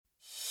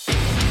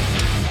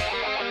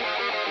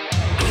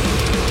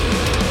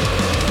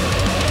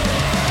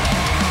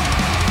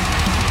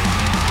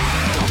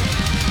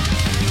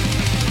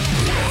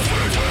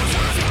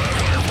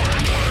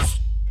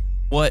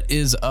What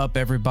is up,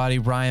 everybody?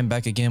 Ryan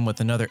back again with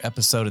another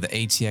episode of the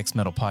ATX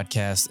Metal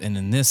Podcast. And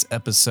in this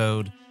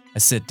episode, I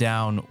sit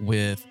down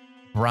with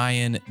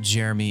Brian,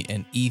 Jeremy,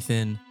 and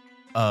Ethan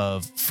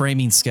of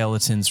Framing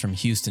Skeletons from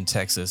Houston,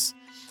 Texas.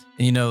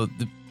 And you know,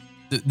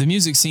 the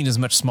music scene is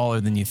much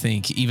smaller than you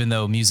think, even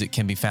though music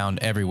can be found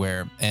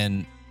everywhere.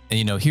 And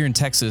you know, here in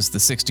Texas, the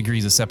 6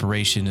 degrees of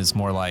separation is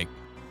more like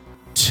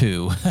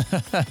 2.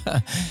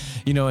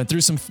 You know, and through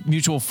some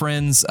mutual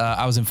friends,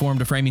 I was informed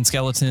of Framing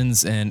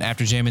Skeletons, and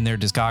after jamming their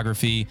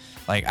discography,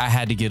 like I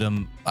had to get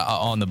them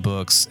on the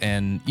books.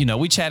 And you know,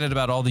 we chatted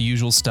about all the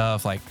usual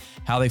stuff, like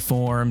how they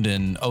formed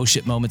and oh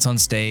shit moments on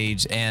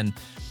stage. And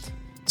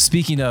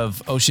speaking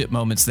of oh shit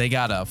moments, they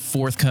got a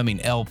forthcoming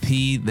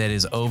LP that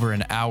is over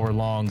an hour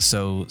long,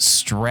 so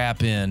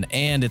strap in.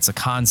 And it's a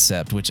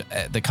concept, which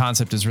the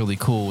concept is really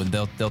cool, and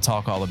they'll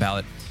talk all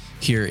about it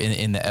here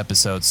in the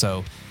episode.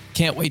 So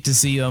can't wait to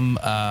see them.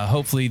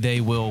 Hopefully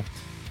they will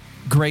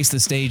grace the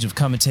stage of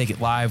Come and Take It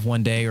Live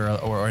one day,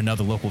 or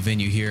another local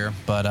venue here.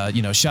 But,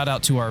 you know, shout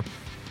out to our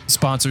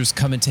sponsors,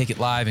 Come and Take It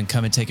Live and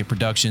Come and Take It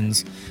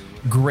Productions.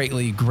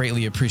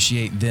 Greatly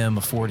appreciate them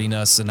affording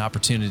us an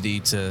opportunity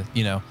to,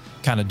 you know,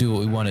 kind of do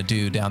what we want to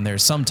do down there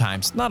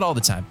sometimes. Not all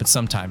the time, but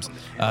sometimes.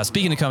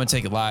 Speaking of Come and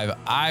Take It Live,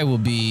 I will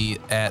be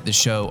at the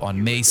show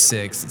on May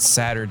 6th,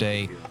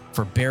 Saturday,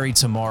 for Bury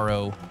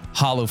Tomorrow,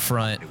 Hollow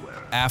Front,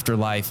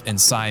 Afterlife, and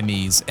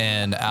Siamese.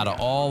 And out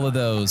of all of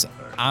those,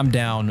 I'm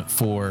down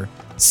for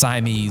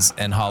Siamese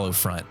and Hollow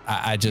Front.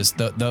 I just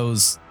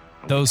those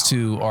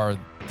two are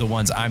the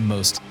ones I'm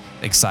most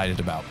excited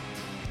about.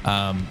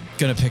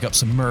 Gonna pick up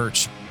some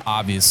merch,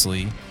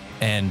 obviously,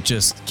 and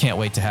just can't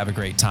wait to have a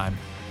great time.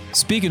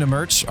 Speaking of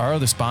merch, our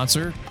other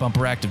sponsor,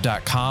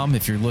 bumperactive.com.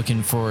 If you're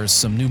looking for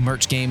some new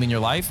merch game in your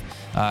life,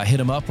 hit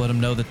them up, let them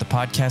know that the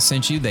podcast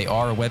sent you. They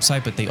are a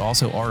website, but they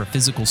also are a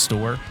physical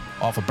store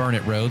off of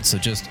Burnett Road. So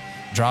just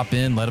drop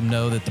in, let them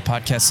know that the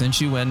podcast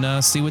sent you,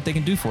 and see what they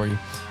can do for you.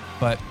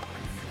 But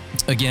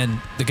again,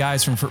 the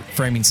guys from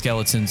Framing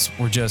Skeletons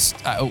were just,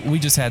 we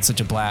just had such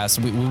a blast.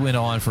 We went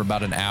on for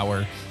about an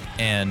hour,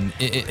 and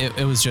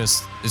it was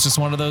just, it's just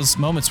one of those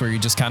moments where you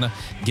just kind of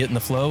get in the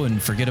flow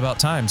and forget about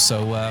time.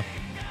 So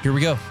here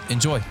we go.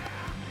 Enjoy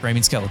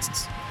Framing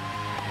Skeletons.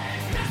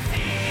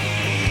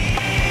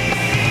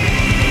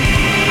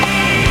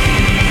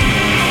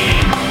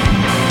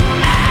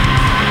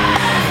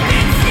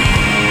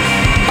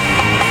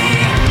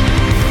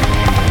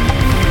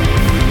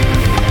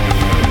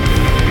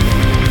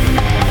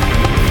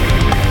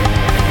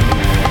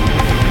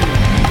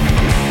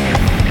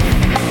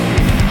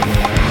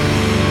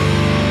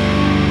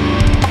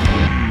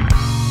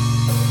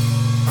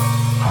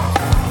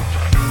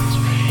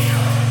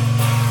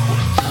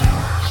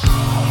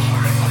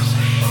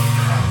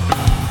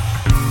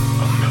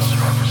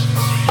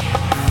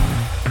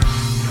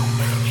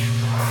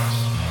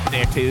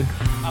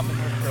 I'm a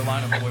North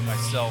Carolina boy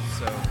myself,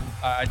 so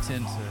I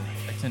tend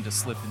to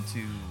slip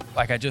into,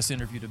 like, I just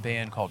interviewed a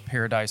band called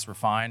Paradise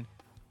Refined.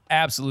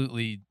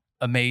 Absolutely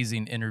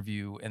amazing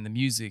interview, and the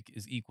music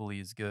is equally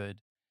as good.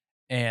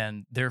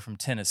 And they're from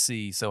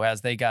Tennessee, so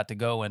as they got to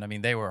going, I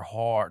mean, they were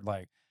hard,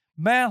 like,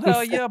 man,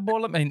 hell yeah,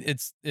 boy. I mean,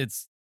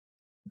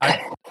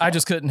 I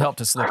just couldn't help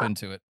to slip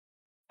into it.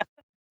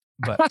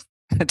 But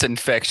it's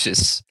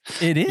infectious.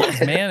 It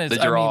is, man. It's,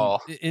 the draw.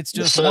 I mean, it's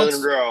just the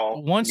southern draw.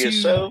 Once you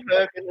so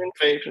fucking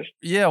infectious.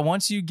 Yeah,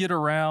 once you get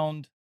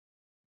around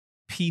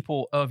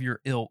people of your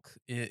ilk,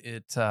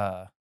 it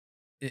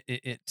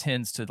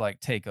tends to like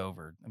take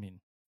over. I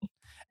mean,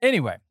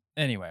 anyway,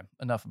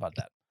 enough about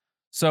that.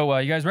 So,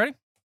 you guys ready?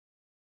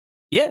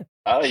 Yeah.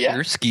 Oh yeah.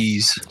 Your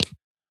skis.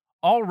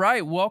 All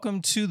right, welcome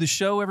to the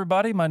show,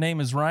 everybody. My name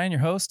is Ryan,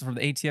 your host for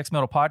the ATX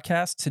Metal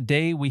Podcast.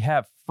 Today we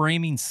have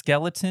Framing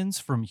Skeletons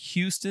from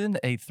Houston,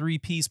 a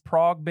 3-piece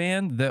prog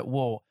band that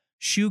will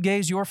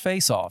shoegaze your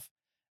face off.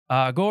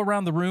 Go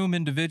around the room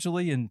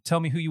individually and tell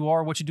me who you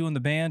are, what you do in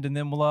the band, and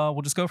then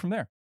we'll just go from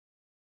there.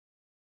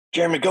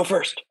 Jeremy, go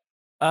first.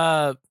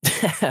 My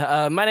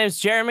name is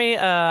Jeremy.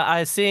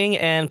 I sing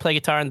and play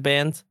guitar in the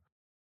band.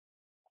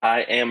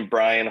 I am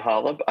Brian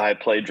Holub. I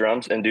play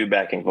drums and do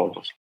backing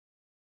vocals.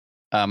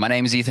 My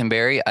name is Ethan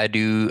Berry. I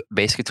do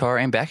bass guitar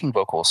and backing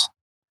vocals.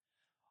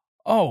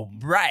 Oh,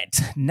 right.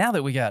 Now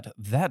that we got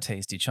that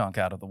tasty chunk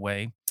out of the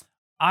way,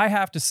 I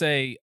have to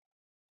say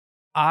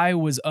I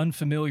was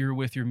unfamiliar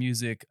with your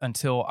music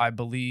until I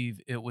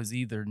believe it was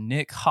either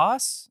Nick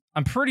Haas.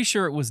 I'm pretty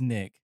sure it was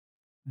Nick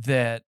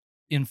that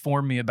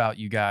informed me about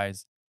you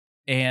guys.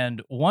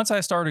 And once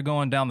I started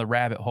going down the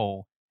rabbit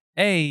hole,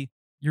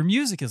 your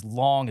music is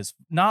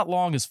not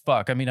long as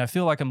fuck. I mean, I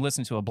feel like I'm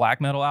listening to a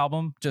black metal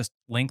album, just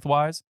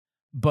lengthwise.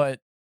 But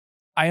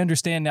I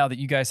understand now that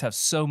you guys have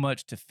so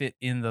much to fit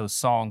in those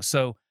songs.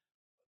 So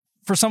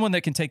for someone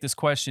that can take this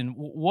question,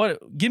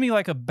 give me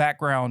like a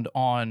background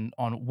on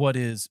what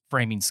is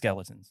Framing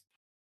Skeletons.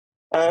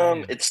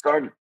 It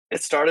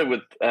started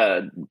with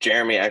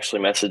Jeremy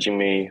actually messaging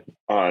me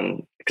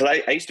on,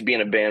 because I used to be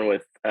in a band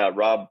with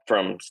Rob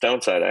from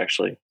Stoneside,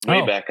 actually,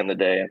 way back in the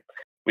day.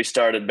 We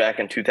started back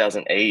in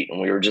 2008,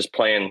 and we were just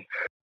playing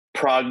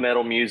prog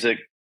metal music,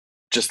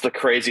 just the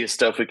craziest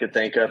stuff we could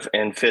think of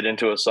and fit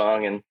into a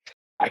song. And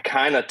I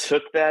kind of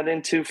took that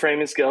into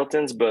Framing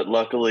Skeletons, but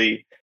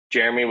luckily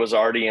Jeremy was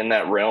already in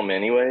that realm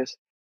anyways.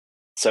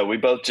 So we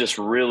both just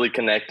really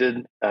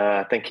connected.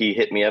 I think he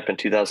hit me up in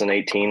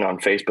 2018 on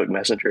Facebook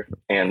Messenger,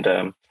 and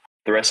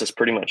the rest is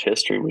pretty much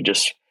history.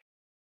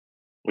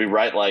 We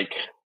write like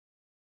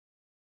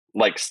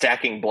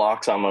stacking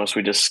blocks almost.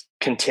 We just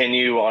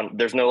continue on.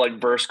 There's no like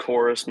verse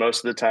chorus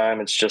most of the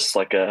time. It's just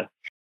like I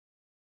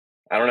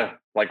don't know,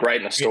 like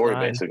writing a story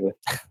basically.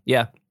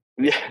 Yeah.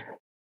 Yeah.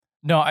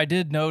 No, I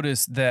did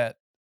notice that,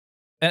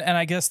 and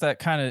I guess that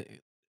kind of,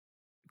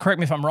 correct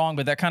me if I'm wrong,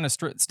 but that kind of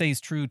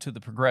stays true to the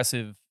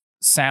progressive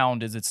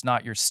sound. Is it's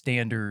not your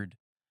standard,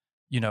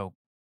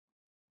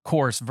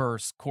 chorus,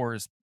 verse,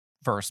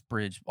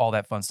 bridge, all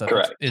that fun stuff.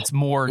 Correct. It's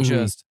more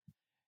just,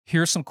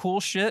 here's some cool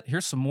shit.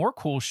 Here's some more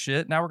cool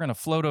shit. Now we're going to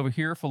float over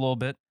here for a little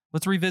bit.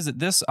 Let's revisit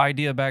this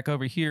idea back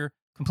over here,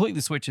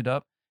 completely switch it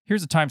up.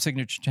 Here's a time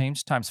signature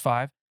change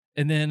 ×5.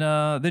 And then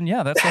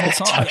yeah, that's the whole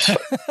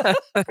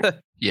song.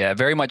 Yeah,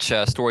 very much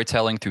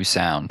storytelling through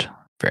sound.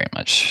 Very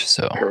much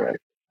so. Correct.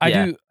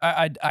 I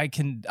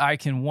can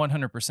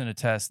 100%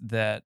 attest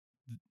that.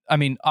 I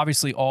mean,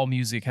 obviously, all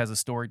music has a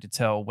story to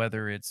tell,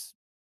 whether it's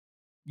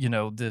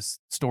this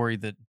story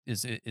that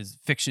is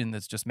fiction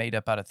that's just made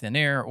up out of thin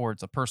air, or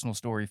it's a personal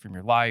story from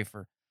your life,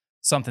 or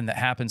something that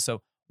happened.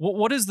 So,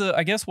 what's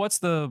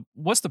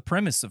the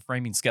premise of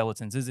Framing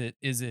Skeletons? Is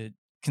it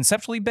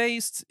conceptually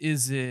based?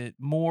 Is it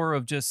more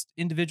of just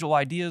individual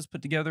ideas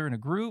put together in a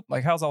group?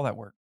 Like, how's all that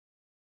work?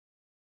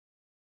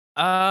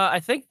 I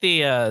think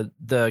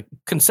the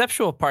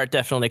conceptual part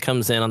definitely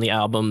comes in on the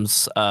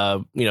albums.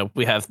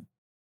 We have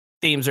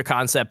themes or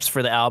concepts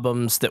for the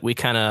albums that we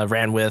kind of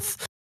ran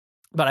with.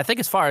 But I think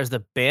as far as the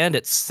band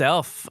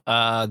itself,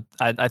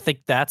 I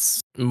think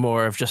that's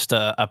more of just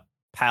a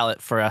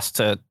palette for us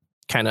to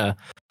kind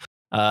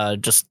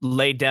of just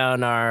lay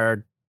down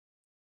our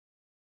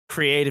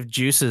creative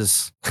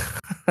juices.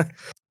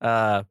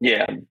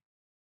 Yeah.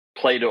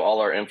 Play to all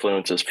our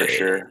influences for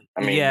sure.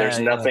 I mean, there's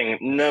nothing,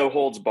 no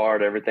holds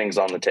barred. Everything's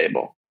on the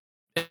table.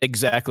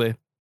 Exactly.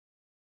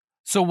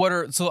 So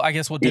I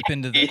guess we'll dip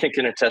into that. Ethan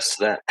can attest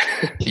to that.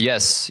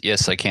 Yes,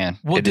 I can.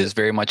 It is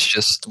very much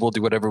just, we'll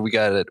do whatever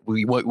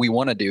what we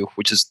want to do,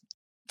 which is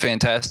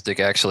fantastic,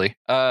 actually.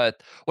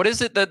 What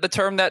is it, the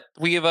term that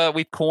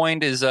we've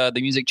coined is the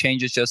music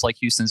changes just like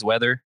Houston's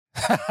weather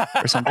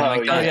or something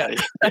like that?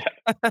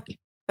 Yeah.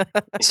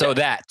 So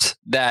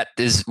that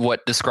is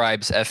what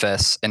describes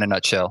FS in a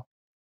nutshell.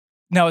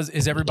 Now,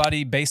 is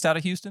everybody based out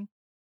of Houston?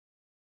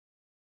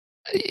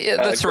 Yeah,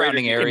 the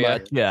surrounding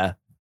area. Yeah.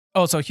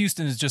 Oh, so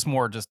Houston is just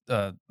more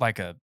like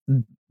a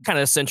kind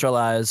of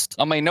centralized.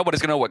 I mean,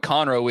 nobody's gonna know what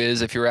Conroe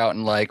is if you're out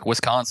in like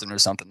Wisconsin or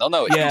something. They'll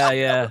know it. Yeah.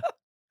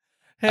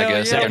 I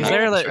guess yeah. they're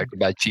not distracted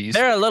by cheese.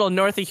 They're a little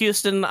north of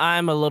Houston.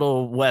 I'm a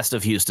little west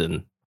of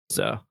Houston.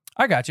 So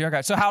I got you.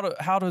 So how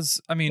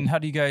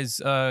do you guys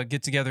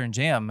get together and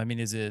jam? I mean,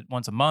 is it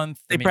once a month?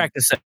 They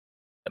practice at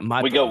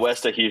my place. Go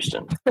west of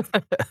Houston.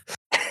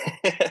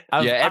 Every Wednesday.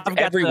 I've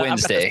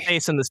got the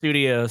space in the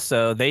studio,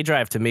 so they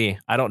drive to me.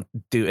 I don't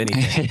do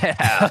anything.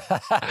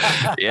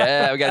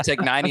 Yeah, we got to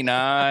take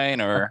 99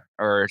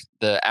 or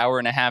the hour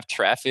and a half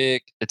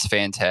traffic. It's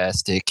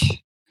fantastic,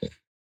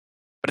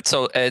 but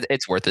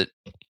it's worth it.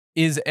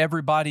 Is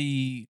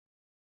everybody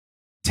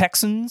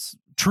Texans,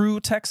 true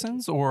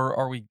Texans, or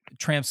are we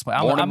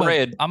transplant? Born and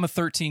bred. I'm a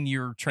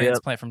 13-year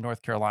transplant from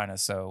North Carolina,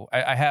 so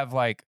I have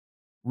like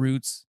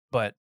roots,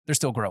 but they're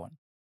still growing.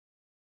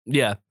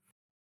 Yeah.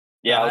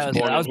 Yeah, I was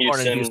born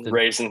in Houston,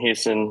 raised in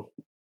Houston.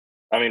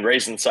 I mean,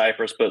 raised in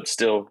Cypress, but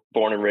still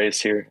born and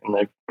raised here in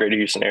the greater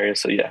Houston area.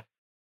 So yeah.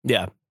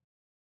 Yeah.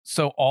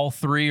 So all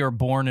three are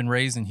born and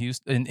raised in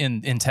Houston,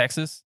 in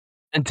Texas?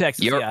 In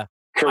Texas, yeah.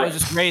 Correct. I was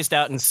just raised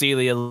out in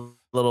Sealy,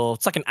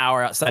 it's like an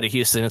hour outside of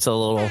Houston. It's a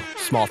little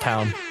small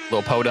town.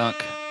 Little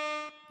podunk.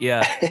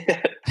 Yeah.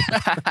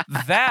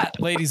 That,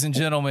 ladies and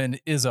gentlemen,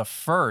 is a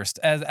first.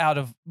 I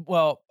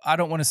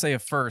don't want to say a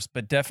first,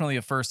 but definitely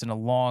a first in a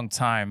long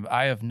time.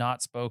 I have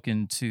not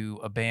spoken to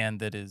a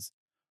band that is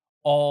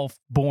all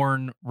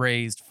born,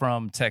 raised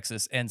from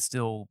Texas and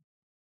still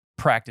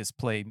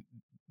play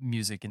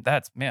music. And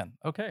that's, man,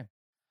 okay.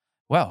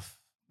 Well,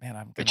 man,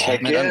 I'm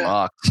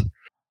unlocked.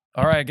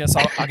 All right,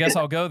 I guess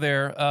I'll go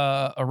there.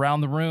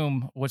 Around the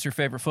room, what's your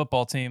favorite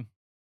football team?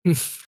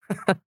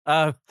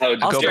 I'll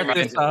start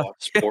this off.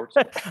 Sports.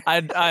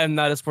 I am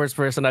not a sports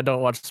person. I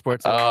don't watch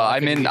sports.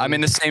 I'm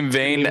in the same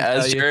vein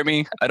as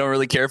Jeremy. I don't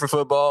really care for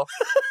football.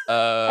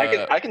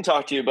 I can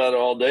talk to you about it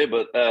all day,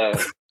 but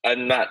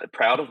I'm not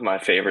proud of my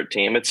favorite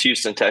team. It's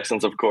Houston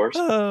Texans, of course.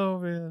 Oh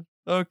man.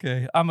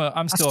 Okay.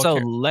 I'm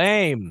still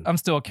lame. I'm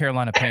still a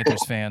Carolina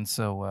Panthers fan,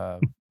 so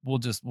we'll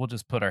just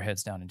put our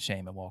heads down in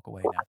shame and walk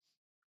away now.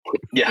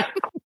 Yeah.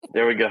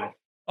 There we go.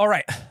 All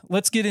right,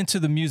 let's get into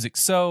the music.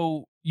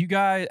 So, you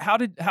guys, how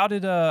did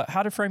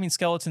Framing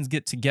Skeletons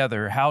get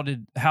together? How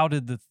did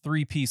the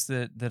three-piece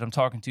that I'm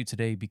talking to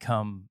today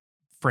become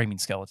Framing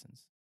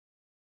Skeletons?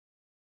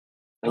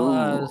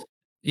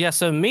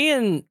 So me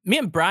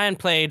and Brian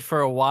played for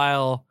a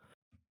while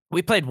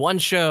we played one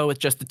show with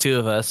just the two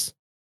of us.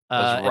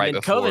 Right and then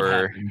before, COVID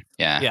happened.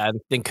 yeah.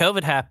 Then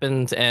COVID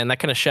happened, and that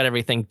kind of shut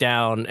everything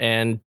down.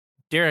 And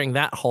during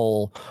that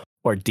whole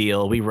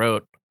ordeal, we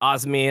wrote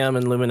Osmium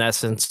and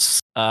Luminescence.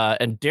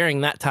 And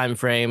during that time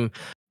frame,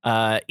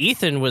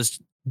 Ethan was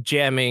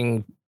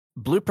jamming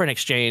Blueprint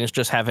Exchange,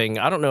 just having,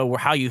 I don't know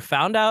how you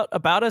found out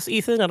about us,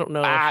 Ethan. I don't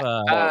know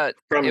if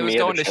it was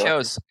going to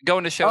shows.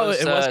 Going to shows.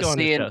 Oh, it was going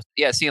to shows.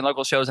 Yeah, seeing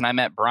local shows, and I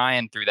met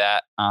Brian through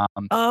that.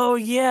 Oh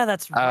yeah,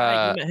 that's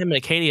right. You met him in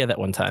Acadia that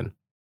one time.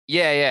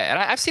 Yeah, and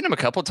I've seen him a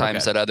couple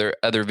times at other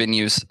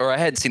venues, or I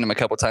had seen him a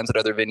couple times at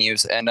other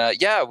venues, and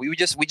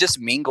we just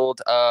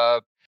mingled.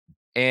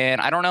 And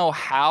I don't know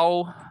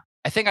how.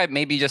 I think I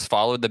maybe just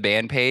followed the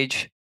band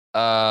page,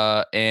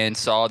 and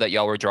saw that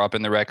y'all were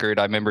dropping the record.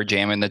 I remember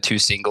jamming the 2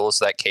 singles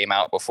that came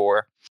out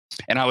before,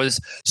 and I was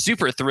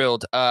super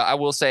thrilled. I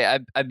will say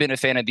I've been a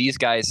fan of these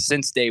guys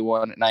since day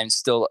one, and I'm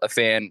still a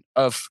fan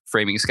of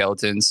Framing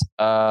Skeletons.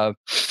 So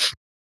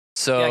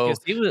yeah,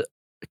 he was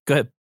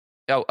good.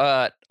 Oh,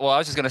 well, I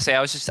was just gonna say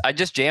I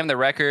just jammed the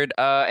record,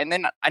 and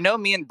then I know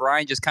me and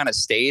Brian just kind of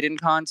stayed in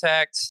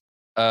contact.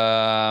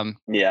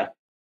 Yeah,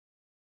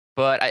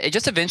 but it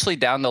just eventually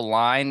down the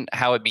line,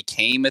 how it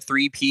became a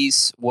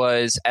 3-piece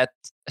was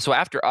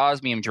after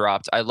Osmium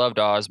dropped. I loved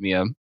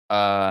Osmium.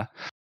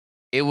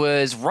 It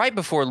was right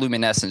before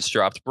Luminescence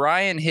dropped.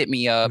 Brian hit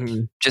me up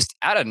just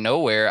out of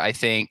nowhere. I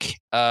think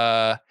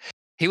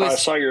he was. I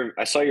saw your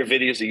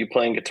videos of you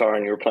playing guitar,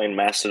 and you were playing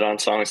Mastodon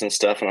songs and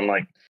stuff, and I'm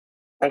like,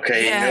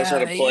 okay, he knows how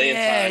to play in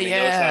time. He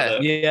knows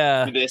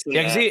how to do this and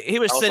because he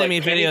was sending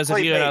me videos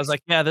of you, and I was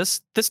like, yeah, this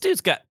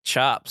dude's got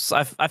chops.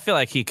 I feel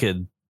like he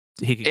could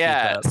keep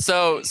up.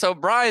 So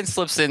Brian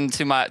slips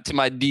into my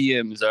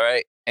DMs, all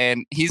right,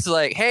 and he's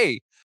like,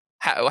 hey,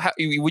 how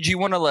would you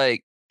want to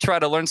like try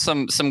to learn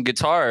some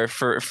guitar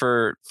for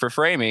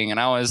framing? And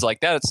I was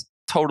like, that's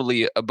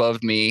totally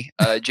above me.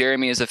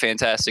 Jeremy is a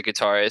fantastic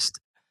guitarist,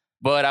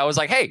 but I was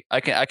like, hey, I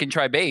can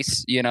try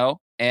bass, you know,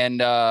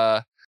 and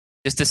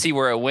just to see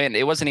where it went.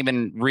 It wasn't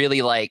even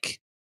really like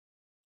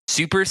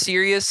super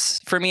serious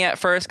for me at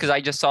first, because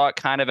I just saw it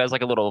kind of as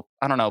like a little,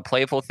 I don't know,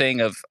 playful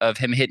thing of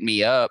him hitting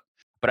me up.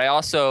 But I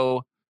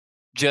also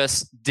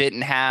just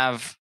didn't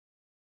have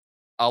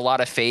a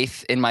lot of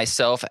faith in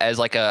myself as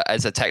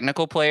a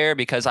technical player,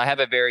 because I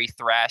have a very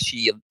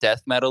thrashy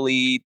death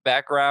metal-y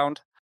background.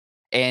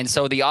 And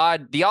so the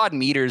odd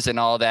meters and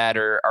all that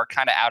are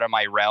kind of out of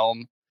my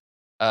realm,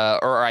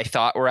 or I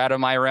thought were out of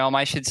my realm,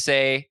 I should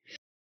say.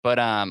 But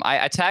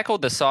I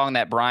tackled the song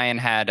that Brian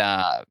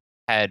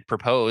had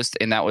proposed,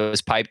 and that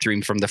was Pipe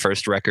Dream from the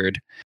first record.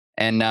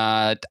 And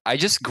I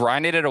just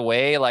grinded it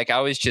away. Like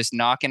I was just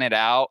knocking it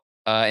out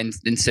and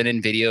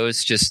sending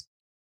videos just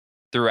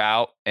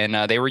throughout. And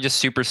they were just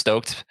super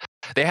stoked.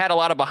 They had a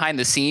lot of behind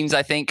the scenes,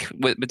 I think,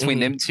 between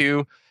them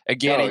two.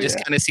 Again, it just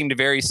kind of seemed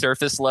very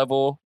surface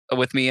level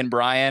with me and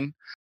Brian.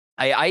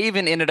 I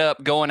even ended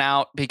up going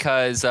out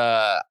because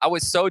I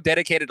was so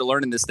dedicated to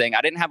learning this thing.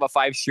 I didn't have a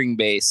 5-string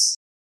bass.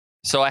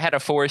 So I had a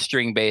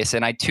 4-string bass,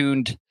 and I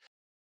tuned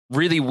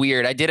really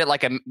weird. I did it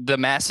like the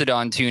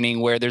Mastodon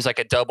tuning, where there's like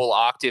a double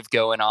octave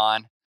going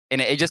on,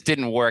 and it just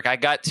didn't work. I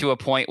got to a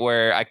point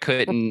where I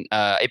couldn't.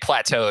 It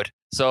plateaued.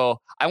 So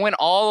I went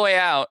all the way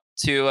out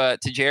to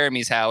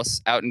Jeremy's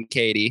house out in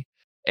Katy,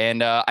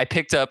 and I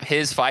picked up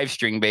his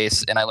 5-string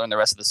bass, and I learned the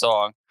rest of the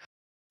song.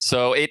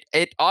 So it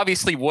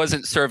obviously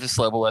wasn't surface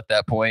level at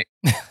that point.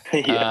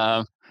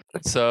 Yeah.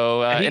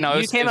 So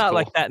you came out cool.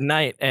 Like that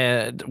night,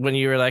 and when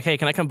you were like, "Hey,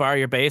 can I come borrow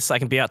your bass? I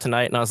can be out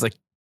tonight." And I was like,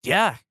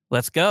 "Yeah,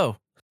 let's go."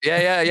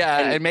 Yeah.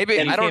 And maybe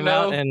I don't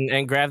know.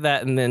 And grab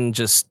that, and then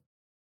just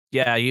you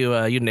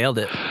nailed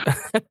it.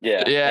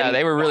 Yeah. And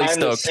they were really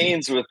stoked.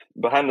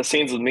 Behind the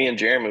scenes with me and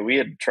Jeremy, we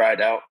had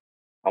tried out,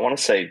 I want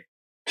to say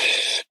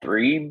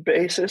 3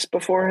 bassists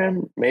before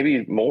him,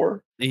 maybe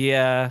more.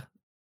 Yeah.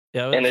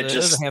 And it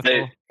just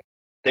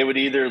they would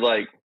either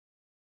like.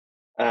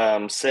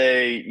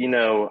 Say, you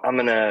know, I'm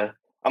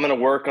gonna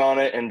work on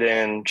it, and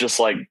then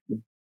just like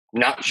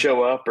not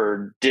show up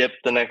or dip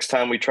the next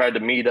time we tried to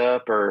meet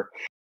up, or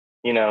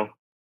you know,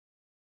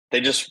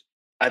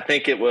 I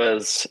think it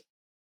was,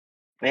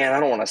 man, I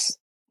don't want to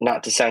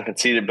not to sound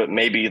conceited, but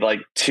maybe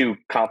like too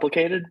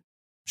complicated.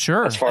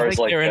 Sure. As far as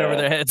like they're in over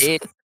their heads.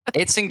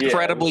 It's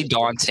incredibly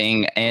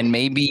daunting, and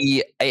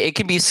maybe it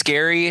can be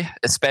scary,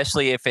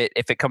 especially if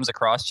it comes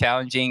across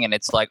challenging, and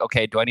it's like,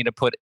 okay, do I need to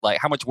put like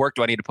how much work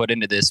do I need to put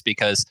into this?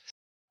 Because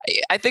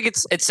I think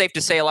it's safe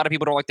to say a lot of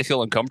people don't like to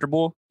feel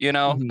uncomfortable, you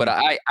know. But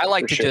I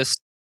like to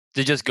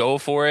just go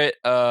for it.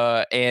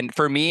 And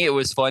for me, it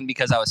was fun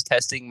because I was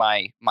testing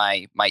my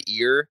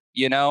ear,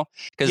 you know,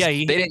 because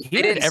they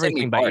didn't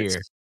everything by parts.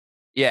 Ear.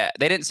 Yeah,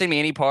 they didn't send me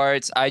any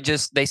parts.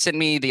 They sent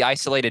me the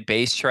isolated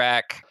bass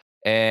track,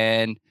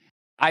 and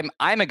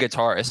I'm a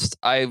guitarist.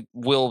 I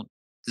will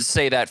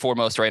say that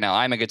foremost right now.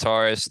 I'm a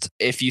guitarist.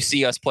 If you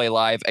see us play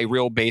live, a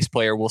real bass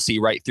player will see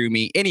right through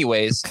me.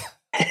 Anyways,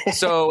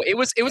 so it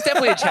was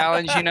definitely a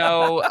challenge, you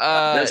know.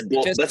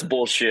 That's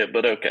bullshit,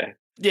 but okay.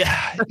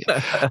 Yeah.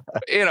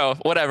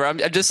 Whatever. I'm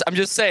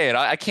just saying.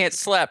 I can't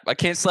slap. I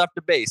can't slap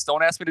the bass.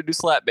 Don't ask me to do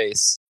slap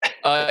bass.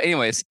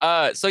 Anyways.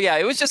 So yeah,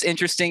 it was just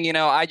interesting.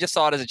 I just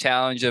saw it as a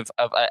challenge of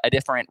a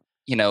different,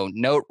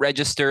 note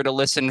register to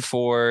listen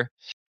for,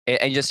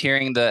 and just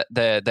hearing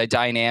the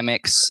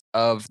dynamics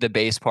of the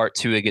bass part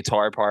to a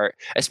guitar part,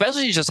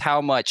 especially just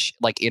how much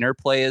like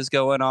interplay is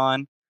going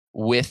on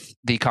with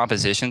the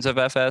compositions of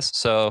FS.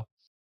 So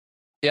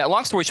yeah,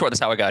 long story short, that's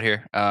how I got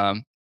here.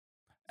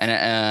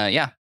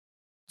 Yeah.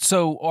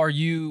 So are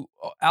you,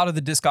 out of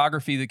the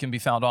discography that can be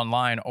found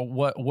online, or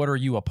what are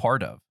you a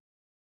part of?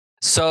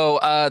 So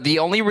the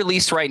only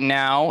release right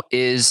now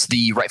is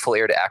the Rightful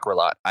Heir to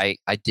Acrolot. I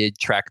did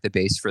track the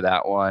bass for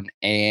that one.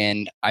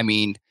 And I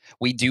mean,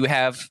 we do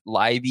have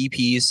live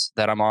EPs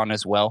that I'm on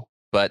as well,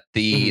 but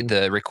the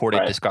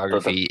recorded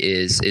discography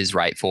is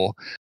Rightful.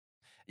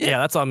 Yeah,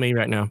 that's on me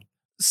right now.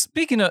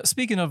 Speaking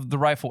of the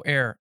Rightful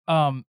Heir,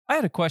 I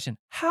had a question.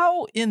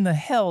 How in the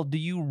hell do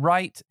you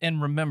write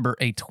and remember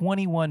a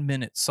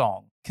 21-minute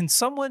song? Can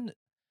someone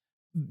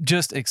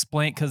just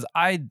explain? Because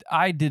I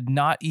did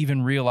not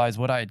even realize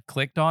what I had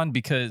clicked on,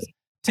 because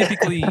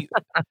typically,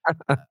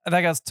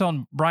 like I was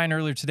telling Brian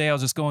earlier today, I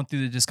was just going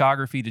through the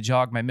discography to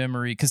jog my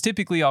memory, because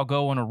typically I'll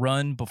go on a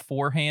run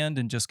beforehand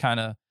and just kind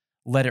of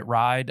let it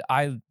ride.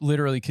 I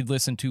literally could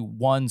listen to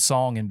one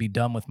song and be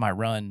done with my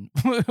run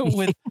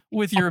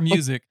with your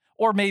music.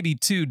 Or maybe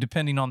two,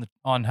 depending on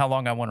how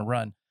long I want to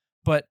run.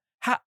 But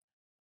I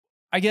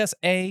guess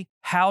A,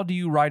 how do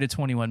you write a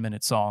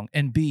 21-minute song?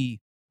 And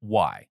B,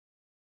 why?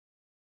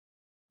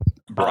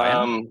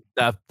 Brian?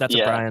 That's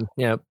a Brian.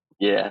 Yep.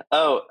 Yeah.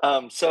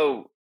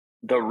 So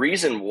the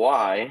reason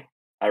why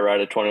I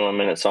write a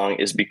 21-minute song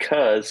is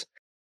because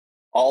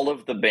all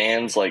of the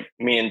bands like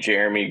me and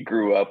Jeremy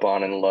grew up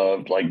on and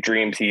loved, like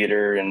Dream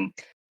Theater and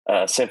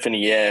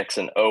Symphony X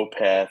and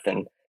Opeth,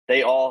 and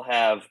they all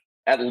have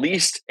at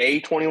least a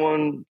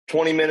 20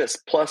 minutes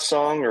plus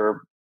song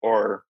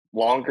or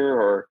longer,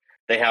 or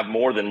they have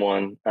more than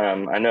one.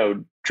 I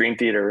know Dream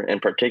Theater in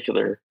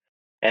particular,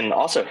 and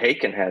also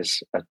Haken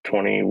has a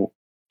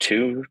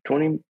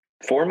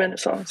 24-minute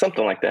song,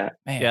 something like that.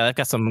 Man. Yeah, they've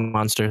got some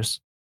monsters.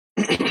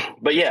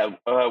 But yeah,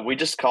 we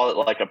just call it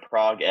like a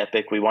prog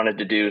epic. We wanted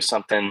to do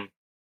something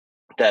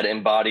that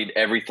embodied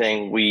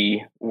everything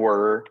we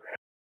were.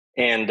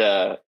 And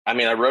I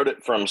mean, I wrote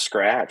it from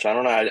scratch. I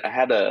don't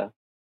know.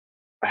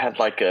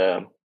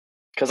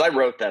 Because I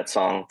wrote that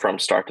song from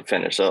start to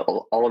finish.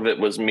 So all of it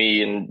was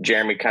me, and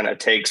Jeremy kind of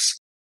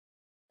takes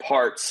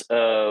parts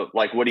of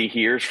like what he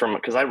hears from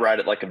it. Because I write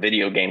it like a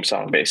video game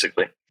song,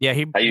 basically. Yeah,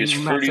 I use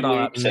Fruity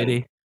Loops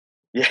and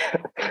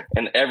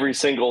and every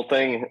single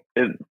thing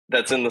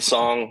that's in the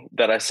song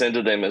that I send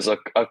to them is a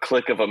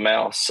click of a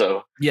mouse.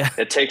 So yeah,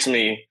 it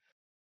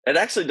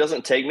actually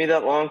doesn't take me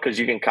that long, because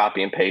you can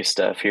copy and paste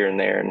stuff here and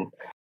there.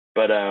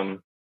 But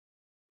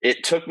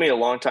it took me a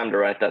long time to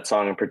write that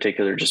song in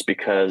particular, just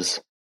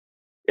because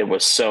it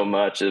was so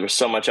much. There was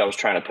so much I was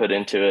trying to put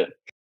into it,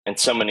 and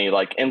so many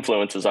like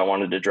influences I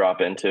wanted to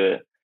drop into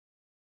it.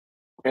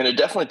 And it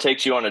definitely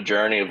takes you on a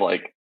journey of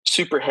like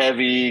super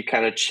heavy,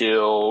 kind of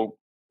chill,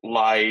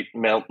 light,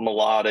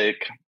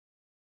 melodic.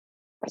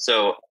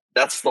 So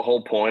that's the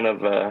whole point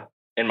of,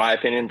 in my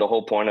opinion, the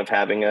whole point of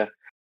having a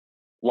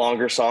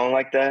longer song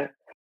like that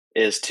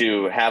is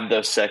to have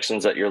those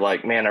sections that you're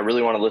like, man, I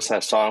really want to listen to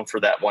that song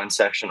for that one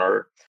section,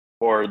 or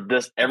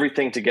this,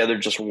 everything together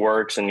just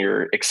works, and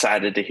you're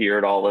excited to hear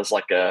it all as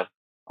like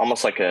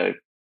almost like an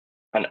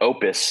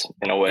opus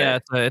in a way. Yeah,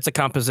 it's a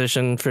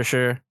composition for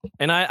sure.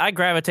 And I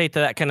gravitate to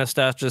that kind of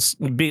stuff, just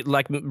be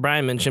like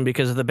Brian mentioned,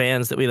 because of the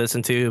bands that we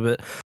listen to,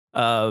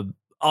 but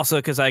also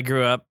because I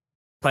grew up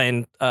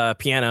playing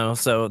piano,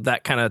 so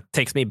that kind of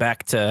takes me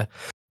back to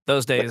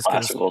those days. The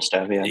classical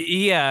stuff, yeah.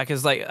 Yeah,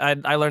 because like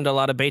I learned a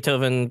lot of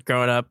Beethoven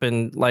growing up,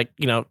 and like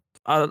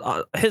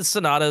his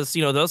sonatas,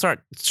 those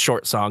aren't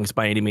short songs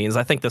by any means.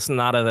 I think the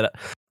sonata that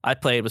I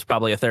played was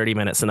probably a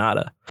 30-minute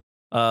sonata.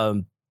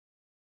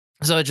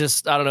 So it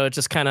just, I don't know, it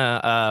just kind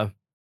of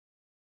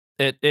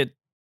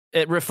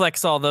it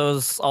reflects all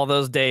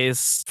those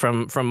days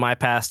from my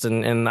past,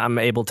 and I'm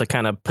able to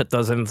kind of put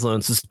those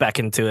influences back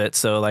into it.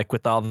 So like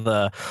with all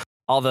the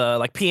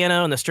like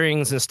piano and the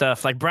strings and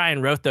stuff, like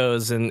Brian wrote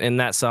those in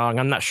that song.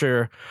 I'm not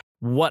sure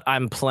what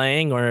I'm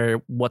playing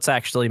or what's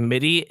actually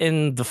MIDI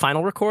in the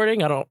final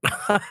recording. I don't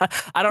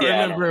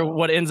remember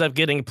what ends up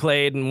getting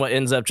played and what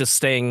ends up just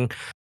staying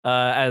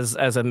as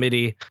a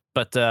MIDI,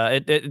 but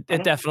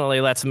it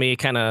definitely lets me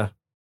kind of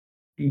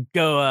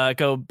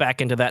go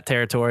back into that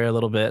territory a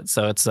little bit.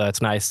 So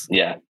it's nice.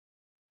 Yeah.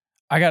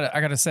 I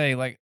gotta say,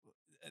 like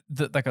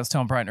I was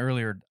telling Brian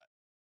earlier,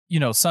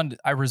 Sunday,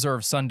 I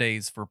reserve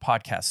Sundays for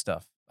podcast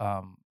stuff.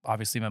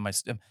 Obviously,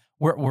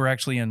 we're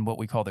actually in what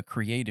we call the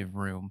creative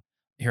room.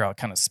 Here, I'll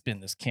kind of spin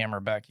this camera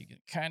back. You can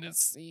kind of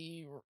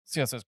see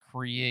how it says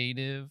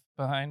creative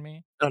behind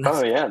me.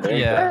 Oh yeah,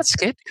 let's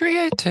get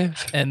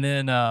creative. And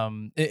then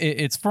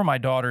it's for my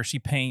daughter. She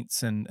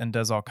paints and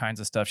does all kinds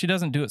of stuff. She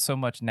doesn't do it so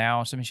much now.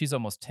 I mean, she's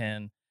almost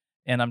 10,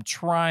 and I'm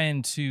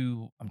trying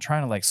to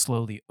like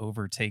slowly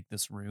overtake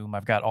this room.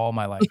 I've got all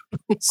my like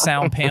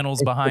sound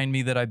panels behind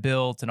me that I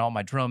built, and all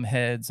my drum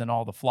heads and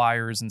all the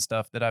flyers and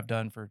stuff that I've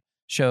done for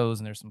shows.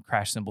 And there's some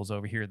crash cymbals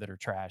over here that are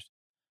trashed,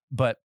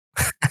 but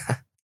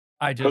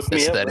I just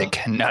aesthetic,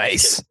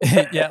 nice.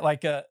 Yeah,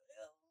 like gimme.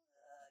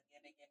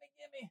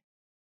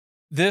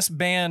 This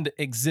band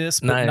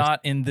exists, but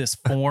not in this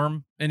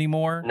form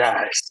anymore.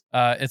 Nice.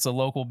 It's a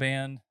local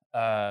band,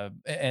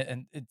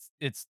 and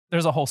it's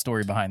there's a whole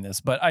story behind this.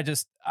 But I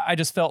just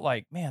felt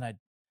like, man, I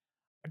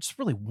just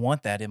really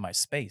want that in my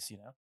space, you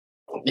know?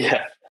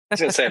 Yeah, I was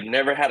gonna say I've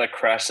never had a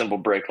crash cymbal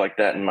break like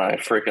that in my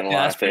freaking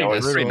life.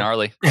 That's pretty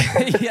gnarly.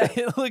 Yeah,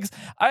 it looks.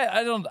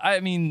 I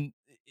mean,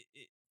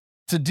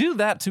 to do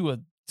that to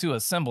a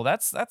cymbal,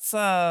 that's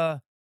how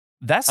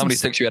many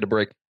sticks you had to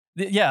break.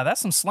 Yeah, that's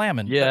some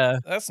slamming. Yeah,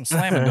 that's some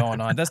slamming going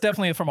on. That's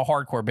definitely from a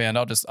hardcore band.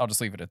 I'll just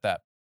leave it at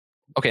that.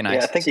 Okay, nice.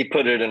 Yeah, I think he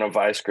put it in a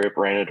vice grip,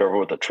 ran it over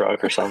with a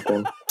truck or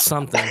something. Looks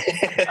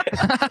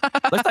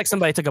like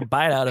somebody took a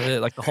bite out of it,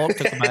 like the Hulk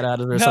took a bite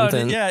out of it or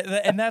something. Yeah,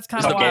 and that's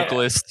kind of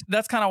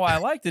why I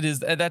liked it.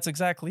 Is that's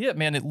exactly it,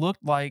 man. It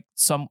looked like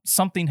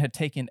something had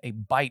taken a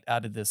bite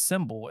out of this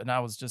cymbal, and I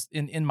was just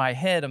in my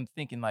head. I'm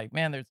thinking like,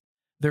 man,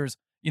 there's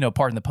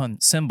pardon the pun,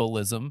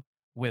 symbolism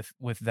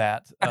with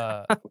that.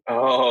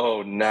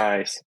 Oh,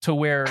 nice. To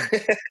where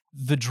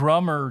the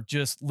drummer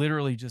just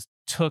literally just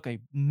took a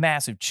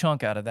massive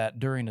chunk out of that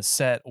during a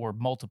set or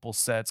multiple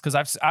sets.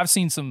 Because I've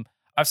seen some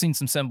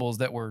cymbals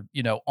that were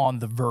on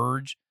the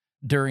verge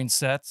during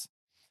sets.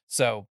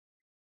 So,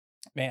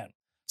 man.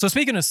 So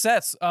speaking of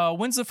sets,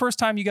 when's the first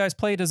time you guys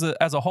played as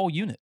a whole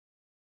unit?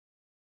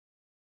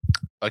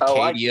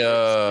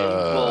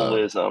 Acadia.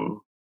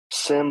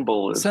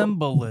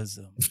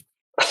 Symbolism.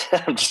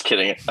 I'm just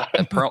kidding.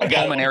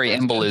 Pulmonary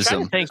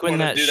embolism. I think when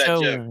that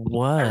show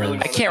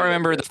was. I can't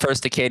remember the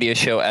first Acadia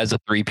show as a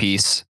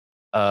 3-piece.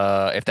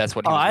 If that's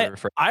what he was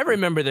referring to. I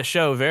remember the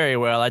show very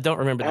well. I don't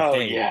remember the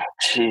date. Yeah,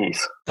 jeez.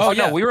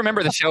 No, we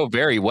remember the show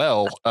very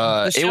well.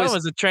 The show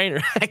was a train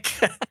wreck.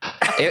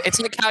 It's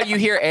like how you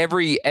hear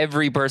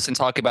every person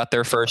talk about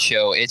their first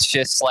show. It's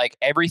just like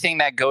everything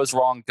that goes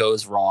wrong.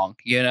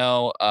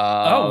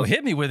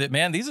 Hit me with it,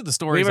 man. These are the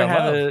stories I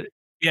love.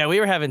 Yeah,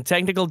 we were having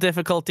technical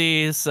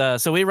difficulties.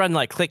 So we run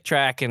like click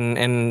track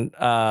and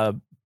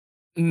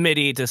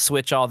MIDI to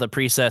switch all the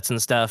presets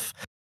and stuff.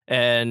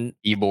 And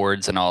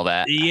keyboards and all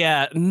that.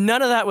 Yeah,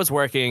 none of that was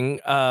working.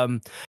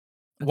 In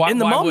the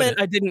moment,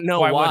 I didn't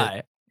know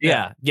why.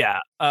 Yeah.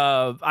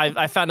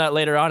 I found out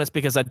later on it's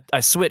because I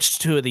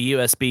switched two of the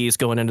USBs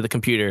going into the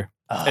computer.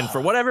 And for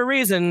whatever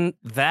reason,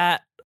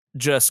 that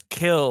just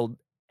killed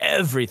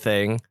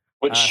everything.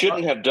 Which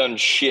shouldn't have done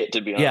shit, to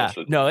be honest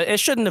with you. No,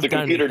 it shouldn't have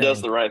done anything. The computer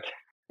does the right thing.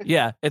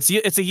 Yeah, it's a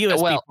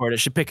USB port. It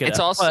should pick it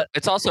up.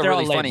 It's also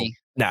really funny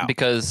now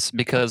because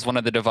one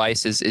of the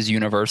devices is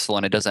universal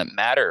and it doesn't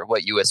matter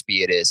what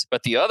USB it is.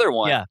 But the other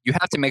one, you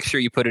have to make sure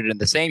you put it in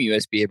the same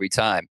USB every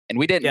time. And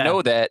we didn't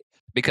know that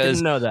because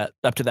didn't know that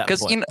up to that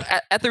point. Because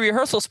at the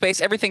rehearsal space,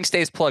 everything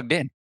stays plugged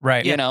in.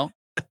 Right. You know?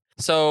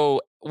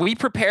 So we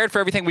prepared for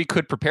everything we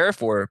could prepare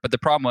for. But the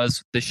problem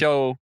was the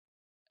show,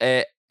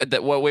 that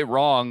what went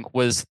wrong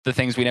was the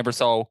things we never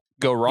saw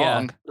go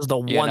wrong. It was the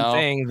one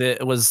thing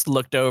that was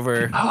looked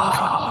over.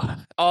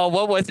 Oh,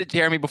 what was it,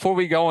 Jeremy? Before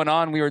we going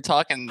on, we were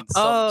talking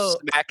some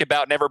smack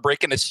about never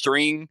breaking a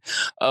string.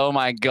 Oh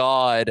my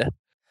God.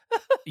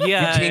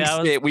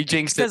 Yeah, we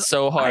jinxed it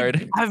so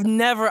hard.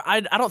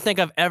 I don't think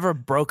I've ever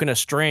broken a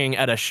string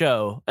at a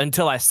show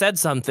until I said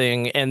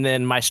something and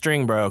then my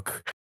string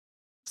broke.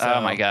 So,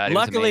 oh my God.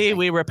 Luckily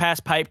we were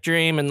past Pipe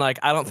Dream and like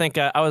I don't think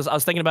I was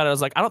thinking about it. I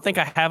was like, I don't think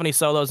I have any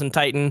solos in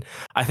Titan.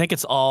 I think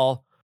it's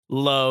all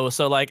low.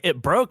 So like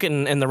it broke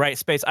in the right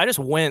space. I just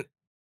went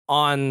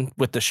on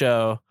with the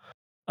show.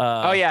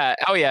 Oh yeah.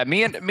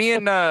 Me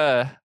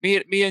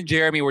and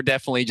Jeremy were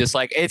definitely just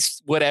like,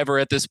 it's whatever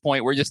at this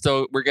point.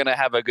 We're gonna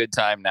have a good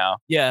time now.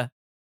 Yeah.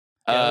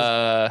 It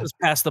was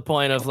past the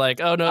point of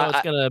like, oh no,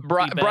 it's gonna.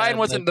 Brian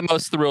wasn't the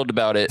most thrilled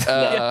about it.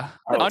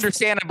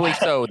 Understandably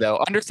so,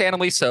 though.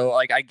 Understandably so.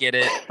 Like I get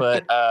it,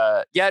 but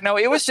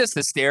it was just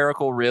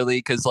hysterical, really,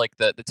 because like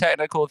the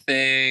technical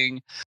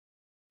thing.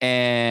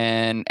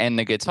 And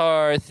the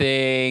guitar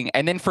thing,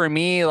 and then for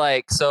me,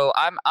 like, so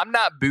I'm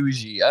not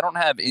bougie. I don't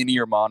have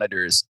in-ear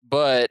monitors,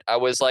 but I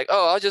was like,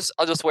 I'll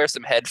just wear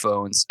some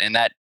headphones, and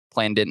that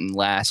plan didn't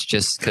last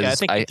just because I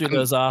think you threw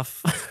those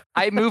off.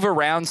 I move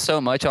around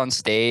so much on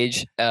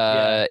stage,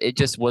 it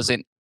just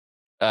wasn't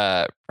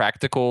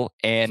practical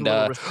and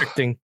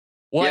restricting.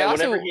 Well,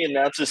 whenever he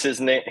announces his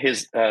name,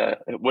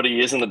 what he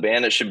is in the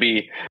band, it should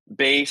be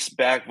bass,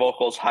 back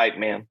vocals, hype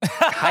man.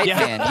 Hype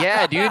man,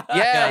 yeah, dude,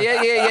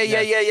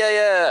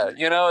 yeah.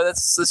 You know,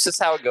 that's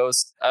just how it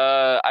goes.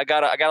 I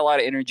got a lot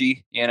of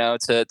energy,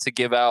 to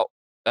give out.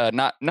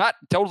 Not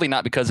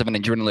because of an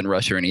adrenaline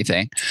rush or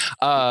anything,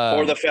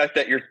 or the fact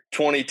that you're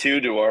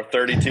 22 to our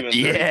 32 and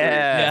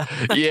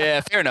 33. Yeah.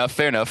 Fair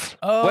enough.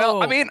 Oh,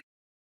 well, I mean,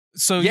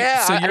 so you're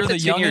the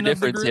youngin' of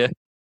the group?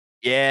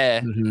 Yeah.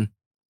 Mm-hmm.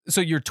 So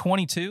you're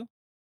 22?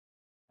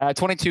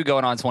 22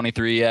 going on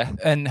 23, yeah.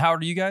 And how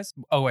old are you guys?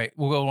 Oh, wait,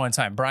 we'll go one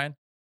time. Brian?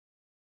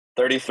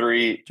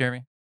 33.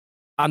 Jeremy?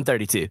 I'm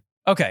 32.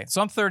 Okay,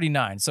 so I'm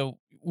 39. So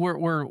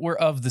we're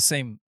of the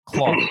same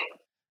cloth.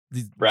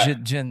 The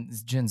Right. Gen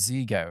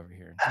Z guy over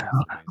here.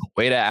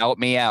 Way to out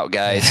me out,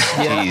 guys.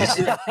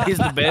 Yeah. He's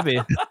the baby.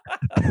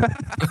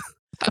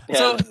 Yeah,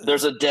 So-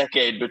 there's a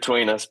decade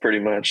between us, pretty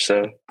much.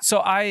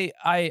 So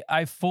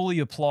I fully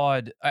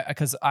applaud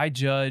because I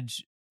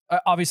judge.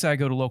 Obviously, I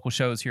go to local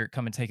shows here at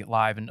Come and Take It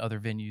Live and other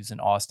venues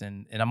in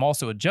Austin, and I'm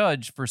also a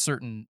judge for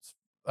certain.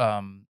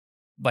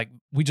 Like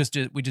we just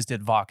did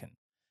Vakken,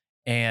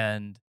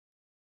 and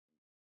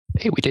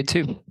Hey, we did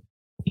too.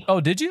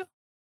 oh, did you?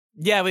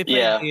 Yeah, we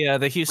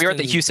played the Houston. We were at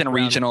the Houston round.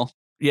 Regional.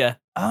 Yeah.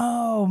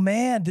 Oh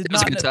man, It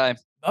was a good time.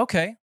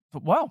 Okay.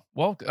 Well,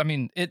 I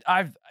mean, it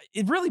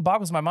really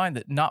boggles my mind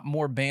that not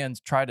more bands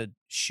try to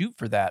shoot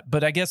for that.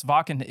 But I guess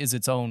Vakken is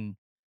its own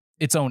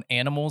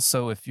animal.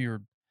 So if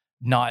you're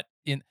not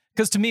in,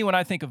 because to me, when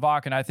I think of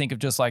Vakken, I think of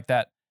just like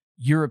that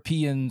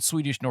European,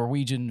 Swedish,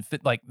 Norwegian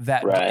fit like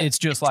that. Right. It's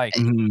just like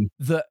Mhm.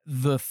 the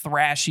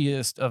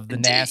thrashiest of the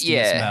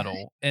nastiest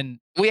metal. And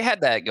We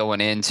had that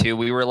going into.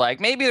 We were like,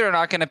 maybe they're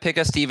not going to pick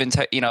us to even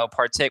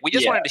partake. We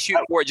just wanted to shoot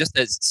for it just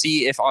to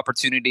see if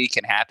opportunity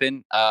can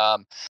happen.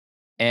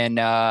 And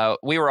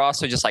we were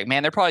also just like,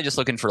 man, they're probably just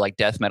looking for like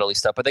death metal-y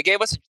stuff, but they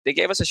gave us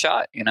a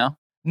shot,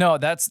 no,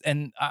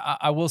 and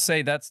I will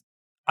say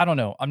I don't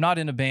know. I'm not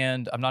in a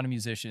band. I'm not a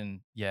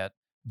musician yet,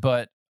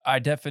 but I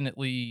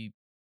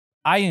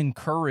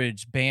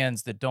encourage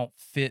bands that don't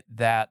fit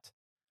that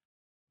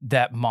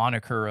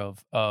moniker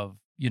of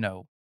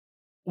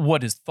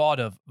what is thought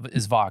of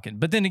as Vakken.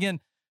 But then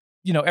again,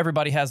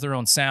 everybody has their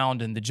own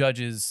sound, and the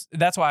judges.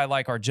 That's why I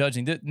like our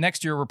judging.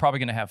 Next year, we're probably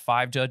going to have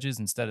 5 judges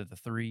instead of the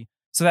 3.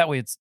 So that way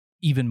it's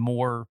even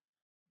more,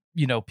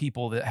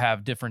 people that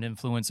have different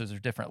influences or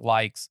different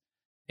likes.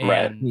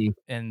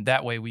 And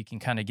that way we can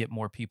kind of get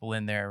more people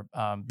in there.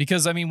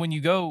 Because I mean, when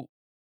you go,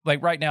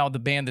 like right now, the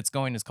band that's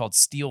going is called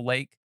Steel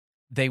Lake.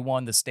 They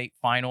won the state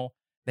final.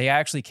 They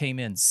actually came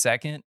in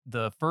second.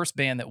 The first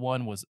band that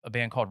won was a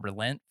band called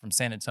Relent from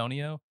San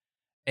Antonio.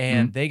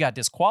 And they got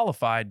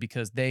disqualified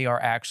because they are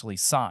actually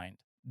signed.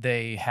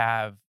 They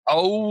have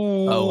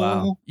Oh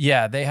wow.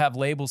 Yeah, they have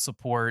label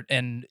support,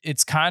 and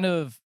it's kind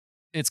of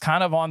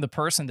on the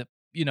person that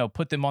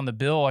put them on the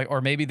bill,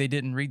 or maybe they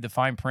didn't read the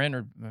fine print,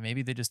 or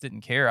maybe they just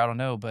didn't care. I don't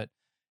know, but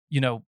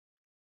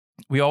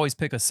we always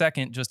pick a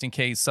second just in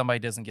case somebody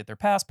doesn't get their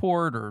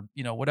passport or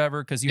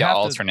whatever, because you have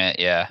alternate,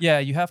 to,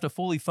 you have to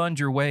fully fund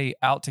your way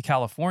out to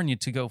California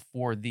to go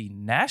for the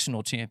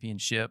national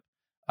championship,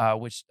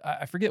 which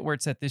I forget where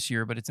it's at this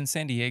year, but it's in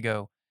San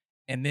Diego.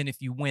 And then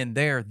if you win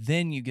there,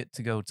 then you get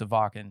to go to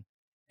Vakken.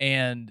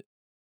 And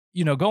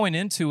going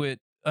into it,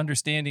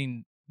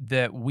 understanding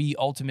that we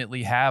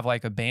ultimately have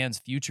like a band's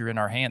future in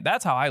our hand.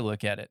 That's how I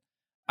look at it.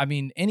 I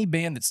mean, any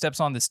band that steps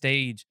on the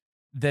stage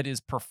that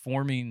is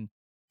performing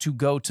to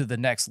go to the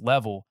next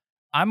level,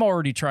 I'm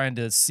already trying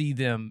to see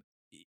them,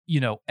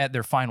 at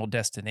their final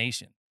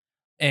destination.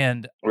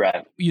 And,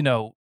 right.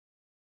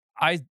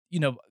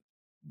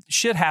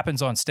 Shit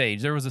happens on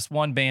stage. There was this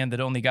one band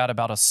that only got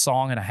about a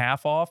song and a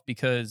half off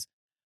because,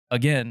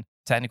 again,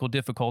 technical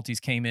difficulties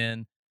came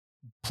in,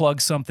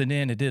 plugged something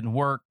in, it didn't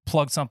work,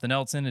 plugged something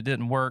else in, it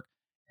didn't work.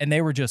 And they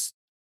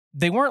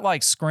weren't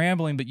like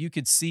scrambling, but you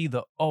could see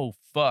the, oh,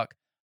 fuck.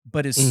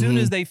 But as soon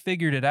as they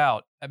figured it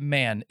out,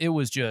 man, it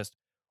was just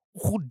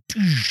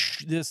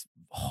this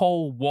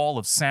whole wall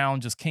of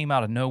sound just came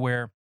out of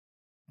nowhere.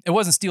 It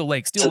wasn't Steel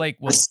Lake. Steel Lake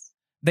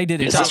they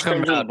did it. Is this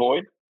Crimson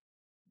Void?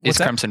 It's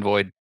Crimson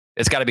Void.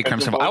 It's got to be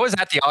Crimson Void. I was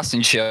at the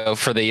Austin show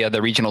for the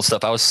regional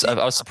stuff. I was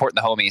supporting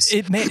the homies.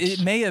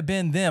 It may have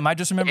been them. I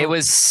just remember it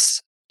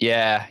was.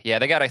 Yeah.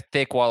 They got a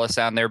thick wall of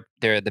sound.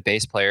 They're the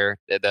bass player.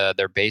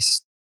 Their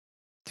bass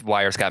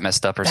wires got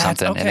messed up or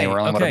something, and they were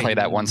only going to play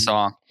that one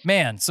song.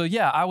 Man, so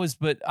yeah, I was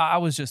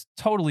just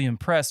totally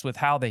impressed with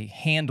how they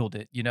handled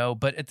it,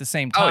 But at the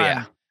same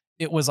time,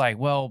 it was like,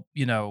 well,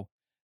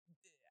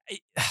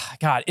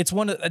 God, it's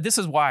this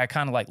is why I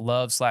kind of like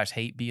love /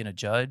 hate being a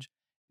judge.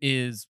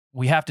 Is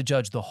we have to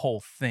judge the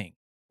whole thing,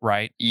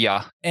 right?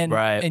 Yeah,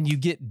 and you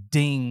get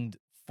dinged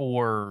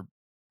for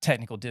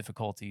technical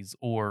difficulties,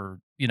 or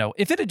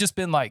if it had just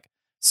been like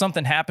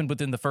something happened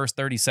within the first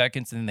 30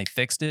 seconds and then they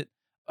fixed it,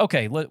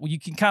 okay, you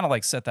can kind of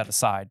like set that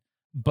aside.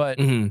 But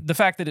the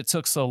fact that it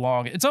took so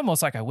long, it's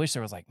almost like I wish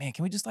there was like, man,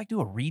 can we just like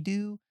do a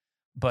redo?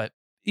 But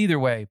either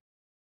way,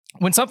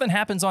 when something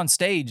happens on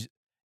stage,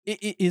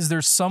 is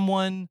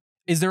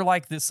there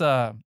like this?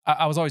 I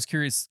was always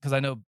curious because I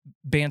know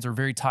bands are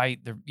very tight.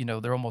 They're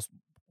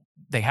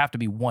they have to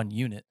be one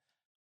unit.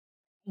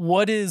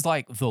 What is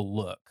like the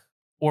look,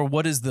 or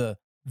what is the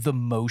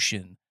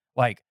motion?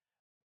 Like,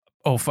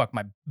 oh fuck,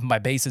 my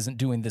bass isn't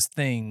doing this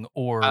thing,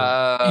 or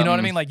you know what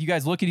I mean? Like you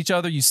guys look at each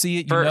other, you see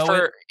it,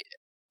 it.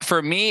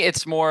 For me,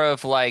 it's more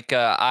of like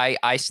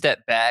I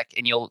step back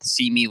and you'll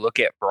see me look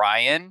at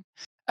Brian.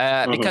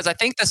 Because I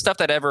think the stuff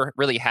that ever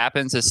really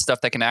happens is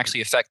stuff that can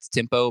actually affect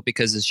tempo.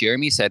 Because as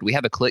Jeremy said, we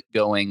have a click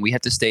going. We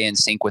have to stay in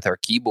sync with our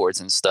keyboards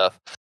and stuff.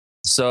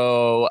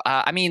 So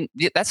I mean,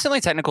 that's the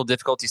only technical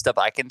difficulty stuff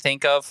I can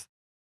think of,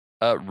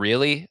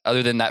 really,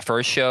 other than that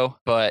first show.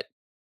 But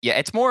yeah,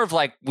 it's more of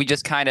like we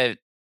just kind of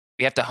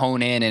we have to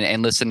hone in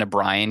and listen to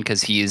Brian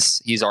because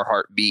he's our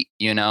heartbeat,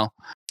 you know.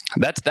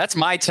 That's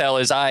my tell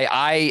is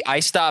I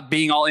stop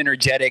being all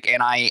energetic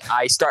and I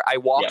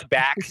walk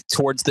back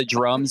towards the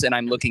drums and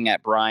I'm looking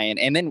at Brian.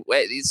 And then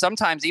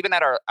sometimes even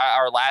at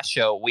our last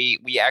show,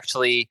 we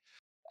actually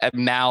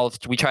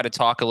mouthed, we try to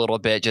talk a little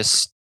bit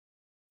just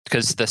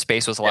because the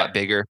space was a lot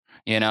bigger,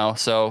 you know?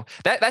 So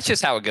that's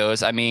just how it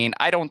goes. I mean,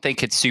 I don't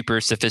think it's super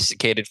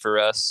sophisticated for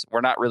us.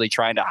 We're not really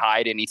trying to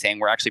hide anything.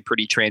 We're actually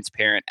pretty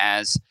transparent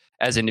as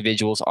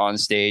individuals on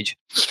stage.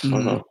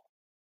 Mm-hmm.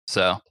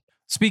 So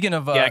speaking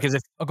of,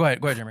 because go ahead,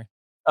 Jeremy.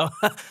 Oh,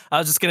 I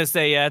was just gonna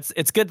say,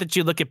 it's good that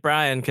you look at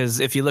Brian because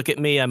if you look at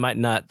me, I might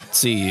not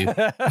see you.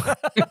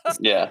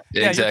 Yeah,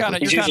 exactly.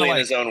 He's usually in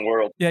his own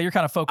world. Yeah, you're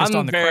kind of focused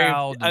on the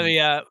crowd. I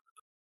mean,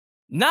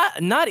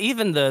 not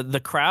even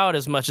the crowd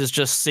as much as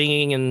just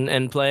singing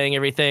and playing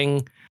everything.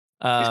 He's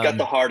got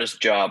the hardest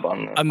job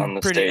on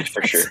the stage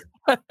for sure.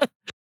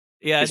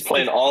 Yeah, he's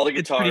playing all the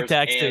guitars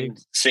and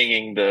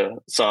singing the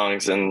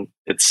songs, and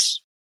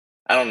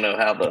I don't know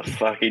how the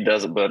fuck he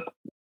does it, but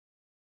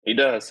he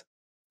does.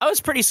 I was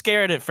pretty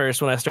scared at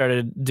first when I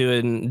started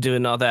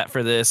doing all that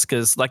for this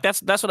because like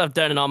that's what I've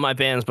done in all my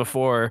bands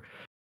before.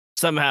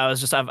 Somehow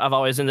it's just I've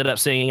always ended up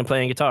singing and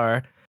playing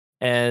guitar,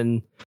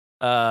 and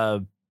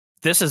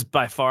this has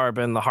by far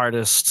been the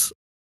hardest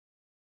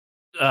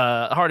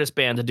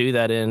band to do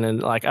that in,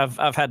 and like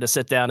I've had to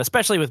sit down,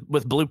 especially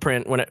with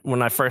Blueprint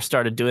when I first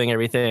started doing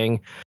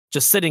everything,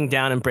 just sitting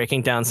down and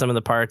breaking down some of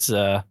the parts.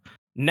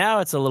 Now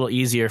it's a little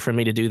easier for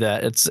me to do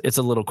that. It's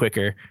a little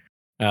quicker.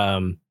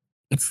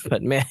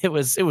 But man, it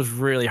was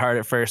really hard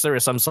at first. There were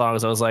some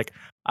songs I was like,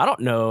 I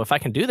don't know if I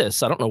can do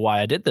this. I don't know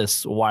why I did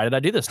this. Why did I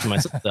do this to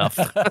myself?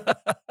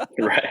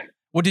 Right.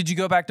 Well, did you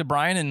go back to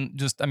Brian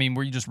and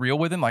were you just real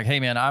with him? Like,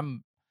 hey man,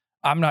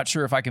 I'm not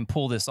sure if I can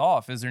pull this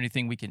off. Is there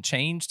anything we can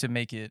change to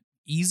make it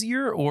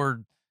easier,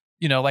 or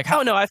like how?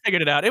 Oh no, I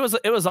figured it out. It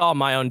was all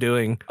my own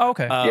doing. Oh,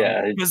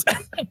 okay.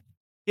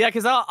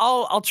 Because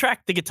I'll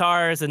track the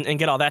guitars and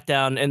get all that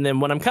down, and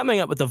then when I'm coming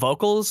up with the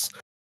vocals,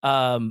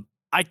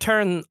 I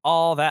turn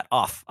all that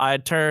off. I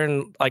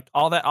turn like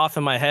all that off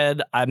in my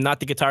head. I'm not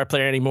the guitar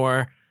player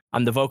anymore.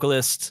 I'm the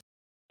vocalist.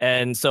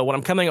 And so when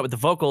I'm coming up with the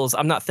vocals,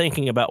 I'm not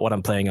thinking about what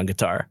I'm playing on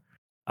guitar.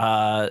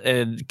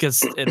 And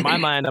because in my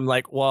mind, I'm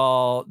like,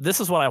 well, this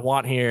is what I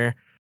want here.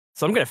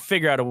 So I'm going to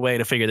figure out a way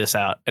to figure this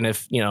out. And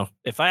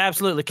if I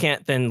absolutely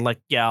can't, then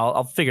like, yeah,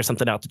 I'll figure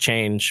something out to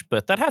change.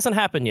 But that hasn't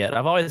happened yet.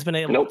 I've always been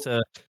able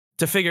to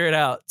figure it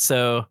out.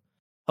 So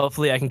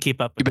hopefully I can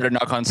keep up. You better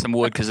knock on some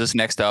wood because this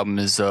next album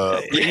is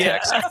yeah.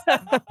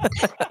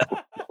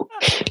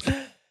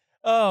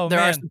 Oh, there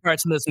are some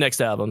parts in this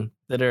next album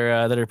that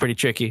are pretty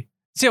tricky.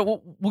 So yeah,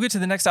 we'll get to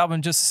the next album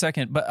in just a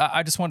second, but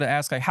I just wanted to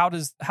ask, like, how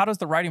does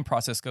the writing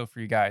process go for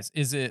you guys?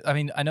 Is it? I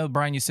mean, I know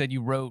Brian, you said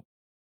you wrote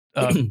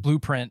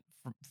Blueprint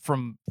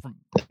from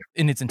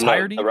in its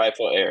entirety. No, the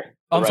Rightful Heir.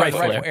 I'm sorry,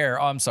 Rightful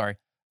Heir. Oh, I'm sorry.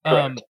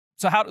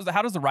 So how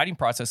does the writing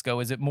process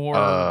go? Is it more,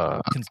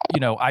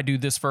 I do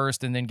this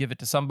first and then give it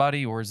to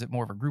somebody, or is it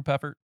more of a group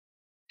effort?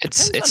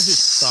 It's on whose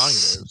song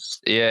it is.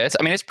 Yeah,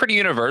 it's pretty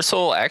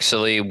universal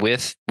actually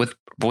with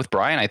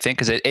Brian, I think,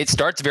 because it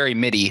starts very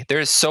MIDI.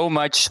 There's so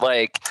much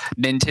like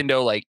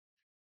Nintendo like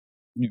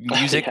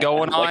music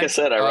going on. Like I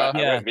said, I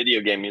write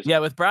video game music. Yeah,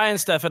 with Brian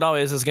stuff, it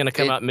always is going to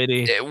come out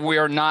MIDI. We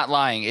are not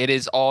lying. It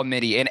is all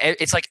MIDI, and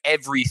it's like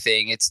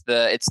everything. It's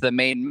the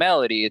main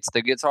melody. It's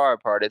the guitar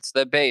part. It's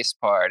the bass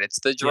part.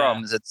 It's the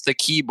drums. It's the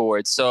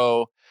keyboard.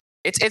 So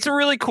it's a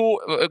really cool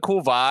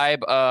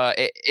vibe.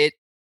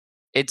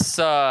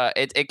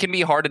 It can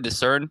be hard to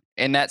discern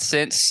in that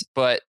sense,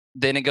 but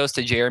then it goes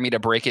to Jeremy to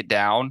break it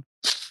down,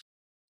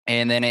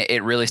 and then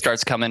it really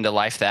starts coming to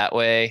life that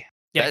way.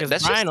 Yeah,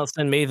 because Brian will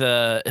send me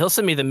the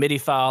MIDI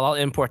file. I'll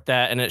import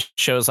that, and it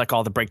shows like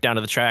all the breakdown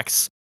of the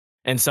tracks.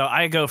 And so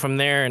I go from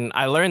there, and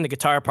I learn the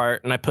guitar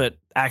part, and I put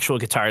actual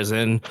guitars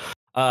in.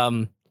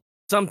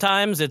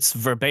 Sometimes it's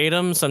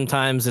verbatim,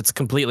 sometimes it's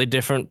completely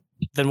different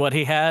than what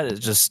he had.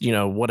 It's just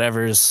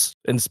whatever's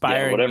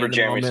inspiring. Whatever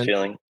Jeremy's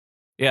feeling.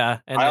 Yeah,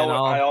 and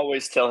I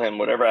always tell him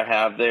whatever I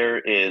have there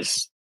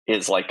is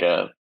like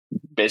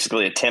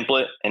basically a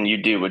template, and you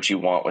do what you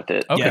want with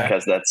it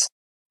because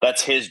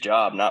that's his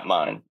job, not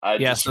mine.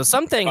 So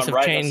some things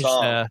have changed.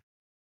 I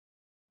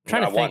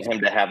want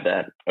him to have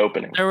that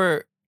opening.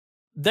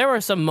 There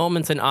were some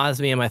moments in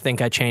Osmium I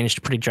think I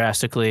changed pretty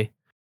drastically.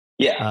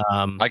 Yeah,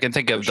 I can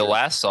think of the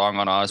last song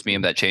on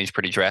Osmium that changed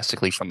pretty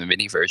drastically from the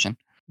MIDI version.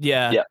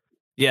 Yeah,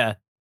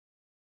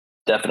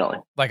 definitely.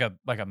 Like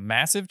a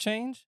massive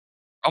change.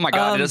 Oh my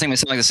God! It doesn't even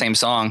sound like the same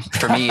song.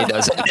 For me, it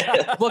doesn't.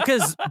 Well,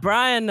 because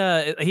Brian,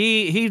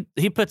 he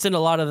puts in a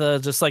lot of the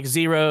just like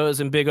zeros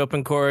and big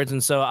open chords,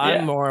 and so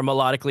I'm more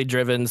melodically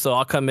driven. So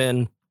I'll come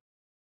in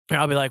and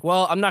I'll be like,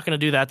 well, I'm not going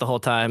to do that the whole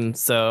time.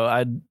 So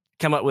I'd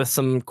come up with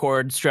some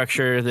chord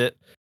structure that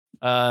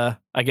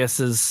I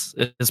guess is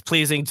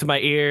pleasing to my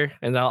ear,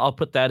 and I'll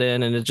put that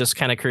in, and it just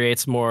kind of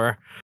creates more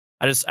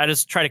I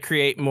just try to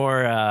create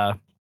more,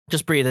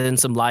 just breathe in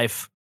some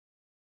life.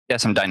 Yeah,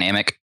 some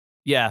dynamic.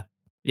 Yeah,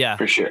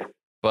 for sure.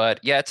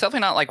 But yeah, it's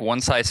definitely not like one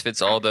size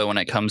fits all though when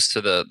it comes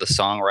to the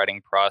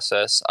songwriting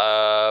process.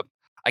 I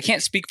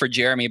can't speak for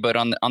Jeremy, but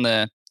on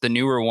the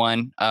newer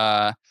one,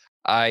 I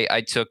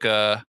took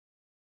a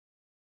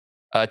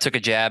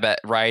jab at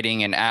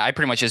writing, and I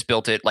pretty much just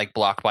built it like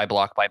block by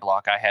block by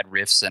block. I had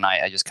riffs, and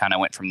I just kind of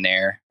went from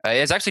there.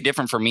 It's actually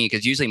different for me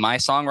because usually my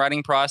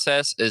songwriting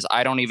process is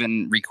I don't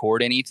even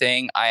record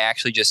anything. I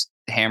actually just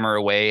hammer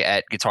away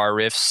at guitar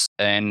riffs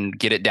and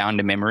get it down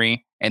to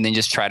memory, and then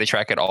just try to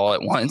track it all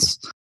at once,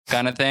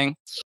 kind of thing.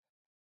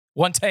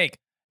 One take.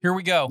 Here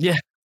we go. Yeah.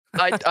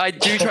 I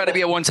do try to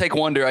be a one take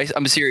wonder.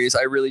 I'm serious.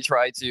 I really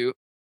try to.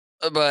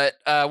 But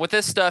with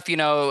this stuff,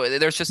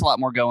 there's just a lot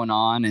more going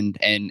on, and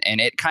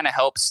it kind of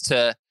helps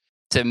to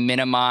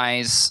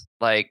minimize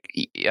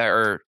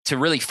or to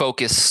really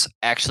focus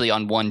actually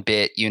on one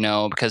bit,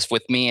 because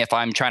with me, if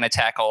I'm trying to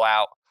tackle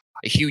out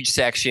a huge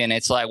section,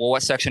 it's like, well,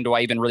 what section do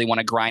I even really want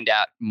to grind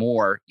out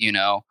more?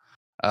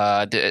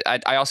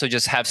 I also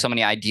just have so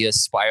many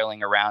ideas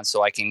spiraling around,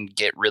 so I can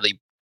get really,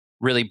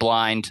 really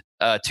blind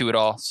to it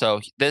all. So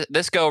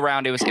this go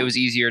around, it was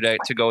easier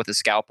to go with the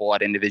scalpel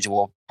at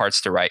individual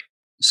parts to write.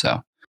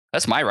 So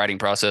that's my writing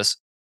process.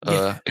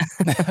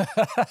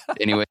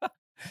 Anyway.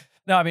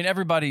 No, I mean,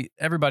 everybody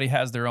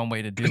has their own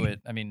way to do it.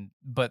 I mean,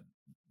 but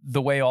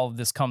the way all of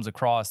this comes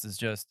across is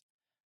just,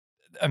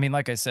 I mean,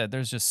 like I said,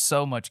 there's just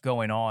so much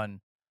going on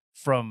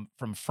from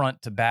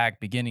front to back,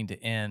 beginning to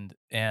end.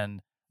 And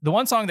the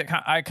one song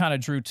that I kind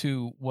of drew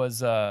to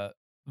was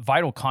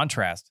Vital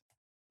Contrast.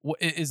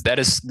 That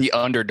is the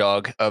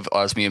underdog of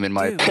Osmium in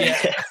my opinion.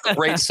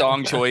 Great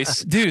song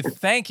choice. Dude,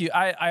 thank you.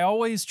 I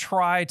always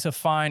try to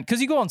find,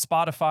 because you go on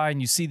Spotify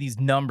and you see these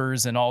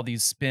numbers and all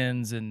these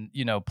spins and,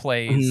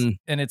 plays.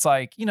 And it's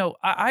like,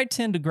 I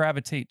tend to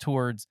gravitate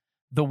towards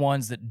the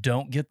ones that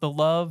don't get the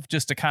love,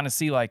 just to kind of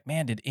see like,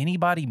 man, did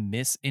anybody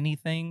miss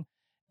anything?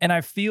 And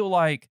I feel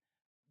like,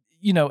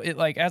 it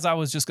like, as I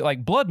was just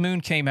like, Blood Moon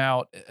came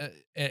out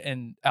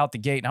and out the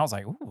gate, and I was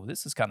like, ooh,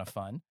 this is kind of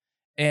fun.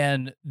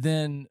 And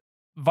then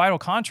Vital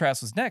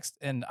Contrast was next,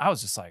 and I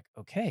was just like,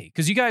 okay,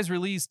 because you guys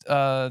released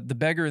The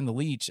Beggar and the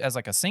Leech as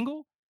like a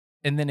single,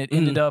 and then it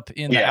ended up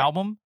in the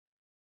album.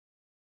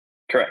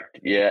 Correct.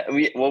 Yeah.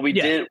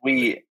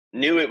 We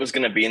knew it was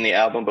going to be in the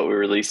album, but we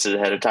released it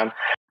ahead of time.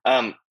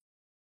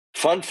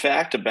 Fun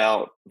fact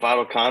about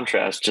Vital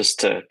Contrast, just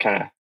to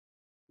kind of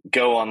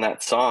go on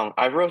that song.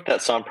 I wrote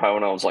that song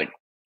probably when I was like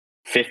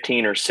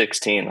 15 or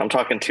 16. I'm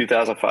talking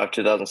 2005,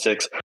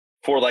 2006,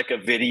 for like a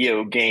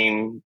video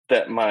game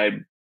that my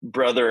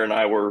brother and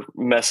I were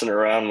messing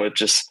around with,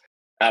 just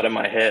out of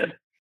my head.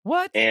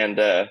 What? And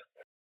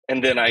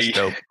then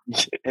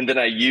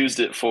I used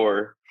it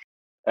for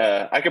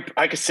I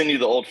could send you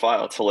the old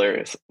file. It's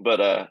hilarious.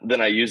 But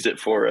then I used it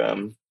for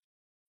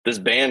this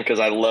band because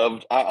I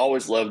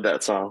always loved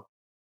that song.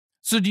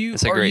 So are you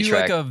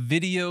track. Like a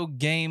video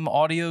game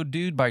audio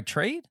dude by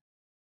trade?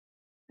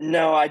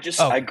 No,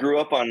 I grew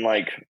up on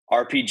like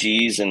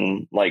RPGs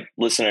and like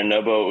listening to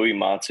Nobuo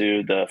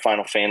Uematsu, the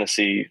Final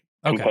Fantasy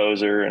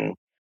composer, and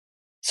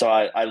so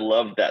I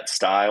loved that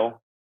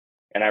style,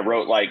 and I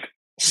wrote like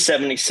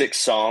 76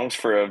 songs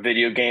for a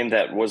video game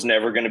that was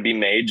never going to be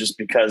made just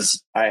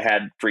because I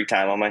had free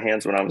time on my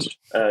hands when I was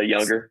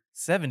younger.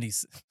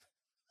 70s.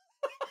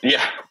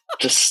 Yeah,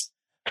 just.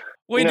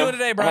 What are you doing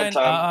today, Brian?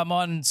 I'm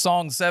on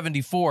song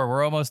 74.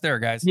 We're almost there,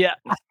 guys. Yeah.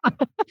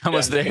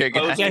 Almost there,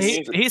 guys. Yeah,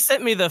 he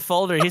sent me the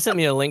folder. He sent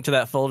me a link to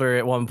that folder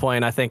at one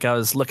point. I think I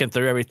was looking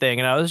through everything,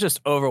 and I was just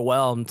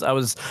overwhelmed. I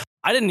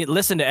didn't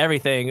listen to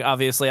everything,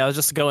 obviously. I was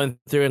just going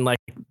through and like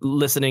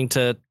listening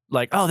to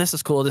like, oh, this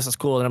is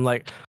cool. And I'm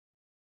like,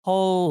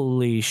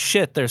 holy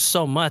shit, there's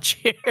so much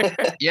here.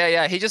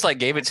 Yeah. He just like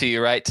gave it to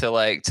you, right?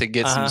 To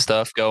get some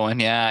stuff going.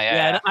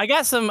 Yeah. I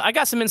got some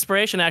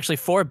inspiration actually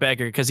for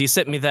Beggar, because he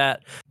sent me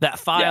that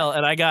file,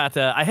 and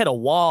I hit a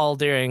wall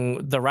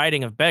during the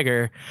writing of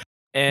Beggar,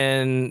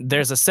 and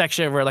there's a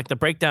section where like the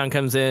breakdown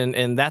comes in,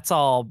 and that's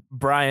all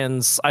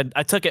Brian's.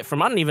 I took it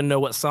from, I don't even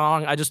know what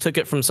song. I just took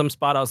it from some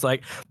spot. I was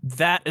like,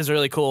 that is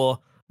really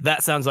cool.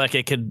 That sounds like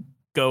it could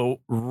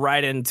go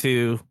right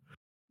into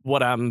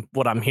what I'm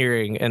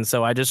hearing, and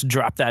so I just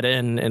dropped that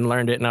in and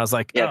learned it, and I was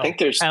like, I think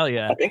there's hell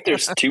yeah. I think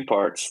there's two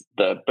parts.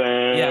 The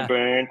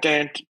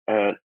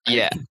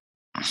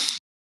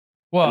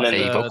well, and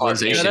then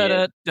vocalization.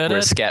 We're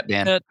a scat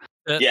band.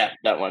 Yeah,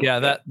 that one.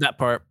 Yeah, that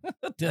part.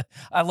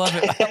 I love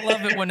it. I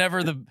love it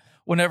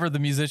whenever the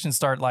musicians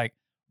start like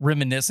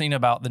reminiscing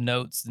about the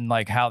notes and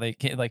like how they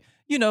can, like,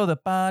 the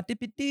ba dip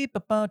dip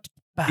ba.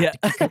 Yeah.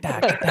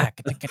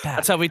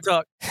 That's how we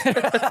talk.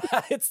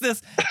 It's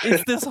this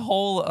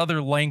whole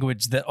other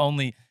language that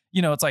only,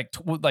 it's like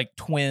like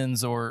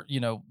twins, or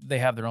they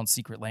have their own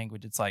secret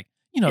language. It's like,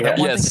 that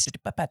one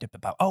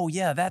thing. Oh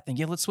yeah, that thing.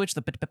 Yeah, let's switch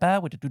the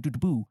with the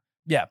boo.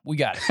 Yeah, we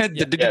got it.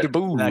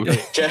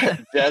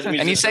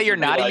 And you say you're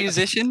not a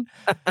musician?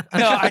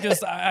 No,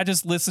 I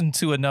just listen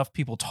to enough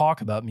people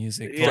talk about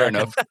music. Fair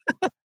enough.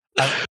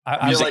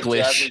 I feel like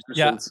jazz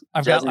musicians,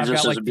 I've got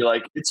like, would be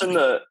like, it's in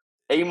the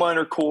A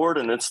minor chord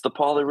and it's the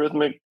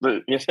polyrhythmic.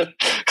 But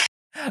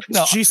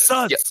no, she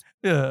sucks.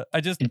 Yeah,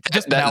 I just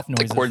mouth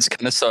noises. The chord's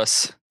kind of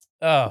sus.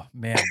 Oh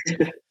man,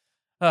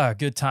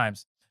 good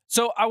times.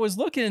 So I was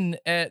looking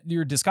at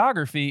your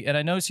discography, and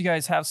I noticed you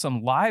guys have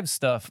some live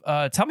stuff.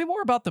 Tell me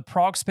more about the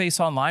Prog Space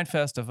Online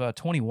Fest of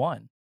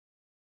 21.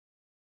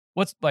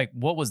 What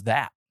was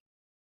that?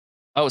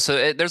 Oh,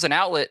 so there's an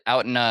outlet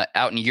out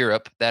in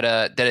Europe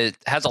that it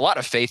has a lot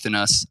of faith in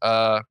us.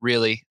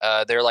 Really,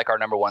 they're like our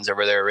number ones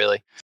over there,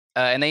 really.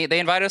 And they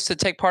invite us to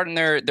take part in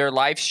their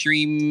live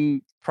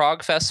stream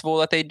prog festival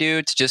that they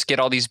do to just get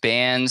all these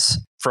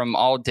bands from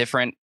all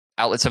different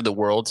outlets of the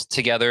world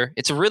together.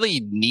 It's a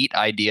really neat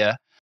idea.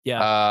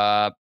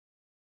 Yeah.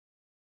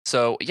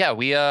 So yeah,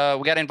 we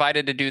got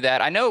invited to do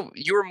that. I know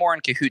you were more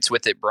in cahoots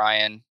with it,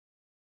 Brian.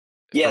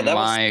 Yeah, that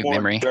was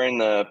more during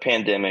the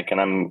pandemic,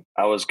 and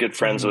I was good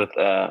friends with.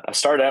 I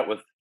started out with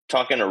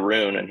talking to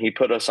Rune, and he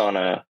put us on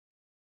a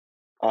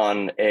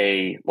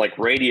like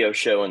radio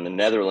show in the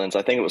Netherlands.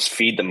 I think it was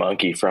Feed the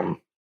Monkey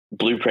from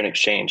Blueprint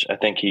Exchange. I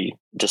think he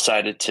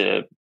decided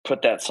to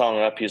put that song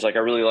up. He's like, I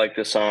really like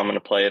this song. I'm going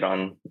to play it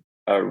on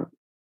a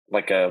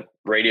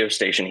radio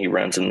station he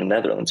runs in the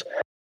Netherlands.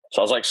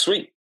 So I was like,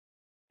 sweet.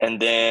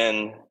 And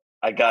then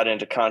I got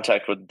into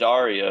contact with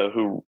Dario,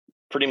 who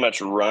pretty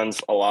much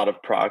runs a lot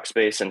of Prog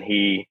Space, and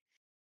he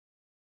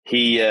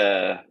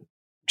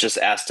just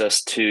asked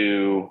us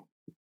to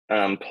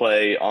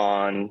play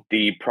on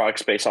the Prog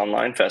Space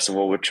Online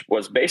Festival, which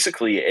was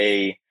basically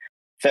a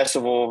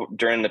festival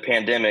during the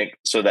pandemic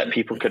so that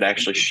people could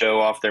actually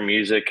show off their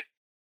music.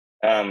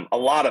 A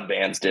lot of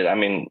bands did. I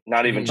mean,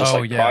 not even just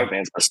prog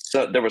bands,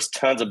 but there was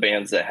tons of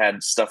bands that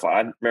had stuff.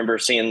 I remember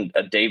seeing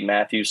a Dave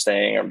Matthews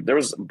thing. Or there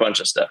was a bunch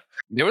of stuff.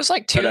 There was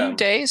like 2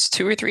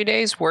 or 3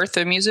 days worth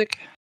of music,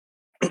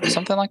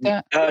 something like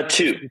that.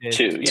 Two.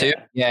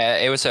 Yeah,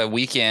 it was a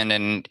weekend,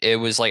 and it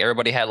was like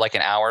everybody had like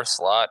an hour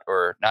slot,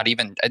 or not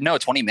even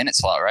 20-minute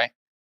slot, right?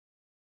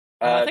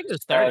 I think it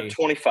was 30.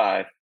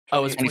 25. Oh,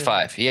 it was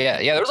 25. Yeah.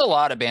 There was a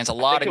lot of bands, a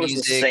lot of music. It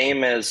was the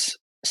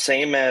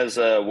same as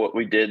what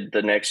we did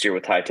the next year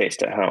with High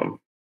Taste at Home.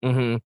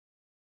 Mm-hmm.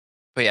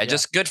 But yeah,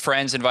 just good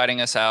friends inviting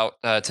us out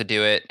to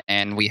do it,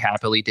 and we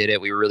happily did it.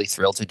 We were really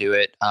thrilled to do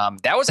it.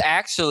 That was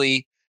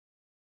actually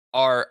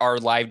our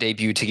live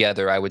debut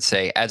together, I would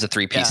say, as a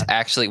 3-piece.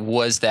 Actually,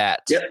 was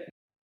that? Yep.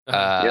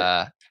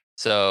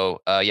 So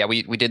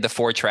we did the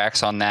 4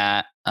 tracks on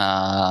that.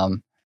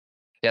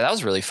 Yeah, that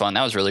was really fun.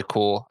 That was really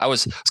cool. I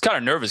was kind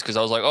of nervous because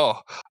I was like, oh,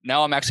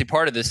 now I'm actually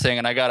part of this thing,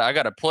 and I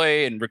gotta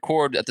play and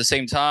record at the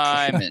same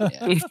time. And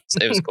yeah,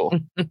 it was cool.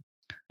 It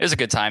was a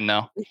good time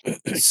though.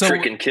 So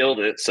freaking killed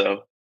it.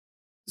 So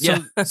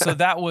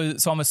that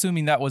was. So I'm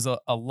assuming that was a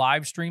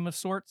live stream of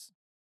sorts.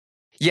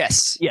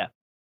 Yes.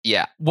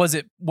 Yeah. Was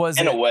it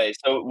in a way?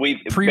 So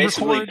we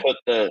basically put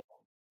the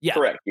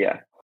correct. Yeah.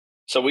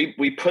 So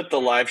we put the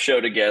live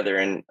show together,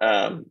 and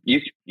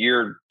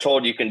you're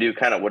told you can do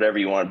kind of whatever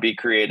you want, be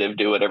creative,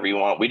 do whatever you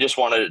want. We just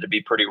wanted it to be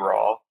pretty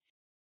raw.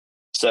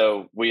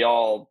 So we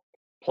all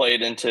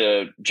played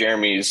into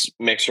Jeremy's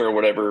mixer or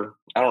whatever.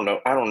 I don't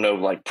know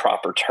like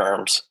proper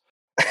terms.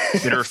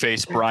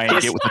 Interface, Brian,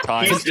 get with the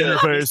times.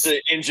 He's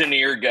the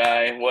engineer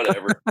guy,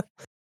 whatever.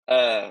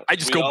 I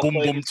just go boom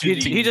boom.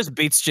 He just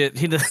beats shit.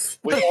 He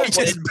just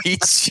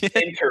beats shit.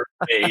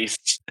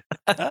 Interface.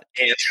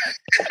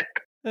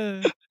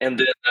 And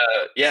then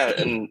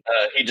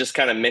he just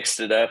kind of mixed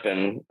it up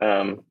and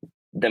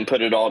then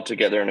put it all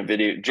together in a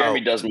video.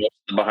 Jeremy does most of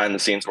the behind the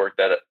scenes work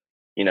that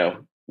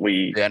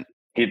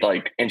he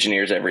like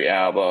engineers every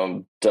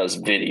album,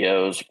 does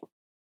videos,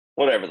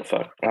 whatever the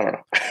fuck. I don't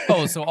know.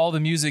 Oh, so all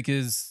the music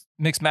is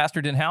mixed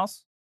mastered in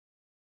house?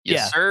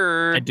 Yes,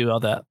 sir. I do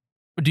all that.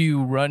 Do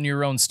you run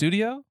your own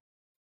studio?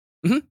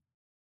 Mm-hmm.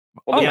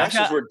 Well, the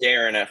masters were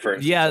Darren at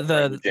first. Yeah,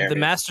 the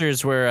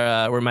masters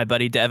were my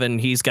buddy Devin.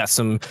 He's got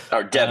some.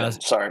 Oh, Devin.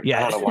 Sorry,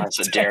 yeah. I don't know why I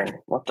said Darren.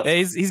 What the?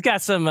 He's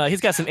got some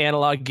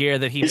analog gear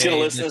that he's gonna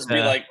listen to this and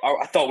be like, oh,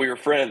 I thought we were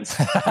friends.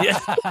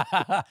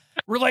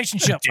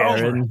 Relationship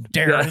over,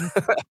 Darren.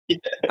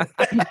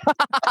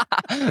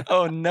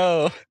 Oh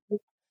no.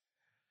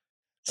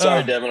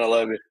 Sorry, Devin. I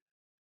love you.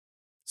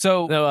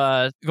 So go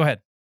ahead.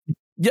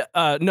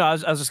 Yeah. No, I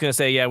was just gonna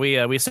say,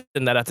 we send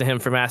that out to him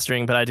for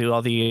mastering, but I do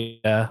all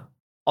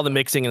the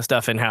mixing and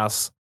stuff in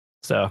house.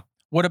 So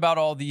what about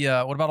all the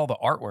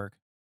artwork?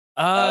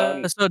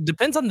 So it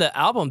depends on the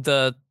album.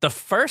 The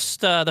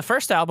first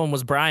album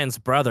was Brian's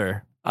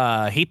brother.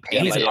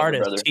 He's an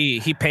artist. Brother.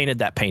 He painted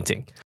that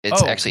painting.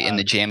 It's actually in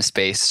the jam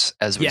space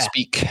as we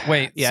speak.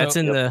 Wait, yeah, it's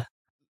in the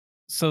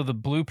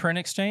Blueprint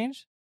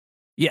Exchange.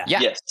 Yeah.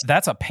 Yes.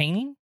 That's a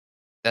painting.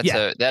 That's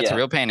a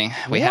real painting.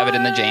 We have it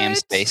in the jam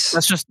space.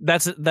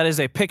 That is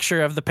a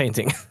picture of the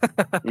painting.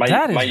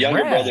 my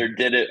younger brother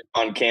did it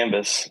on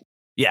canvas.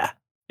 Yeah.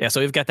 So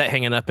we've got that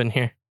hanging up in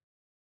here.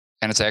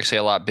 And it's actually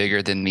a lot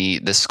bigger than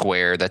the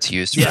square that's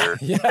used for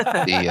the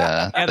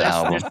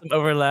album. There's some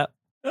overlap.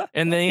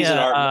 And then he's an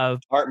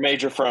art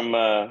major from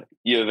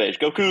U of H.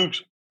 Go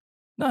Cougs!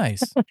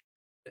 Nice.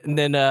 And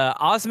then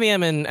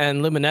osmium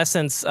and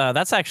luminescence,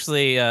 that's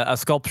actually a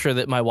sculpture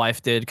that my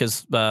wife did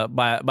because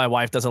my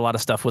wife does a lot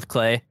of stuff with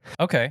clay.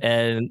 Okay.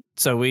 And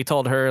so we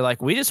told her,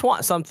 like, we just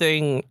want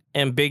something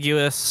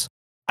ambiguous.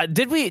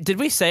 Did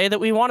we say that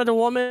we wanted a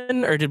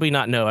woman, or did we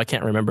not know? I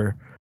can't remember.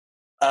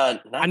 I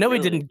know really. we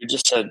didn't. You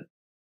just said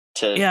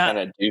to kind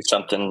of do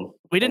something.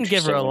 We didn't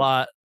give her a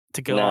lot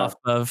to go off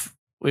of.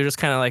 We were just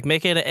kind of like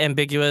make it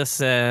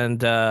ambiguous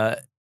and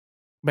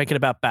make it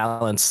about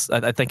balance.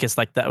 I think it's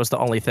like that was the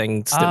only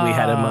thing that we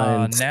had in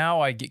mind.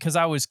 Now I get, because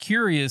I was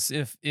curious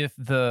if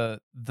the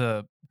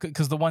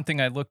because the one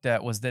thing I looked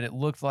at was that it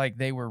looked like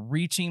they were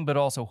reaching but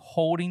also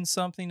holding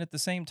something at the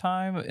same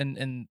time,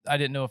 and I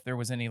didn't know if there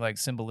was any like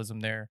symbolism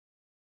there.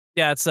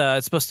 Yeah, it's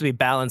supposed to be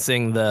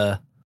balancing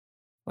the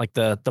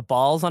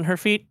balls on her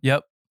feet.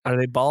 Yep. Are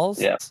they balls?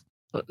 Yeah.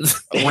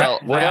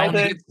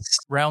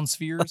 Round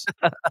spheres.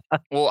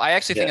 Well, I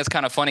actually think it's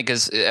kind of funny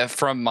because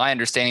from my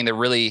understanding, they're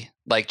really,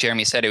 like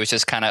Jeremy said, it was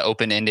just kind of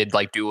open-ended,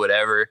 like do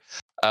whatever.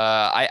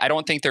 I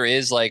don't think there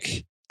is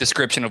like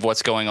description of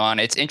what's going on.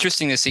 It's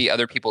interesting to see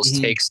other people's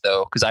takes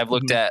though, because I've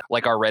looked at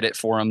like our Reddit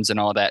forums and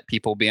all that,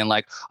 people being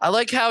like, I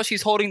like how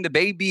she's holding the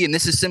baby and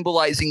this is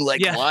symbolizing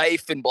like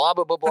life and blah,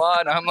 blah, blah, blah.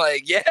 And I'm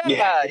like, yeah,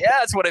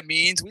 that's what it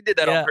means. We did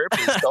that on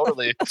purpose.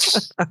 Totally.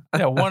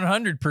 Yeah,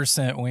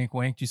 100% wink,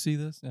 wink. Do you see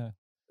this?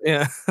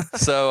 Yeah.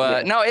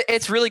 So no,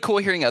 it's really cool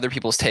hearing other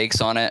people's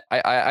takes on it.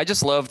 I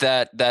just love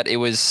that it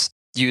was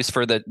used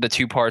for the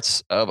two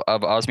parts of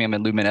osmium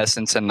and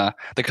luminescence, and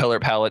the color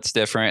palette's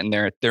different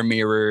and they're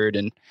mirrored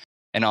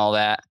and all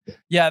that.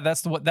 Yeah,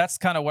 that's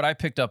kind of what I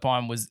picked up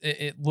on. Was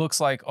it looks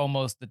like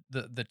almost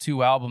the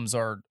two albums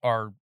are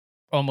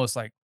almost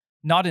like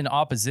not in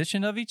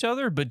opposition of each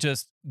other, but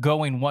just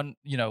going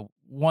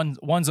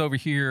one's over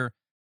here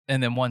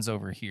and then one's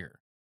over here.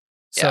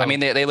 So, yeah, I mean,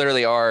 they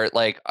literally are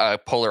like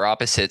polar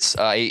opposites.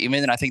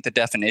 Even I think the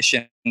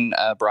definition,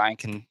 Brian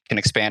can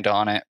expand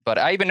on it. But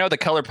I even know the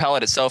color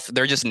palette itself,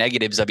 they're just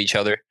negatives of each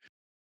other.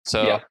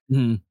 So,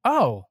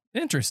 Oh,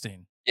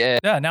 interesting. Yeah.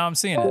 Yeah, now I'm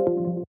seeing it.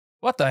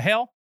 What the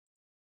hell?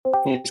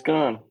 He's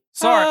gone.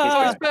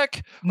 Sorry. He's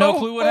back. No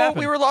clue what happened.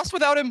 We were lost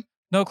without him.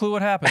 No clue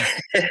what happened.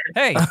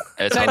 Hey,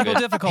 it's technical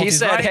difficulties. He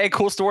said, right? hey,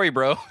 cool story,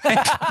 bro.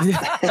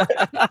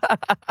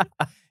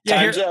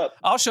 Time's up.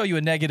 I'll show you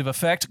a negative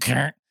effect.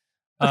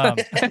 Oh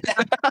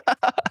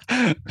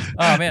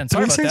man,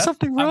 sorry about that.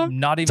 Something wrong? I'm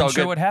not even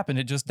sure what happened.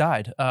 It just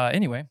died.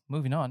 Anyway,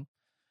 moving on.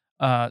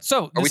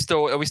 So are we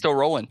still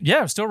rolling? Yeah,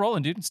 we're still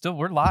rolling, dude.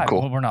 We're live.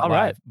 Cool. Well, we're not All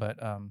live, right.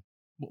 but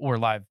we're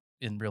live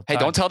in real time. Hey,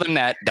 don't tell them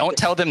that. Don't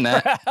tell them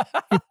that.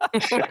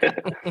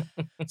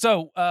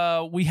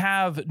 So we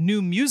have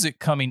new music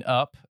coming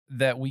up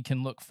that we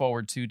can look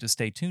forward to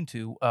stay tuned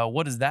to.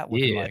 What is that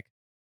looking like?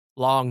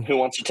 Long. Who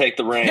wants to take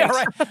the reins? Yeah,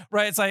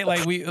 right. It's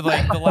like we the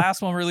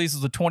last one released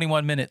was a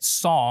 21-minute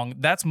song.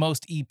 That's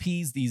most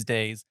EPs these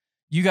days.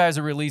 You guys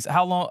are released.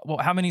 How long? Well,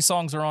 how many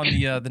songs are on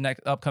the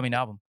next upcoming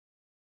album?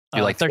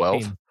 You like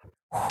 12?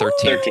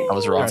 13. I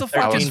was wrong. It's a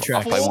I was fucking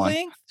off by full one.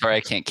 thing? Sorry,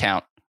 I can't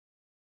count.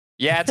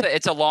 Yeah,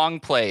 it's a long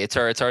play. It's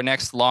our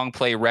next long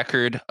play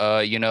record.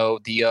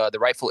 The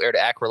rightful heir to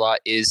Acrolot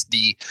is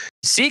the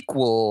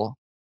sequel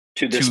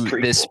to this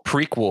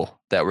prequel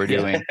that we're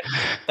doing.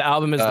 The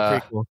album is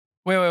the prequel.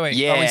 Wait.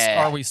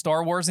 Yeah. Are we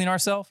Star Warsing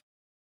ourselves?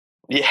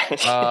 Yeah.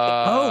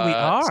 Oh, we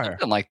are.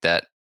 Something like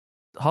that.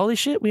 Holy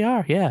shit, we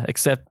are. Yeah,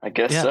 except I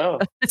guess so.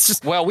 It's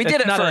just we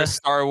did it for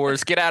Star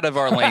Wars. Get out of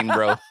our lane,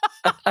 bro.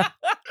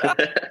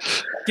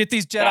 Get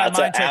these Jedi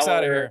mind tricks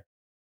out of here.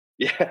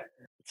 Yeah.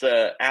 It's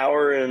an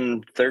hour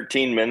and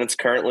 13 minutes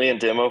currently in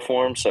demo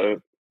form.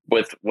 So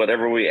with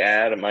whatever we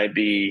add, it might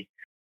be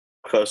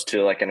close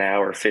to like an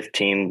hour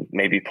 15,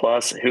 maybe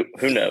plus.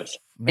 Who knows?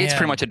 Man. It's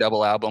pretty much a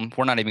double album.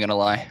 We're not even gonna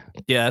lie.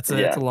 Yeah, it's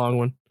a long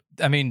one.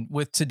 I mean,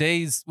 with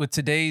today's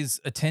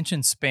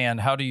attention span,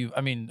 how do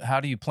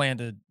you plan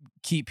to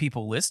keep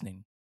people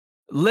listening?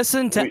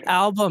 Listen to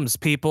albums,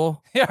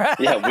 people.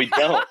 Yeah, we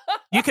don't.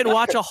 You can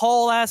watch a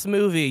whole ass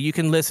movie. You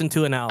can listen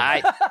to an album.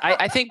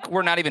 I think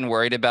we're not even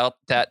worried about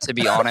that, to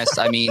be honest.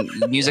 I mean,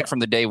 music from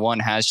the day one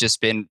has just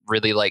been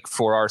really like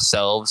for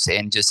ourselves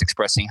and just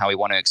expressing how we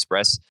want to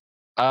express.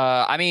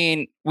 I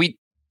mean,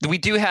 we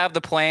do have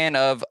the plan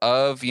of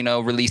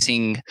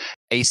releasing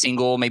a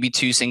single, maybe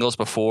two singles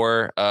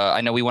before. I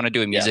know we want to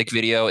do a music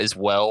video as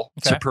well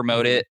to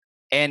promote it.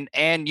 And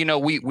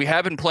we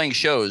have been playing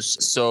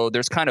shows, so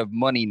there's kind of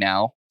money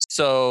now.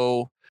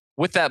 So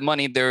with that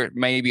money, there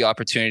may be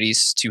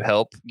opportunities to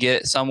help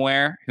get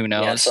somewhere. Who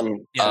knows? Yeah,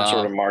 some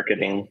sort of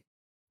marketing.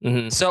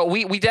 Mm-hmm. So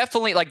we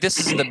definitely this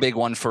is the big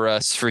one for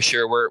us for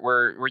sure.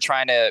 We're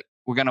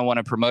gonna want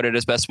to promote it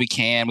as best we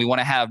can. We want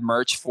to have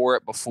merch for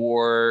it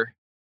before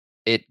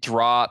it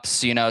drops,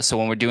 so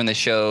when we're doing the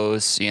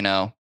shows,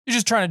 You're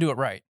just trying to do it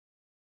right.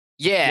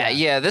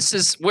 Yeah. This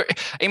is we're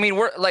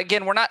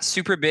not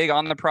super big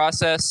on the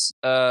process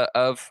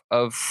of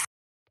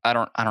I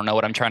don't know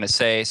what I'm trying to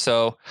say.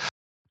 So,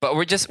 but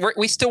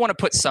we still want to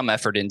put some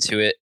effort into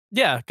it.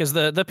 Yeah, because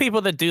the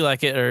people that do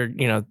like it are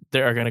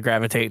they are going to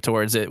gravitate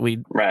towards it. We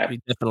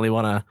definitely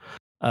want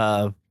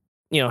to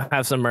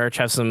have some merch,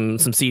 have some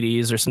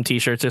CDs or some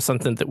T-shirts or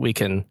something that we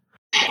can.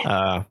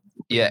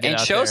 And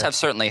shows have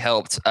certainly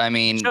helped. I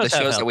mean, the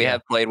shows that we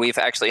have played, we've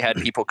actually had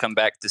people come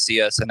back to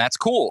see us, and that's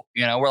cool.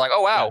 We're like,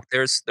 oh wow,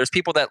 there's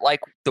people that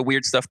like the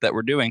weird stuff that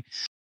we're doing.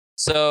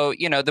 So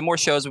the more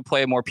shows we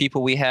play, more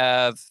people we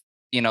have,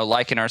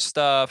 liking our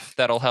stuff.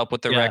 That'll help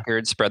with the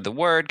record, spread the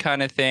word,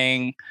 kind of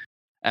thing.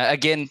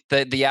 Again,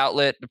 the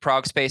outlet, the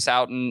Prog Space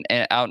out in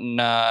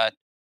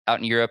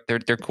Europe,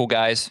 they're cool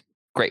guys,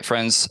 great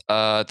friends.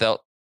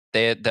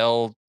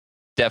 They'll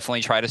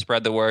definitely try to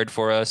spread the word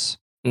for us.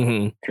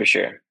 Mm-hmm. For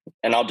sure.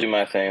 And I'll do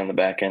my thing on the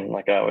back end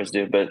like I always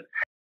do, but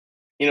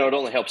it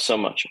only helps so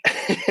much.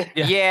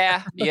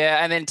 Yeah.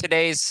 And then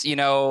today's,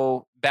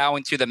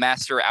 bowing to the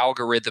master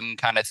algorithm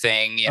kind of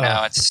thing,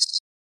 it's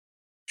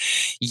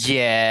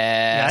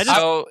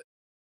so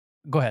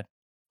go ahead.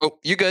 Oh,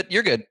 you're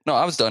good. No,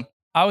 I was done.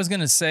 I was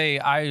going to say,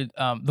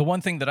 the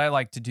one thing that I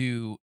like to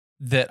do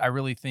that I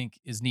really think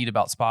is neat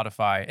about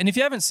Spotify, and if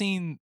you haven't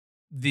seen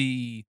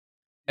the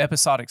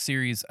episodic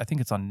series, I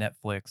think it's on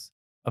Netflix,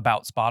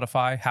 about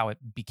Spotify, how it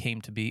became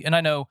to be. And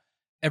I know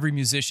every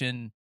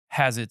musician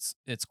has its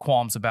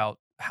qualms about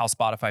how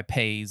Spotify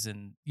pays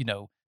and,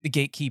 the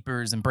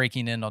gatekeepers and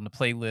breaking in on the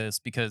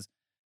playlist, because,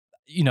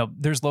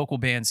 there's local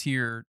bands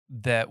here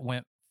that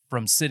went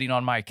from sitting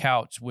on my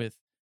couch with,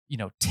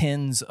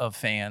 tens of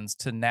fans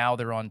to now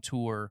they're on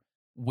tour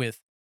with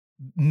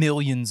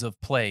millions of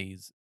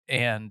plays.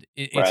 And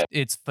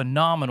it's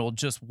phenomenal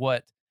just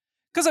what.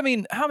 Because, I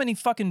mean, how many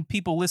fucking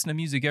people listen to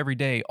music every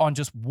day on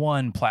just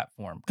one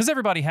platform? Because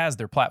everybody has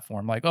their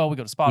platform. Like, we go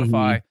to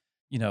Spotify,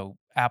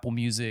 Apple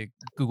Music,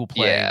 Google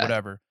Play,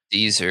 whatever.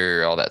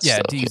 Deezer, all that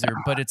stuff. Yeah, Deezer.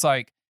 But it's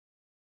like,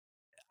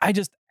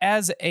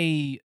 as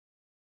a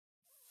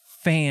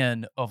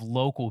fan of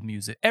local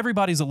music,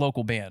 everybody's a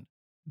local band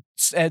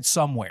at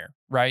somewhere,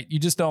 right? You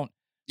just don't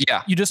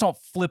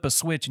flip a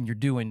switch and you're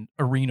doing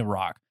arena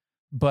rock.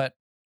 But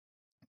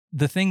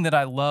the thing that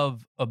I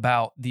love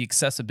about the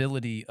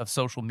accessibility of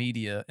social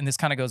media, and this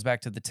kind of goes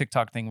back to the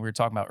TikTok thing we were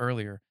talking about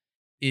earlier,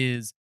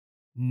 is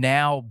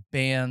now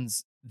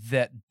bands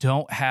that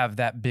don't have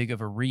that big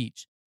of a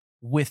reach,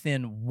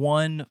 within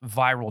one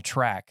viral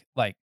track,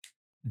 like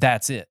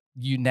that's it.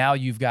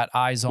 You've got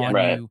eyes on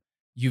you.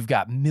 You've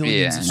got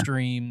millions of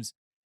streams.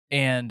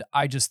 And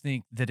I just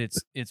think that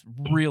it's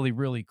really,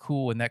 really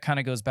cool. And that kind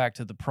of goes back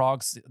to the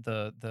prog,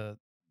 the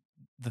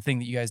thing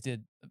that you guys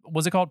did.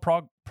 Was it called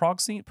Prog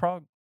Space?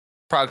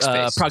 Prog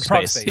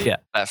Space. Yeah.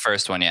 That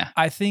first one, yeah.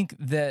 I think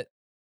that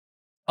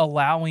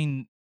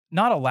inviting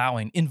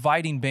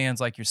bands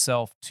like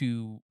yourself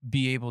to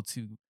be able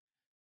to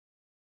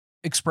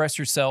express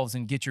yourselves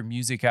and get your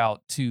music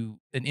out to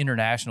an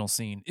international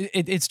scene,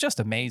 it's just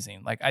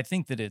amazing. Like, I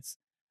think that it's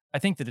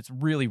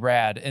really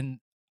rad. And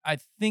I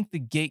think the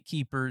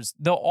gatekeepers,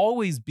 they'll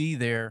always be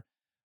there.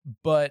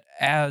 But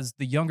as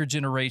the younger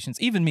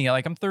generations, even me,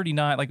 like I'm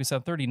 39, like we said,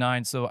 I'm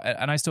 39. So,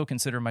 and I still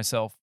consider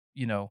myself,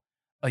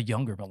 a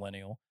younger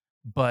millennial.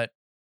 But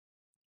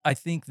I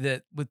think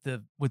that with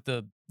the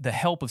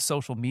help of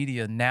social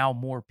media, now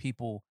more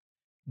people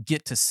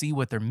get to see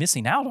what they're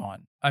missing out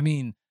on. I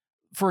mean,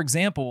 for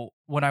example,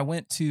 when I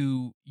went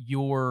to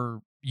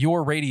your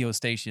radio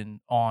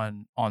station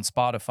on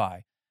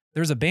Spotify,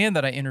 there's a band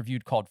that I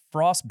interviewed called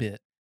Frostbit,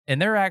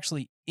 and they're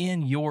actually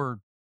in your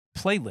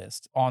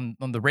playlist on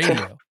the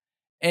radio.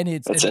 And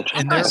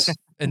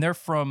they're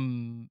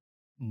from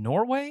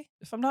Norway,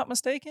 if I'm not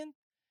mistaken.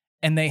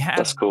 And they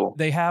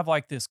have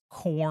like this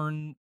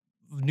Korn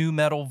new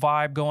metal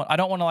vibe going. I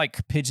don't want to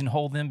like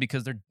pigeonhole them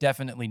because they're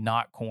definitely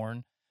not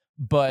Korn,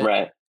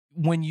 but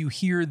when you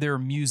hear their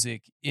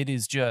music, it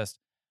is just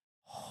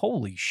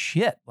holy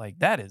shit. Like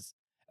that is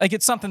like,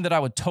 it's something that I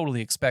would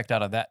totally expect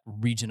out of that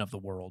region of the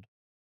world.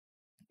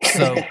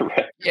 So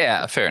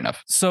yeah, fair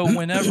enough. So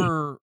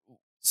whenever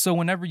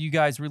you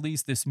guys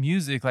release this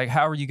music, like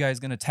how are you guys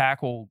going to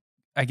tackle,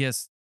 I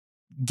guess,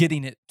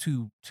 getting it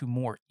to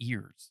more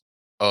ears?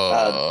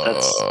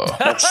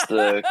 That's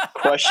the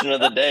question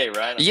of the day,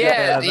 right?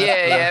 Yeah.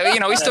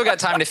 We still got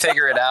time to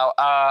figure it out.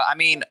 I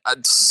mean,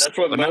 that's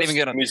what most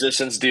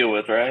musicians deal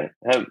with, right?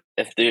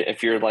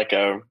 If you're like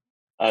a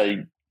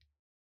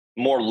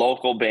more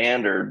local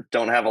band or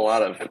don't have a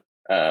lot of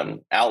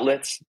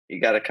outlets, you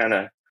got to kind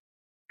of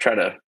try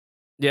to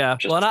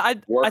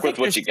work with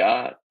what you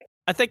got.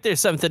 I think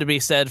there's something to be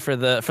said for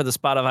the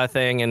Spotify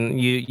thing,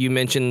 and you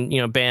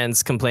mentioned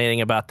bands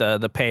complaining about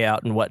the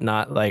payout and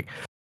whatnot. Like,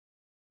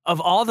 of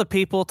all the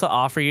people to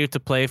offer you to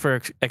play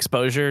for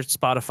exposure,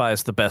 Spotify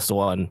is the best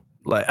one.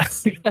 Like,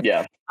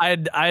 yeah,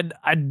 I'd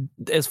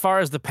as far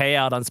as the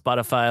payout on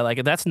Spotify,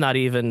 like that's not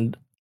even.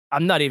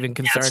 I'm not even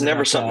concerned. It's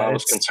never something I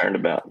was concerned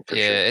about.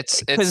 Yeah, sure.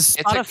 it's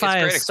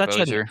Spotify it's great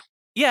exposure.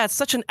 It's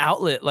such an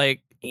outlet.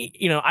 Like, we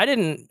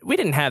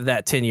didn't have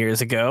that 10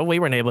 years ago. We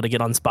weren't able to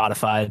get on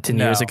Spotify 10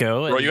 years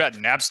ago. Bro, you had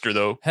Napster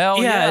though.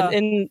 Hell yeah.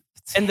 And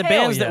the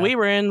bands that we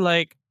were in,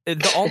 like,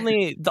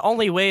 the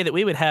only way that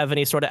we would have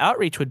any sort of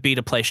outreach would be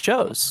to play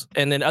shows.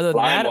 And then other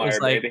than that, it was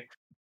like,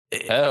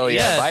 hell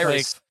yeah,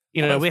 Virus. Like,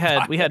 we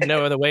had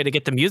no other way to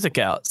get the music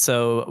out.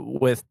 So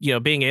with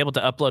being able to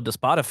upload to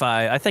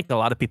Spotify, I think a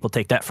lot of people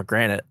take that for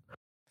granted.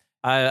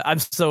 I'm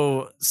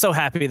so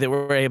happy that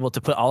we're able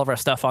to put all of our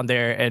stuff on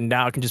there, and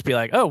now I can just be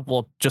like, oh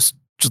well, just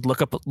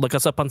look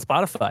us up on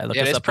Spotify.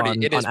 It is pretty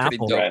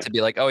dope to be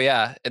like, oh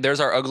yeah,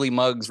 there's our ugly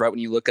mugs right when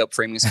you look up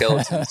Framing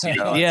Skeletons.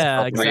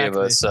 Yeah, exactly. 3 of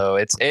us, so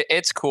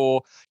it's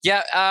cool.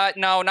 Yeah,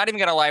 no, not even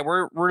gonna lie,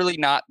 we're really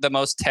not the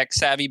most tech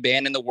savvy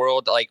band in the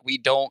world. Like, we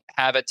don't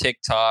have a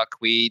TikTok.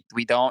 We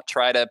don't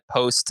try to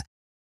post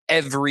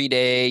every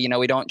day.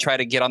 We don't try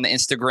to get on the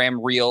Instagram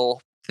reel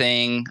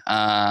thing.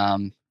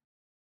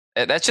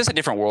 That's just a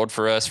different world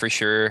for us, for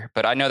sure.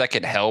 But I know that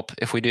could help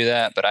if we do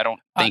that. But I don't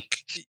think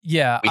we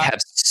have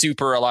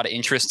a lot of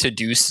interest to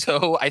do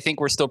so. I think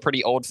we're still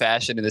pretty old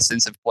fashioned in the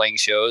sense of playing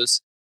shows.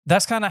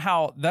 That's kind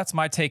of that's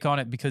my take on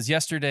it, because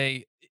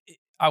yesterday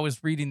I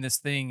was reading this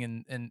thing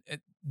and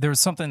there was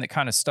something that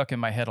kind of stuck in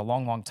my head a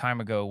long, long time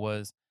ago,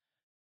 was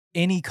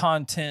any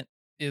content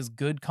is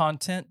good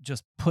content.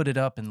 Just put it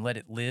up and let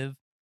it live,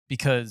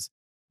 because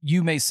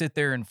you may sit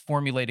there and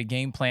formulate a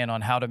game plan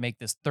on how to make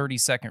this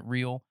 30-second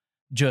reel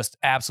just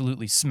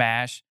absolutely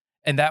smash.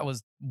 And that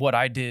was what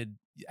I did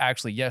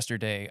actually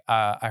yesterday.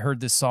 I heard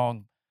this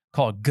song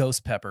called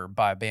Ghost Pepper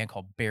by a band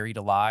called Buried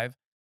Alive.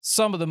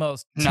 Some of the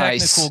most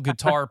technical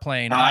guitar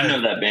playing. I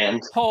know that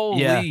band.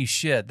 Holy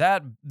shit.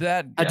 That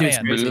I do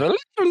man,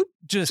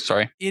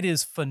 it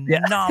is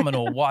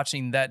phenomenal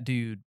watching that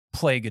dude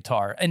play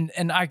guitar. And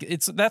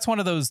that's one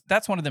of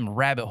them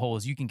rabbit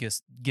holes you can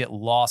just get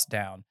lost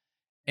down.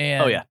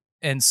 And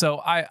and so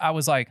I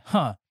was like,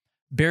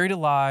 Buried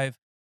Alive,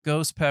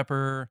 Ghost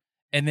Pepper,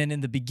 and then in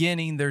the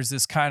beginning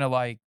there's kind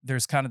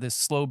of this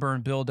slow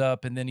burn build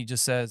up, and then he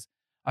just says,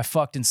 I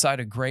fucked inside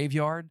a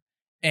graveyard.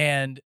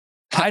 And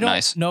I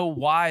don't know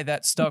why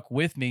that stuck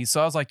with me. So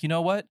I was like, you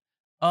know what?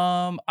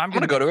 I'm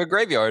gonna go to a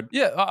graveyard.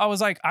 Yeah, I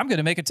was like, I'm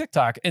gonna make a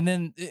TikTok. And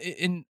then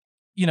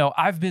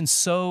I've been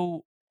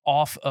so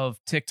off of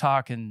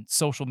TikTok and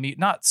social media,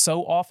 not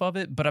so off of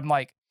it, but I'm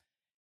like,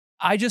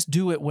 I just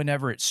do it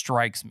whenever it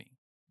strikes me,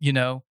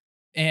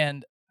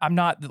 and I'm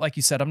not, like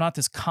you said, I'm not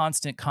this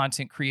constant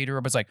content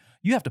creator, but it's like,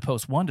 you have to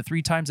post 1 to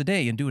 3 times a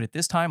day and do it at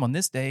this time on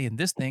this day and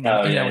this thing.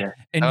 And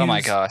oh my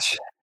gosh.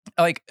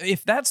 Like,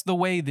 if that's the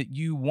way that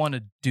you want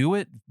to do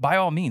it, by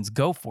all means,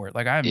 go for it.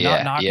 Like, I'm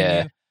not knocking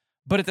you.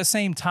 But at the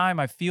same time,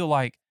 I feel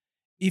like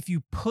if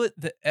you put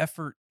the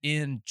effort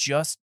in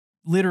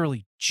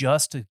literally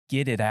just to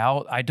get it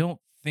out, I don't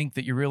think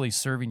that you're really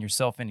serving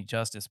yourself any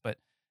justice. But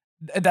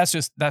that's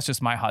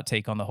just my hot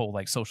take on the whole,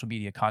 like, social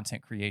media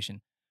content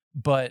creation.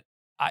 But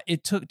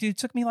it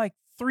took me like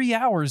 3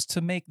 hours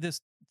to make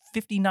this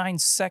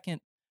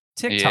 59-second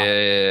TikTok.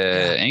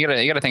 Yeah. And you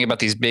gotta think about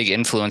these big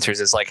influencers.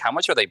 It's like, how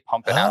much are they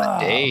pumping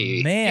out a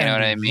day? Man, you know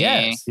what I mean?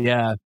 Yes.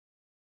 Yeah.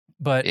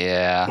 But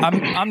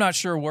I'm not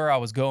sure where I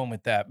was going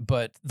with that.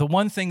 But the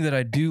one thing that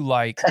I do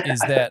like is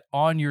that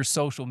on your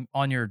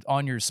Spotify,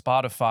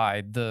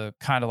 the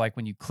kind of like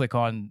when you click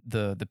on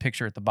the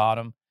picture at the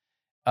bottom,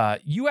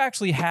 you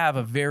actually have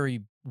a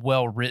very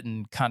well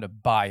written kind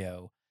of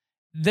bio.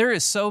 There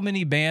is so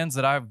many bands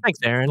that I've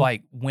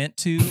went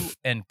to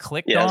and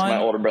clicked on. Yeah, it's my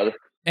older brother.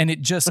 And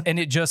it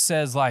just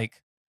says,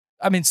 like,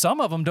 I mean,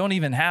 some of them don't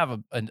even have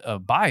a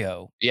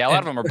bio. Yeah, a lot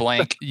of them are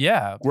blank.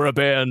 Yeah, we're a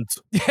band.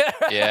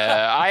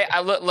 Yeah,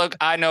 I look.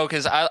 I know,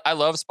 because I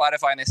love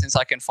Spotify in the sense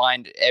I can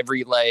find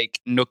every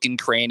like nook and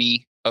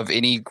cranny of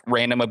any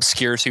random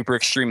obscure super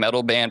extreme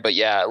metal band. But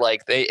yeah,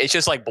 like it's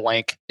just like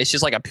blank. It's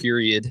just like a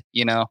period.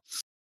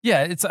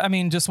 Yeah, like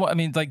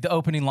the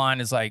opening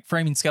line is like,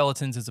 Framing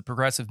Skeletons is a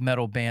progressive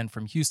metal band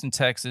from Houston,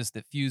 Texas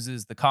that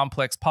fuses the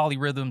complex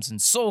polyrhythms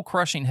and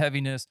soul-crushing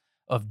heaviness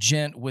of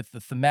djent with the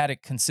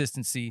thematic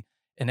consistency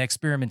and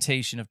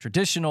experimentation of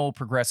traditional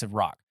progressive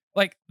rock.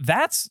 Like,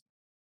 that's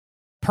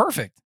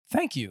perfect.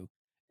 Thank you.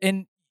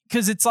 And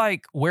because it's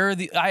like,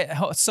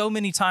 so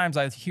many times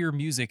I hear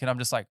music and I'm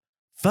just like,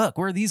 fuck,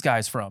 where are these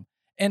guys from?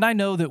 And I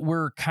know that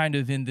we're kind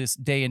of in this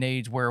day and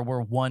age where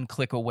we're one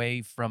click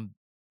away from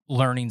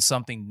learning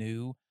something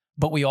new,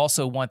 but we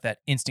also want that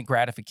instant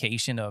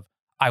gratification of,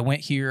 I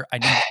went here,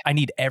 I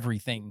need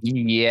everything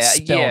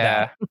spelled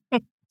out.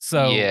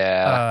 So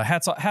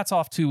hats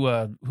off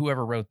to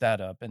whoever wrote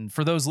that up. And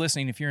for those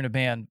listening, if you're in a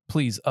band,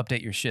 please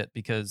update your shit,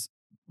 because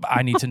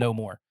I need to know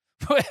more.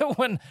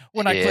 when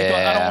I click on,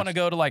 I don't want to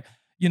go to like,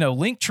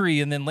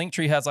 Linktree, and then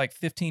Linktree has like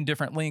 15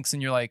 different links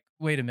and you're like,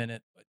 wait a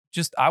minute,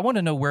 I want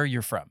to know where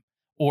you're from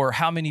or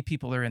how many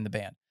people are in the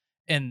band.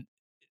 And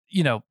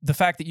the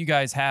fact that you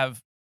guys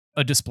have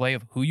a display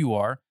of who you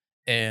are,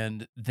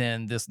 and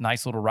then this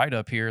nice little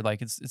write-up here,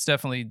 like it's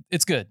definitely,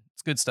 it's good.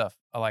 It's good stuff.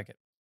 I like it.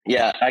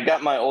 Yeah, I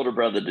got my older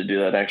brother to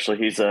do that, actually.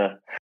 He's a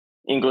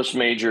English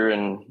major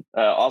and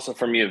also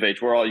from U of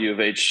H. We're all U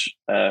of H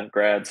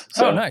grads.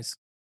 So. Oh, nice.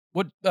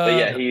 What? But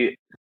yeah,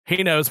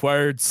 he knows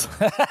words.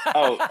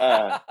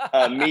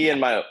 Me and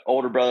my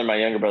older brother, my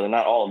younger brother,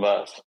 not all of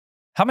us.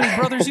 How many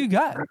brothers you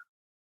got?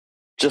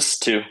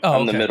 Just 2. Oh,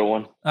 I'm the middle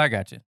one. I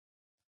got you.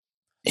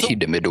 So,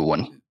 the middle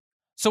one.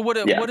 So what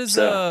is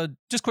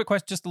just quick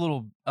question, just a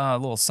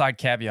little side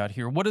caveat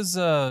here. What does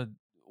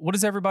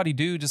everybody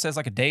do just as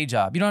like a day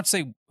job? You don't have to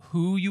say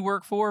who you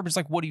work for, but it's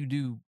like, what do you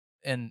do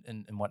and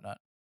whatnot?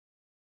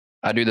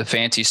 I do the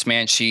fancy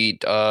sman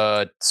sheet,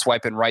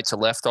 swiping right to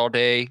left all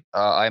day.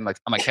 I'm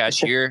a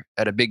cashier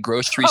at a big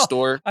grocery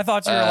store. I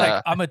thought you were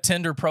like, I'm a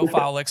Tinder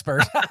profile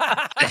expert.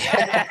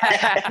 Yeah,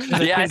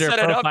 I set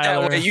it up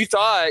that way. You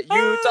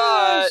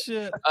thought.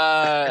 Shit.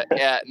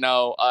 Yeah,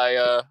 no,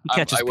 I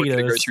work at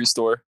a grocery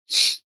store.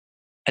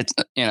 It's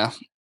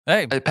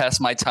Hey, I pass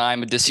my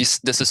time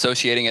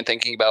disassociating and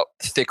thinking about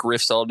thick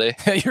riffs all day.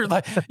 You're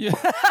like,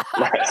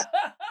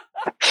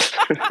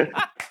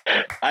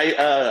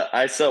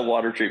 I sell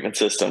water treatment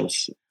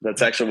systems.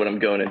 That's actually what I'm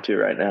going into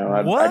right now.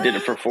 I did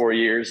it for 4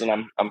 years, and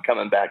I'm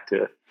coming back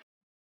to it.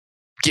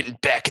 Getting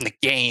back in the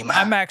game.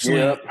 I'm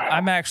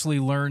actually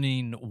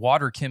learning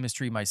water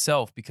chemistry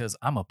myself because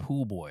I'm a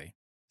pool boy.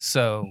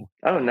 So,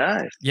 oh,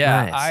 nice.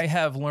 Yeah, nice. I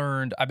have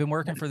learned. I've been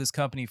working for this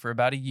company for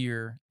about a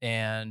year,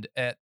 and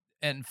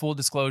full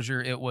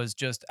disclosure, it was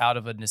just out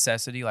of a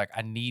necessity. Like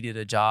I needed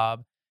a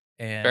job,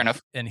 and fair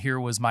enough. And here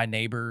was my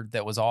neighbor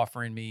that was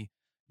offering me,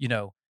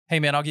 hey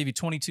man, I'll give you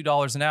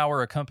 $22 an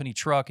hour, a company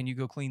truck, and you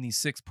go clean these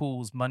 6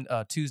 pools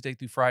Tuesday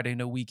through Friday,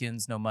 no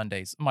weekends, no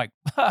Mondays. I'm like,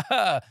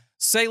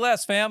 say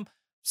less, fam.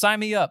 Sign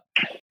me up.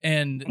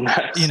 And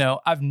Nice.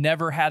 I've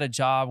never had a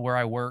job where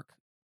I work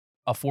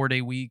a 4-day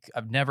week.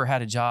 I've never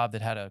had a job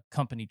that had a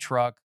company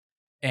truck,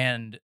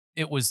 and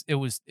it was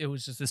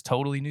just this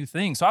totally new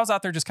thing. So I was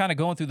out there just kind of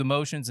going through the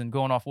motions and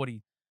going off what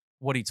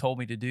he told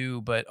me to do.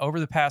 But over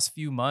the past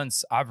few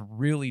months, I've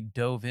really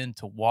dove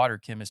into water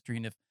chemistry.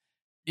 And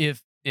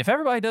if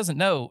everybody doesn't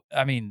know,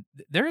 I mean,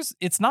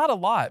 it's not a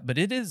lot, but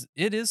it is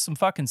some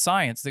fucking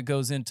science that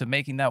goes into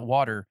making that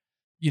water,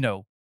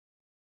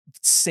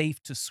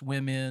 safe to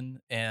swim in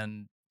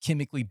and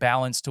chemically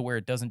balanced to where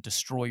it doesn't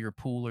destroy your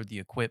pool or the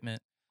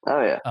equipment.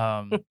 Oh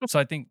yeah. So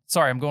I think,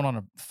 sorry, I'm going on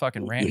a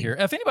fucking rant here.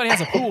 If anybody has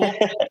a pool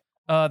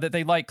that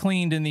they like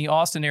cleaned in the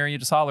Austin area,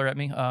 just holler at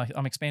me.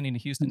 I'm expanding to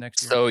Houston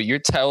next year. So you're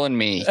telling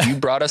me you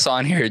brought us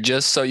on here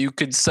just so you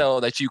could sell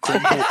that you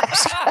clean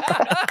pools?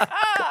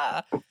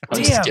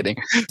 I'm just kidding.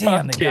 Damn,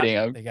 I'm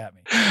kidding. They got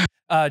me.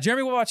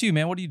 Jeremy, what about you,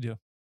 man? What do you do?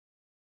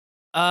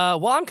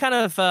 Well, I'm kind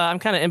of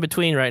in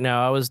between right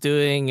now. I was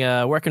doing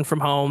working from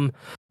home,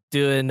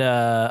 doing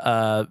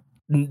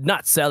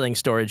not selling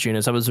storage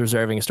units. I was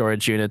reserving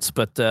storage units,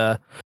 but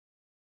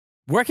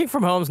working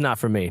from home is not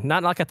for me.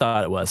 Not like I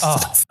thought it was.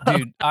 Oh,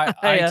 dude,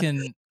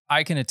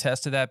 I can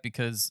attest to that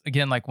because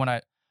again, like when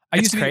I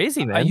used to be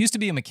crazy, man. I used to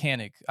be a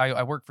mechanic.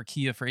 I worked for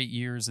Kia for 8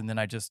 years, and then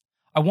I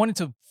wanted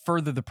to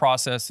further the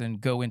process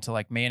and go into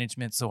like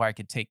management so I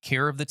could take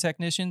care of the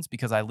technicians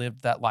because I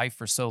lived that life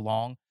for so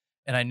long.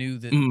 And I knew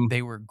that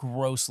they were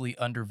grossly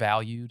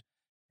undervalued,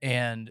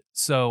 and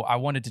so I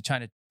wanted to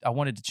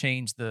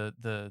change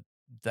the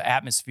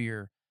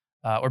atmosphere,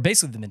 or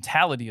basically the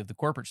mentality of the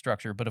corporate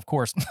structure. But of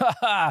course,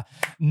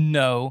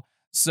 no.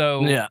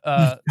 So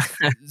yeah.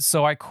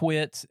 So I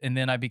quit, and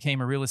then I became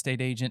a real estate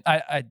agent.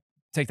 I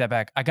take that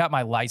back. I got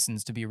my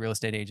license to be a real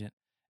estate agent,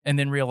 and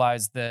then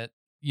realized that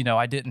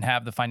I didn't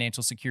have the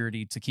financial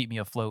security to keep me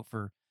afloat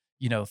for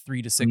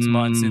 3 to 6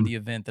 months in the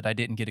event that I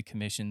didn't get a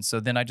commission. So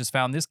then I just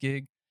found this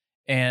gig.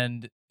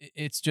 And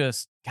it's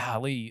just,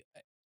 golly,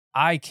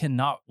 I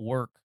cannot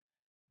work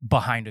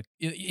behind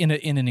in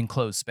an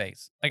enclosed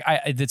space. Like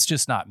it's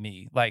just not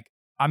me. Like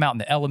I'm out in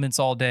the elements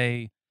all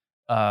day.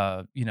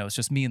 It's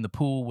just me in the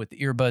pool with the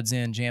earbuds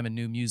in, jamming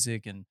new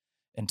music and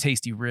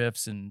tasty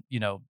riffs and,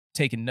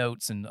 taking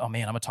notes. And, oh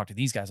man, I'm gonna talk to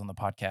these guys on the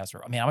podcast,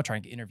 or, man, I'm gonna try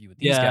and get an interview with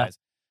these guys.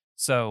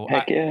 So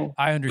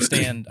I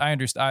understand.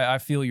 I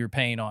feel your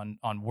pain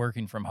on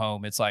working from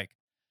home. It's like,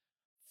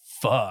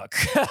 fuck.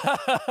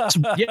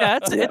 Yeah,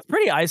 it's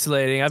pretty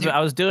isolating. I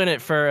was doing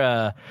it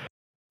for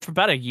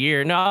about a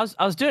year. No,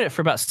 I was doing it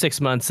for about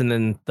 6 months, and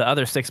then the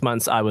other 6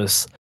 months I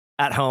was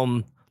at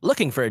home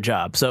looking for a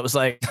job. So it was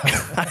like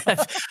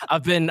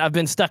I've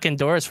been stuck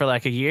indoors for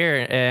like a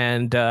year,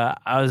 and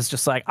I was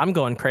just like, I'm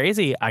going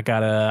crazy. I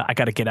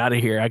gotta get out of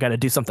here. I gotta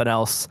do something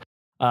else.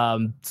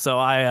 So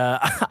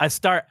I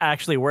start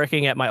actually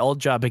working at my old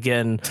job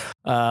again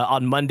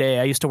on Monday.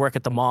 I used to work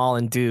at the mall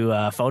and do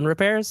phone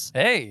repairs.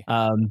 Hey.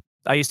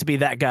 I used to be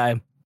that guy,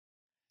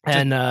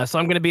 and so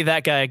I'm going to be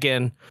that guy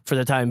again for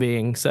the time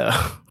being. So,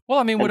 well,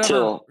 I mean,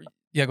 whatever.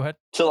 Yeah, go ahead.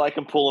 Till I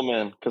can pull him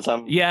in, because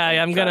I'm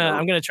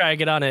gonna try to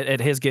get on it at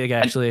his gig.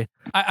 Actually,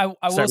 I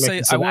will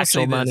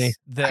say money.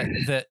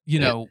 that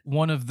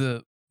one of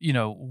the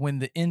when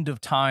the end of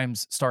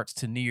times starts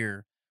to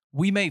near,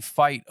 we may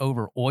fight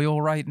over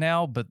oil right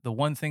now, but the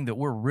one thing that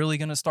we're really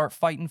going to start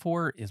fighting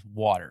for is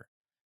water,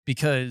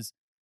 because,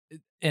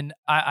 and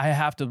I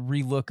have to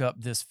relook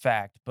up this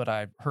fact, but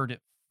I've heard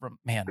it from,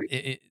 man,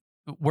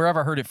 wherever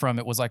I heard it from,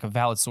 it was like a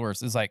valid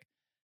source. It's like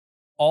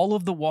all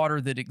of the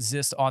water that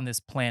exists on this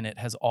planet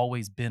has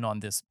always been on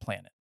this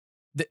planet.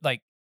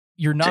 Like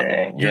you're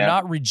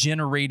not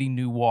regenerating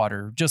new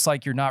water, just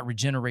like you're not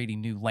regenerating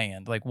new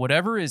land. Like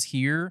whatever is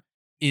here,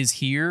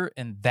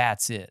 and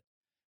that's it.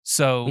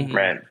 So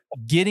Right.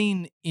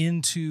 getting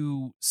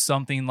into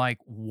something like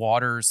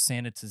water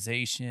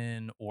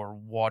sanitization or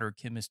water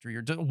chemistry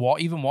or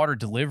even water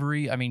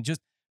delivery, I mean,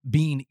 just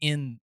being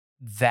in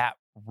that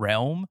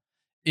realm,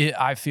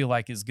 I feel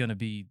like is going to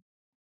be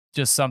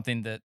just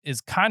something that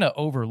is kind of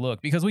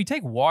overlooked because we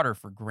take water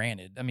for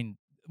granted. I mean,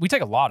 we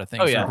take a lot of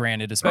things for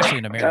granted, especially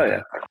in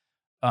America.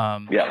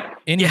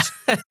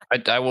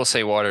 I will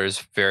say water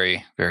is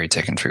very, very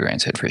taken for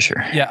granted for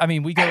sure. Yeah, I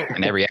mean, we go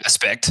in every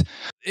aspect.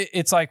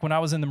 It's like when I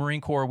was in the Marine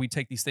Corps, we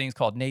take these things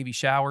called Navy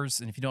showers,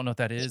 and if you don't know what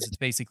that is, it's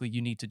basically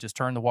you need to just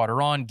turn the water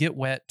on, get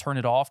wet, turn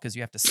it off because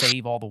you have to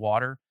save all the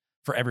water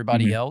for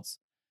everybody else.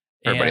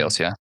 Everybody else,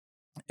 yeah.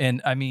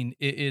 And I mean,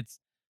 it's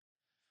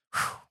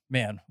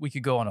man, we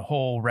could go on a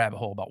whole rabbit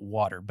hole about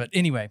water, but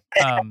anyway,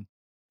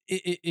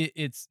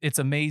 it's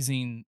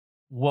amazing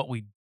what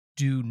we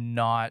do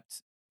not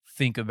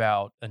think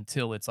about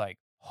until it's like,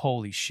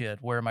 holy shit,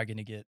 where am I going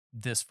to get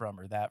this from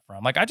or that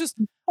from? Like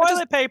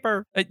toilet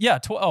paper.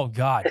 Oh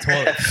God,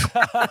 toilet.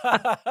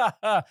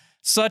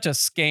 Such a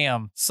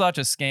scam.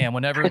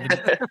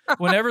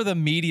 Whenever the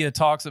media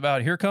talks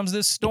about here comes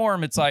this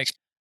storm, it's like,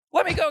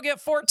 let me go get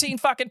 14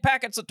 fucking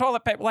packets of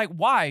toilet paper. Like,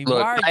 why?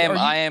 Look, why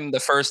I am the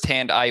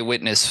firsthand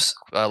eyewitness.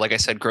 Like I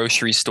said,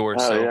 grocery store.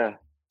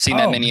 Seen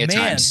that many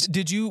times.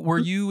 Were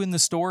you in the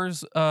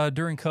stores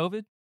during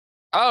COVID?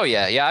 Oh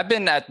yeah. I've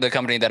been at the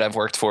company that I've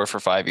worked for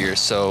 5 years.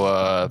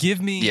 So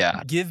give me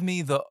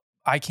the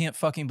I can't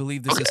fucking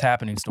believe this is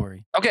happening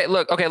story. Okay,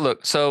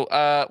 look. So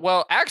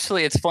well,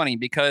 actually it's funny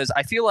because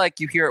I feel like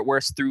you hear it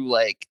worse through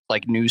like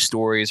news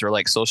stories or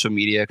like social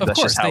media because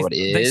that's just how it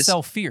is. They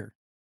sell fear.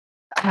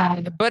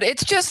 But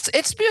it's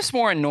just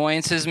more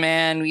annoyances,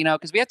 man, you know,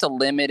 because we have to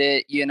limit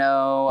it, you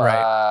know.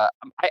 Right.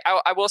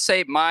 I will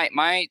say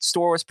my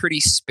store was pretty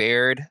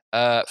spared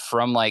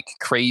from like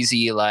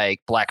crazy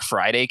like Black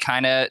Friday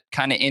kind of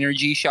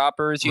energy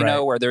shoppers, you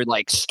know, where they're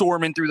like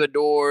storming through the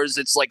doors.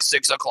 It's like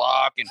 6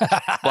 o'clock and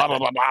blah blah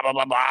blah blah blah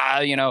blah blah.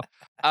 You know,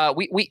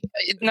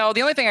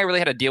 the only thing I really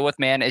had to deal with,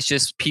 man, is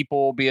just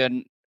people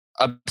being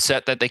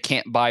upset that they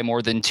can't buy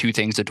more than 2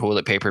 things of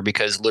toilet paper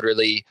because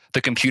literally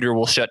the computer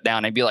will shut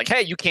down and be like,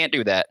 hey, you can't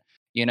do that,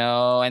 you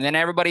know. And then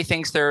everybody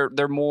thinks they're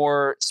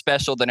more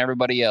special than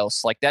everybody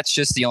else. Like that's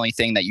just the only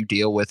thing that you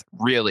deal with,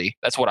 really.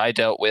 That's what I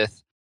dealt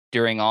with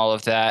during all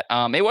of that.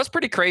 It was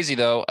pretty crazy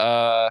though.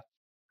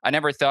 I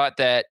never thought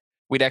that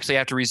we'd actually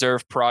have to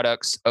reserve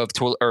products of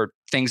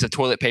things of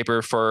toilet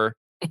paper for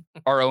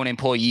our own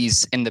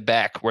employees in the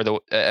back where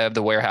of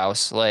the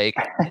warehouse. Like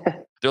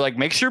they're like,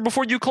 make sure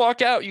before you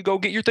clock out, you go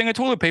get your thing of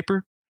toilet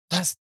paper.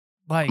 That's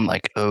like, I'm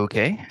like,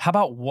 okay. How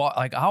about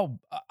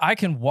I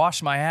can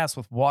wash my ass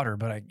with water,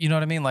 but you know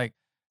what I mean? Like,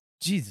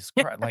 Jesus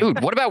Christ. Like,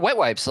 dude, what about wet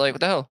wipes? Like,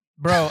 what the hell?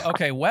 Bro,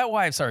 okay, wet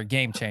wipes are a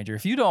game changer.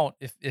 If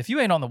you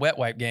ain't on the wet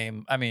wipe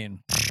game, I mean,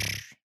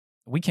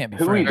 we can't be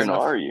friends. Who even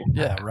are you?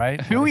 Yeah, right?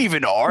 Who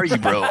even are you,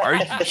 bro? Are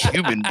you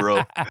human,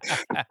 bro?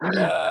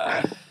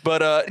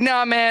 But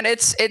no, man,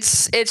 it's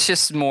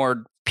just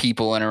more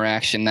people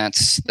interaction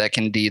that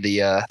can be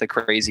the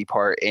crazy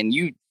part. And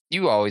you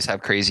always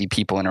have crazy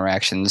people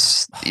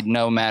interactions,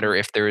 no matter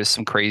if there is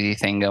some crazy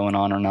thing going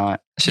on or not.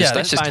 It's just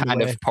that's just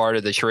kind of part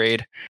of the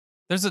trade.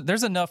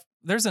 There's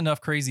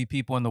enough crazy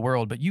people in the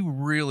world, but you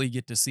really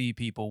get to see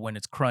people when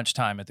it's crunch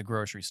time at the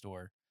grocery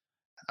store.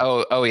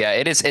 Oh yeah,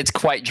 it's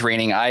quite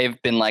draining.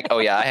 I've been like, oh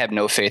yeah, I have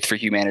no faith for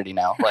humanity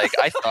now. Like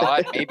I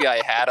thought maybe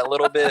I had a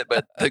little bit,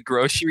 but the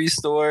grocery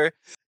store,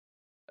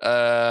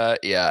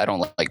 yeah, I don't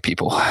like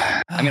people.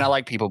 I mean, I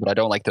like people, but I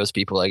don't like those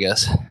people, I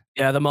guess.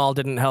 Yeah, the mall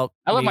didn't help.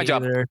 I love my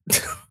job.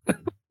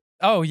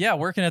 Oh yeah,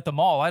 working at the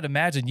mall, I'd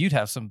imagine you'd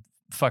have some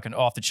fucking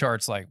off the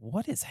charts, like,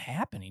 what is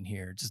happening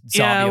here? Just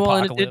zombie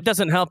apocalypse. It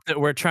doesn't help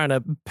that we're trying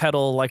to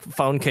peddle like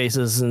phone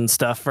cases and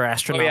stuff for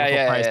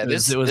astronomical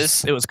prices.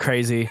 Yeah. It was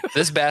crazy.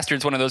 This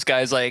bastard's one of those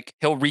guys, like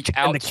he'll reach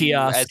out to you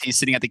as he's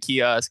sitting at the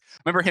kiosk.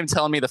 Remember him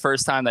telling me the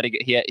first time that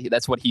he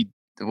that's what he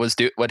was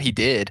what he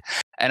did,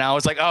 and I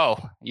was like, oh,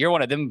 you're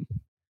one of them.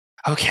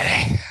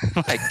 Okay.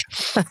 Like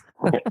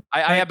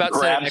I about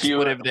said an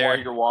expletive there while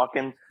you're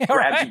walking,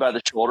 grabs you by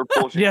the shoulder,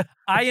 pulls you. Yeah,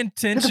 I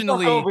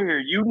intentionally over here.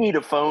 You need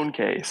a phone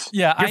case.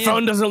 Yeah, your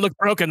phone doesn't look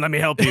broken. Let me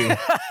help you.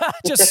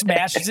 Just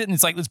smashes it, and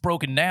it's like it's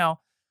broken now.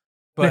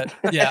 But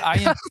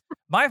yeah,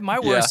 my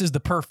worst is the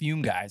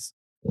perfume guys.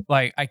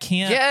 Like I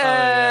can't.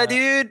 Yeah,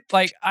 dude.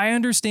 Like I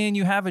understand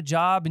you have a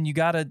job and you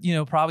gotta,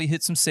 probably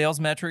hit some sales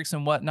metrics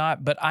and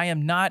whatnot. But I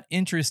am not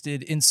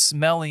interested in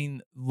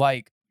smelling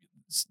like,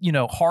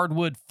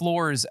 hardwood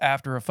floors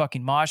after a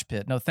fucking mosh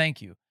pit. No, thank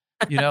you.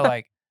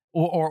 Like,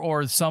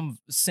 or some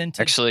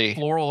scented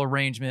floral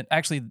arrangement.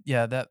 Actually,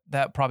 yeah,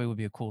 that probably would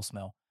be a cool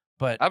smell.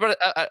 But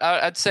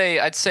I'd say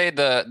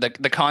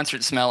the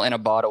concert smell in a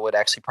bottle would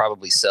actually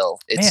probably sell.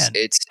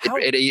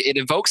 It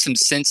evokes some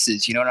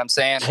senses. You know what I'm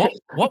saying?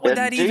 What would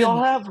that even? Do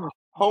y'all have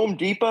Home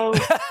Depot?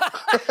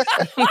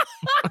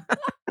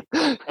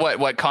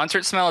 What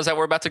concert smell? Is that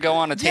we're about to go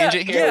on a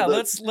tangent here? Yeah,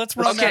 let's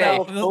run that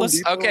out.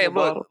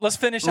 Let's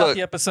finish out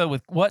the episode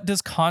with what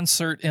does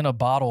concert in a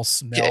bottle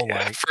smell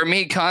like? For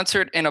me,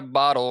 concert in a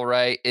bottle,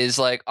 right, is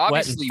like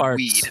obviously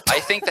weed. I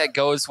think that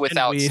goes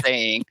without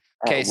saying.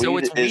 Okay, so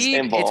it's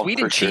weed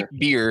and cheap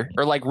beer,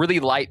 or like really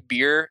light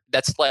beer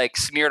that's like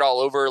smeared all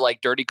over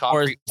like dirty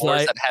concrete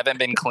floors that haven't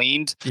been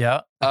cleaned.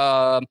 Yeah.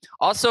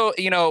 Also,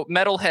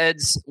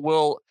 metalheads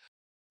will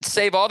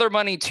save all their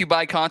money to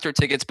buy concert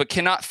tickets, but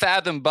cannot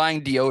fathom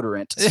buying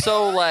deodorant.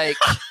 So like,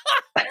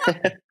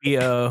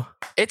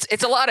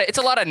 it's a lot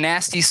of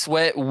nasty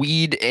sweat,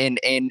 weed, and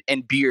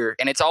beer,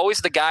 and it's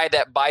always the guy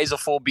that buys a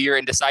full beer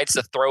and decides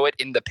to throw it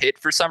in the pit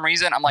for some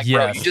reason. I'm like,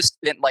 bro, you just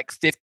spent like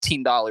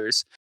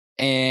 $15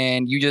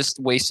 and you just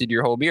wasted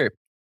your whole beer.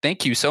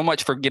 Thank you so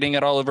much for getting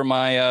it all over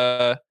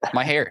my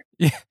my hair.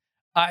 Yeah.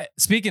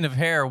 Speaking of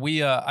hair,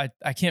 I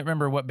can't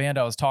remember what band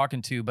I was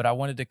talking to, but I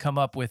wanted to come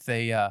up with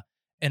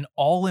an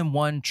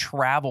all-in-one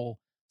travel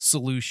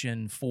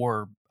solution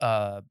for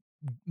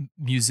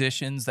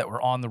musicians that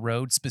were on the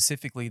road,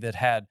 specifically that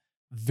had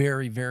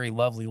very, very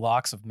lovely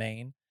locks of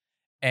mane.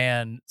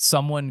 And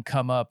someone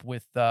come up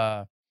with,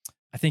 I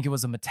think it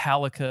was a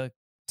Metallica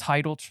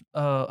title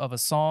of a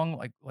song,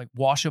 like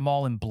 "Wash 'Em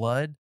All in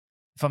Blood,"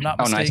 if I'm not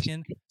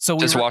mistaken. Nice. So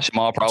we wash them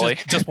all, probably.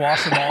 Just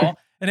wash them all.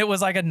 And it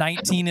was like a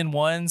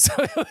 19-in-1, so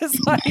it was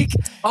like,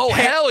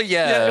 hell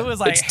yeah! It was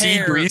like it's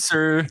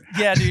degreaser.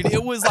 Yeah, dude,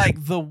 it was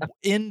like the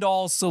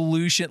end-all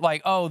solution.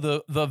 Like,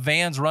 the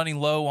van's running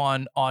low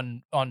on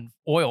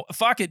oil.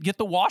 Fuck it, get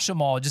the wash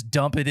 'em all, just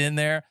dump it in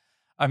there.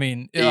 I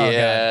mean,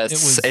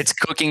 yes, it's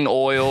cooking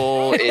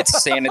oil, it's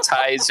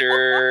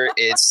sanitizer,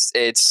 it's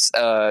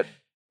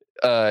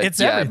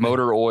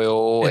motor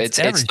oil. It's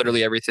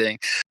literally everything.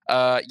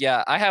 I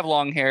have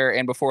long hair,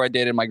 and before I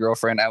dated my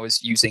girlfriend, I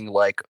was using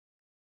like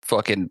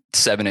fucking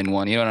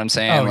 7-in-1. You know what I'm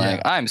saying?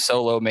 I'm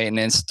so low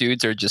maintenance.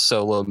 Dudes are just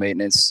so low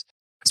maintenance.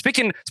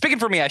 Speaking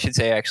for me, I should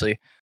say actually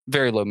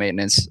very low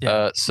maintenance.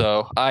 Yeah.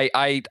 So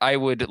I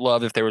would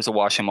love if there was a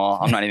wash 'em all.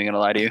 I'm not even gonna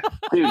lie to you,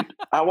 dude.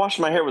 I wash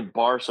my hair with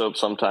bar soap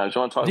sometimes.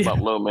 You want to talk about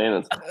low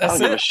maintenance? I don't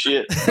give a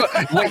shit.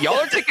 Wait, y'all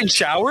are taking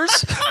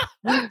showers?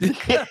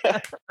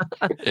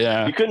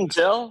 Yeah. You couldn't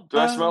tell? Do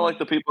I smell like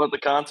the people at the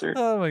concert?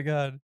 Oh my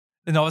god!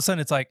 And all of a sudden,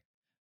 it's like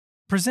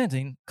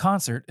presenting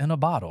concert in a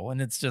bottle,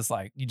 and it's just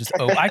like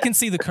I can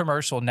see the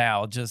commercial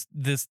now. Just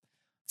this.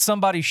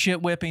 Somebody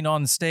shit whipping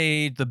on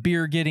stage, the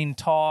beer getting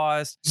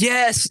tossed.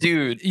 Yes,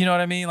 dude. You know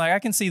what I mean? Like I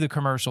can see the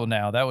commercial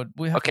now. Look.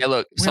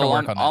 So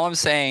all I'm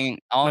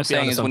saying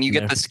is when you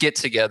get the skit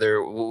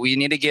together, we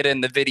need to get in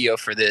the video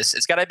for this.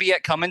 It's got to be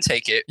at Come and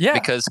Take It,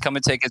 because Come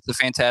and Take It's a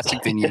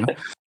fantastic venue,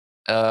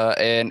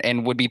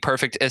 and would be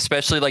perfect.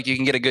 Especially like you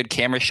can get a good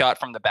camera shot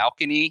from the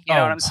balcony. You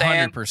know what I'm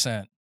saying?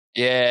 100%.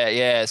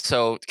 Yeah.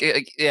 So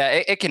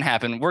it can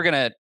happen. We're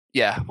gonna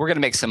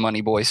make some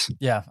money, boys.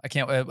 Yeah, I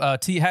can't.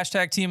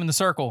 Hashtag Team in the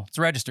Circle. It's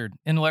registered.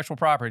 Intellectual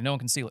property. No one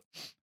can steal it.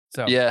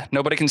 So yeah,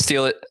 nobody can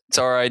steal it. It's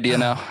our idea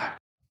now.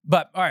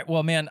 But all right,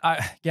 well, man,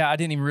 I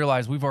didn't even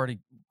realize we've already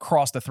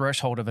crossed the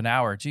threshold of an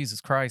hour. Jesus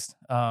Christ,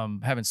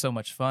 having so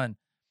much fun.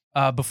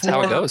 That's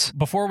how it goes.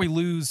 Before we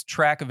lose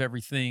track of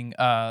everything,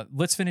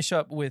 let's finish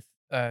up with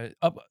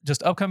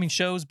just upcoming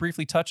shows.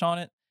 Briefly touch on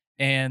it.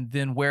 And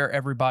then where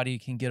everybody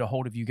can get a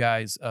hold of you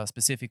guys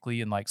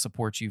specifically and like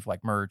support you for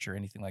like merch or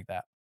anything like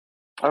that.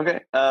 Okay.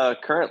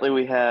 Currently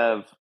we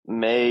have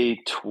May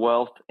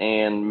 12th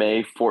and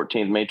May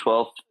 14th. May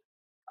 12th.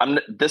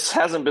 This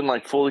hasn't been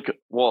like fully.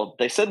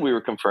 They said we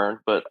were confirmed,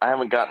 but I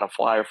haven't gotten a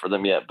flyer for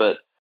them yet. But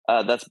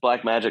that's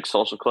Black Magic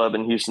Social Club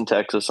in Houston,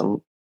 Texas. And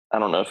I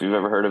don't know if you've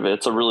ever heard of it.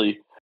 It's a really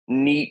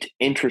neat,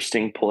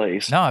 interesting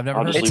place. No, I've never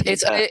heard of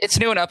it. It's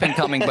new and up and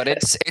coming, but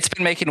it's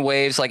been making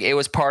waves. Like it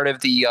was part of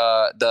the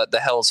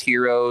Hell's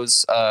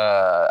Heroes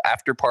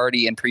after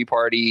party and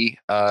pre-party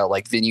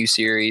like venue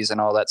series and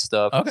all that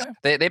stuff.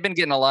 Okay. They've been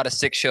getting a lot of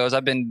sick shows.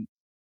 I've been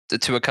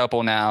to a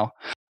couple now.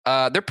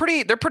 They're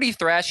pretty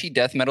thrashy,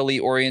 death metal-y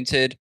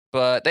oriented,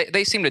 but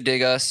they seem to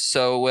dig us.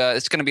 So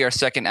it's going to be our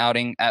second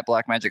outing at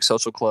Black Magic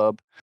Social Club.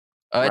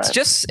 Right.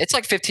 It's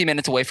like 15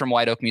 minutes away from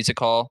White Oak Music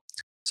Hall.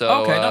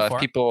 So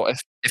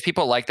if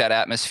people like that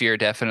atmosphere,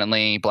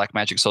 definitely Black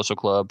Magic Social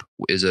Club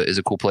is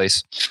a cool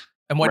place.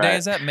 And what day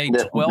is that? May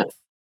 12th?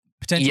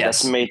 Potentially?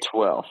 Yes, May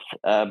 12th.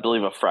 I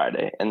believe a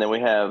Friday. And then we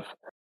have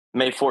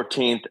May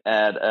 14th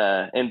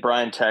at in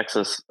Bryan,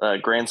 Texas,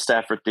 Grand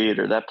Stafford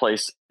Theater. That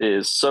place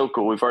is so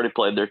cool. We've already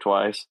played there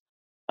twice.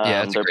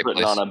 They're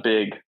putting on a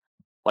big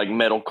like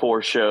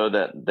metalcore show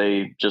that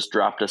they just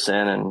dropped us in,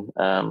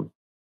 and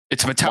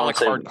it's metallic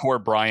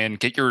hardcore. Brian,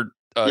 get your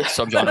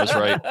subgenres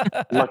right.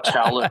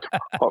 Metallica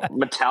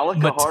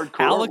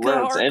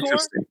hardcore. It's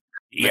interesting.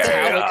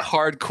 Metallic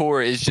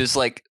hardcore is just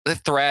like the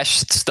thrash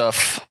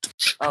stuff.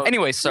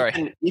 Anyway,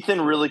 sorry.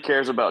 Ethan really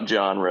cares about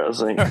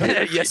genres.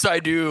 Yes, I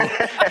do.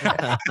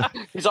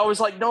 He's always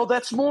like, no,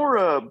 that's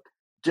more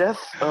death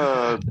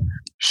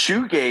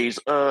shoegaze.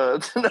 I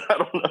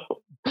don't know.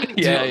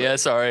 Yeah.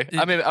 Sorry,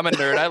 I'm a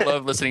nerd. I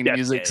love listening to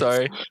music.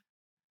 Sorry.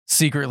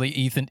 Secretly,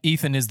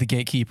 Ethan is the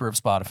gatekeeper of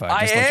Spotify.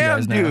 I just let you am,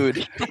 guys know.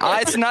 dude.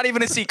 It's not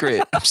even a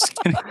secret. I'm just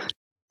kidding.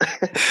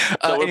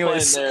 So we're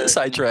Anyways, playing there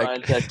sidetrack. in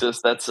Bryan,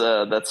 Texas.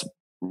 That's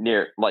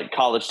near like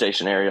College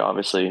Station area,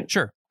 obviously.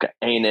 Sure.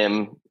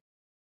 A&M.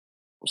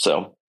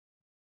 So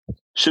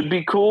should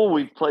be cool.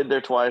 We've played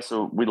there twice,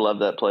 so we love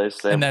that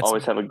place. They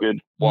always have a good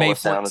wall of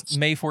sound. It's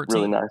May 14th.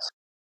 really nice.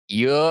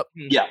 Yup.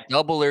 Yeah.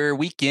 Doubler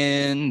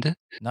weekend.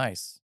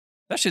 Nice.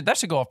 That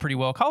should go off pretty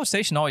well. College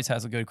Station always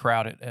has a good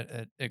crowd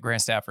at Grand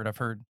Stafford, I've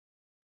heard.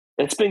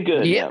 It's been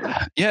good.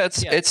 Yeah.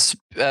 It's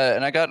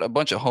and I got a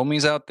bunch of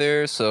homies out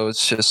there, so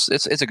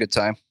it's a good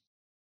time.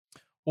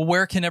 Well,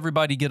 where can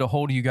everybody get a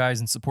hold of you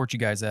guys and support you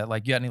guys at?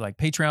 Like, you got any like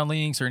Patreon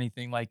links or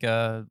anything like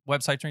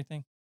websites or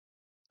anything?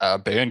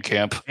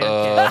 Bandcamp.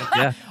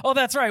 Yeah. Oh,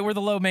 that's right. We're the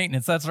low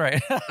maintenance. That's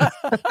right.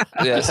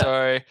 Yeah,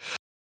 sorry.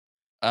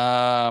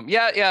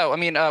 Yeah. I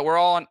mean, we're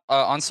all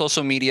on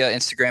social media,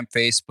 Instagram,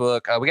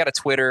 Facebook. We got a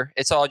Twitter.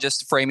 It's all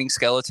just Framing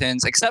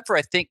Skeletons, except for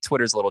I think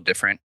Twitter's a little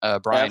different.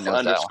 Brian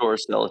knows that one.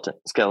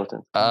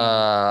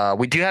 _skeleton.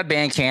 We do have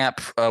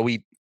Bandcamp.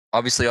 We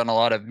obviously on a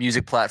lot of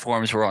music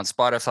platforms. We're on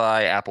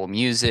Spotify, Apple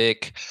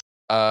Music.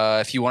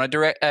 If you want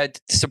to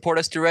support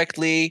us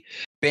directly,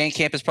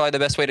 Bandcamp is probably the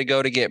best way to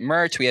go to get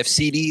merch. We have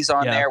CDs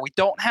on there. We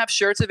don't have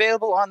shirts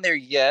available on there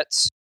yet.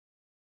 So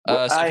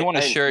if you want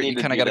a shirt, you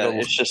kind of got to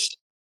go.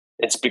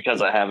 It's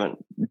because I haven't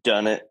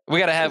done it. We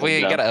gotta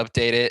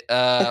update it.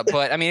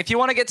 But I mean, if you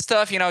want to get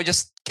stuff,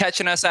 just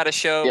catching us at a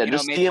show. Yeah,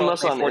 just DM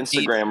us on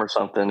Instagram or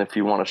something if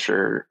you want a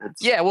shirt.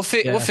 We'll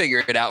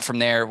figure it out from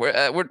there.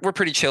 We're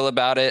pretty chill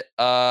about it.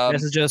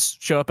 This is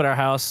just show up at our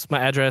house.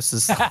 My address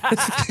is.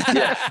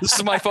 This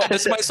is my phone.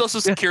 This is my social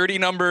security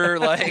number.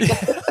 Like,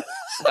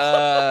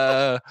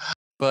 other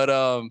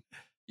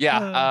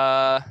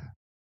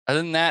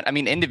than that, I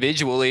mean,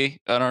 individually,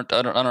 I don't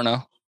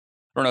know.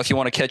 I don't know if you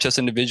want to catch us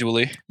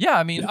individually. Yeah,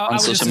 I mean, I would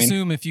just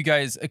assume if you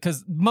guys,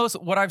 because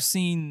what I've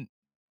seen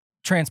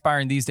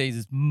transpiring these days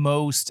is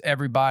most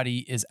everybody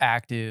is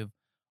active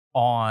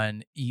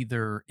on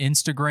either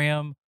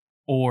Instagram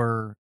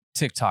or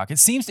TikTok.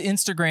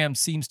 Instagram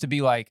seems to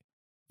be like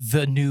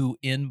the new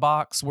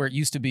inbox, where it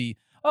used to be,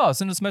 oh,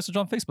 send us a message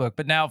on Facebook.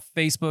 But now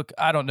Facebook,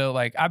 I don't know,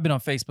 like I've been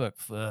on Facebook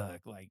for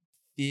like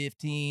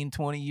 15,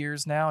 20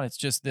 years now. And it's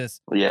just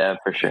this. Yeah,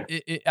 for sure.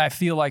 I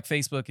feel like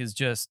Facebook is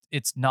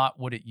it's not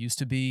what it used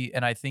to be.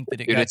 And I think that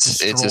got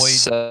destroyed.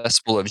 It's a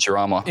cesspool of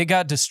drama. It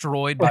got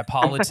destroyed by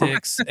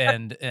politics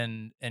and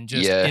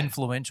just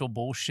influential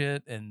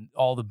bullshit and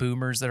all the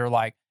boomers that are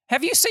like,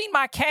 have you seen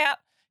my cat?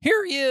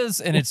 Here he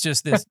is. And it's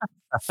just this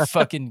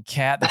fucking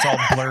cat that's all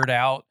blurred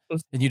out.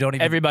 And you don't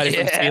even. Everybody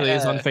from Steely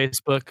is on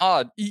Facebook.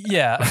 Oh,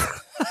 yeah.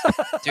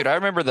 Dude, I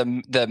remember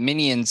the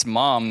Minions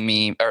mom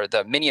meme or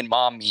the Minion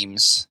mom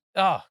memes.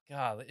 Oh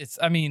God,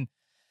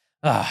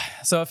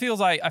 so I feel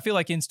like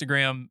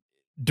Instagram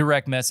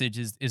direct message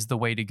is the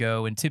way to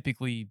go, and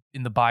typically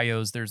in the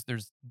bios there's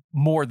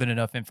more than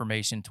enough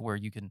information to where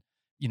you can,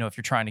 if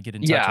you're trying to get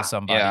in touch with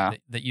somebody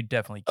that you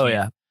definitely can. Oh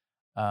yeah.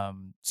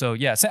 So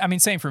yeah, I mean,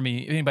 same for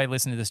me. Anybody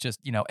listening to this,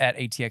 just at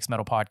ATX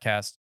Metal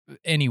Podcast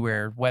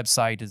anywhere.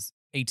 Website is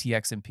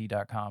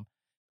atxmp.com,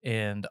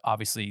 and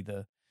obviously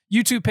the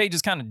YouTube page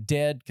is kind of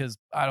dead because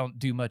I don't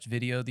do much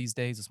video these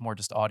days. It's more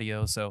just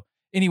audio. So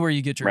anywhere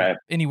you get your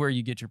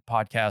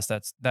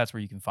podcast, that's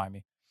where you can find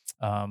me.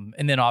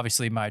 And then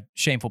obviously my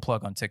shameful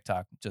plug on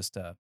TikTok, just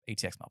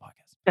ATX Metal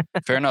Podcast.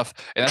 Fair enough.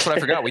 And that's what I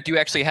forgot. We do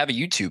actually have a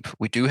YouTube.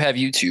 We do have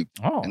YouTube.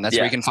 Oh, and that's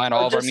where you can find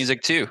all of our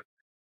music too.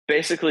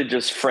 Basically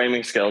just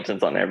Framing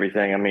Skeletons on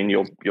everything. I mean,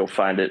 you'll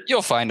find it.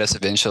 You'll find us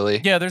eventually.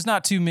 Yeah, there's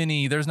not too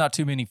many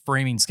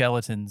Framing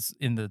Skeletons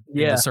in the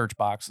search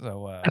box.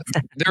 So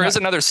there is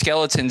another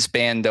Skeletons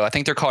band though. I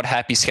think they're called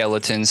Happy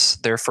Skeletons.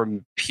 They're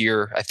from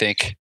here, I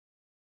think.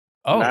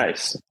 Oh,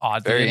 nice.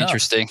 Very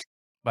interesting.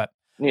 But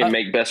you need to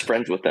make best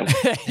friends with them.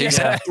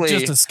 Exactly.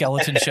 Just a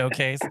skeleton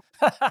showcase.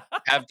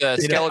 Have the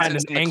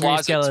skeletons in the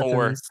closet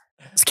tour.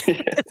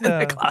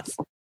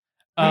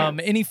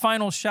 Any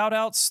final shout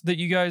outs that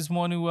you guys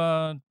want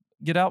to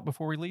get out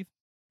before we leave?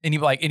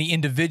 Any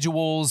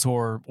individuals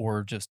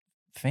or just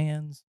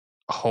fans?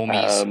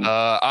 Homies.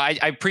 I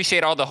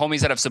appreciate all the homies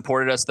that have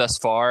supported us thus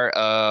far.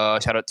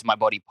 Shout out to my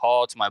buddy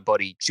Paul, to my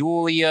buddy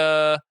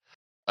Julia,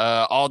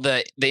 all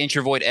the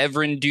Introvoid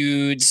Everin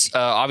dudes,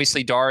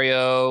 obviously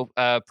Dario,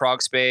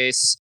 Prog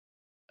Space,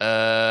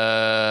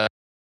 bands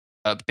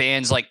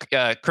like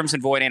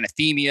Crimson Void,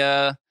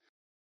 Anathemia.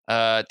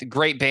 The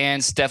great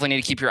bands. Definitely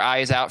need to keep your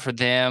eyes out for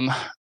them.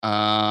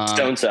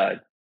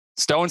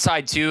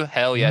 Stone-Side too.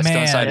 Hell yeah.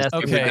 Man, Stone-Side is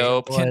super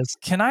dope.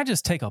 Can I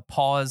just take a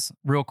pause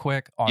real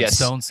quick on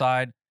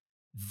Stone-Side?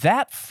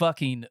 That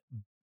fucking,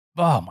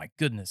 oh my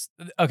goodness.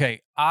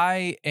 Okay.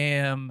 I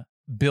am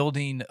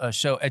building a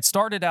show. It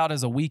started out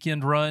as a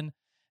weekend run,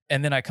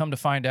 and then I come to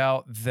find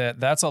out that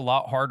that's a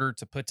lot harder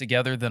to put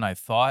together than I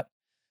thought.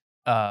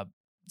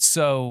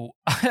 So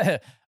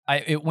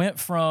it went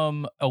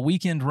from a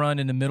weekend run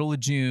in the middle of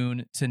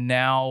June to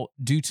now,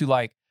 due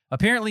to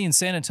apparently in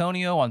San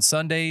Antonio on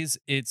Sundays,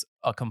 it's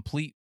a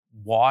complete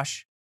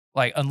wash.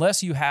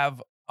 Unless you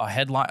have a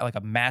headline, like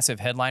a massive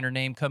headliner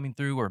name coming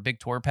through or a big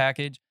tour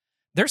package,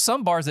 there's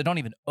some bars that don't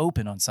even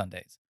open on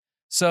Sundays.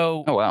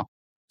 So, oh wow,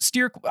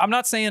 I'm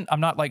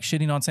not like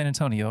shitting on San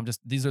Antonio.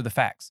 These are the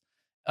facts.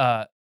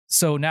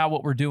 So now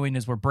what we're doing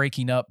is we're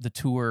breaking up the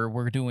tour.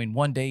 We're doing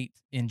one date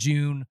in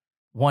June,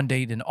 one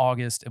date in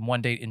August, and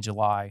one date in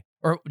July,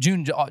 or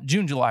June,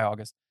 July,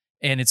 August.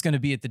 And it's going to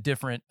be at the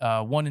different,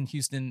 one in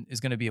Houston is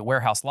going to be at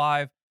Warehouse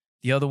Live.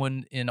 The other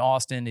one in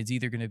Austin is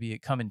either going to be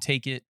at Come and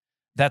Take It.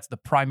 That's the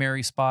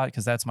primary spot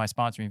because that's my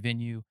sponsoring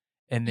venue.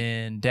 And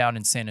then down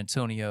in San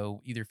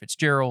Antonio, either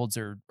Fitzgerald's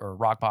or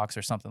Rockbox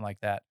or something like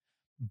that.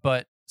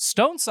 But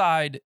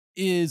Stoneside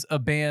is a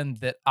band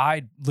that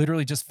I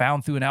literally just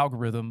found through an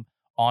algorithm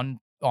on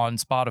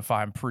Spotify,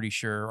 I'm pretty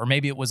sure. Or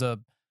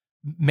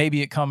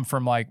maybe it come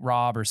from like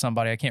Rob or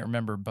somebody, I can't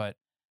remember, but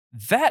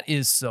that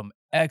is some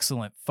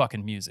excellent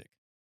fucking music.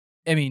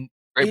 I mean,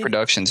 great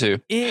production too.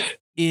 It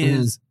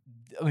is,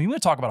 I mean, you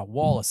want to talk about a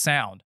wall of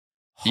sound.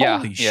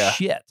 Holy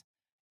shit.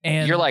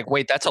 And you're like,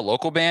 wait, that's a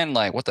local band?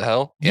 Like, what the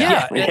hell?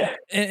 Yeah.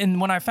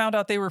 And when I found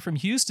out they were from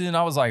Houston,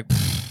 I was like,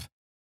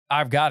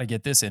 I've got to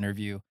get this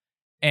interview.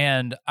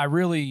 And I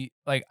really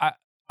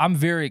I'm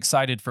very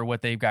excited for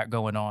what they've got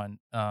going on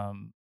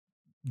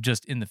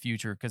just in the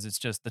future, because it's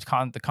just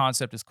the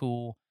concept is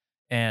cool.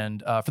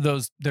 And for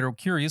those that are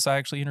curious, I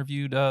actually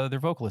interviewed their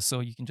vocalist,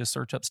 so you can just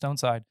search up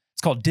Stoneside.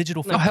 It's called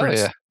Digital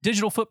Footprints.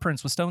 Digital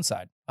Footprints with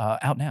Stoneside,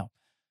 out now.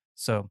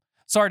 So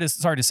sorry to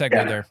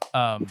segue there.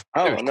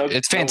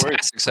 It's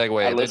fantastic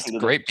segue. It's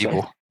great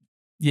people.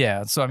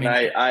 Yeah. So I mean,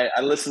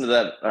 I listened to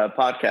that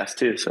podcast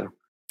too. So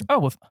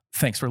well,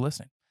 thanks for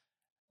listening.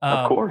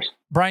 Of course,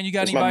 Brian, you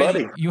got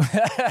anybody? You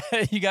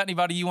got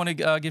anybody you want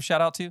to give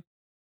shout out to?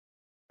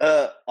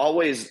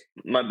 Always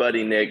my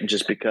buddy Nick,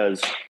 just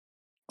because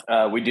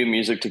we do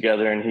music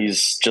together, and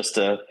he's just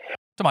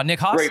Nick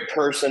Haas? Great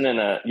person,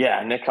 and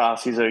Nick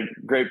Haas. He's a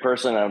great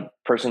person, a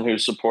person who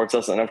supports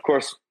us, and of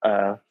course,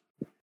 I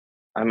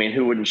mean,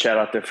 who wouldn't shout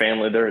out their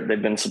family?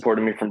 They've been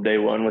supporting me from day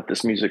one with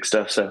this music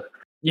stuff. So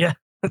yeah,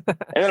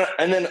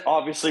 and then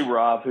obviously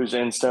Rob, who's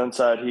in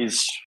Stoneside.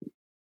 He's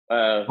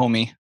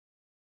homie,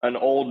 an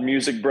old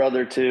music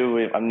brother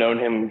too. I've known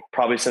him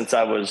probably since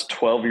I was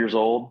 12 years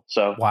old.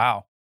 So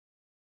wow,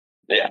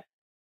 yeah.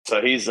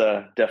 So he's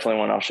definitely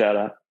one I'll shout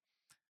out,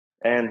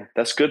 and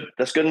that's good.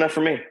 That's good enough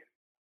for me.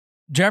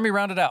 Jeremy,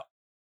 round it out.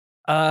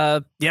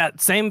 Yeah,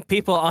 same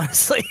people,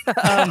 honestly.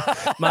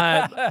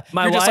 My You're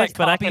wife, just like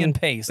but I copy can and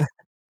paste.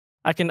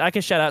 I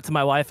can shout out to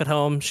my wife at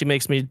home. She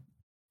makes me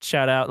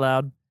shout out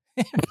loud.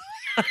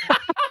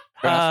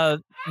 I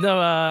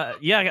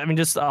mean,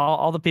 just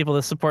all the people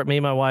that support me,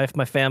 my wife,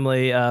 my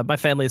family. My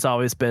family's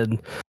always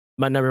been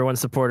my number one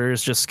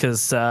supporters, just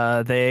because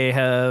they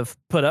have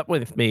put up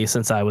with me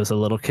since I was a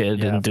little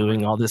kid and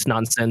doing all this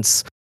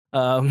nonsense.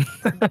 So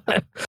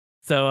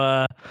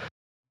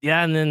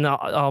and then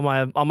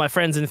all my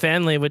friends and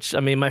family, which,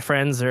 I mean, my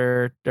friends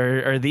are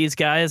these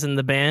guys in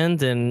the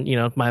band,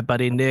 and my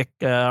buddy Nick,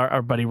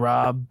 our buddy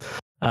Rob.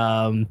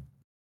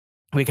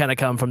 We kind of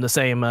come from the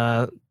same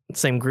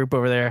group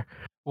over there.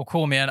 Well,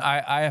 cool, man.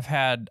 I've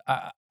had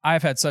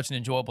such an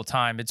enjoyable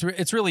time.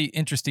 It's really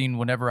interesting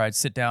whenever I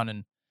sit down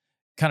and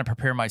kind of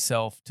prepare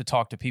myself to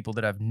talk to people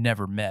that I've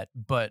never met.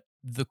 But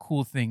the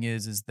cool thing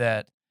is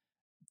that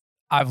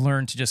I've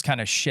learned to just kind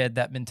of shed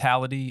that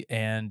mentality.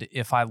 And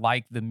if I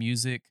like the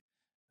music,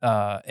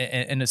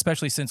 and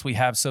especially since we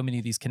have so many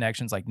of these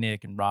connections like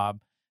Nick and Rob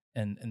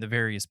and the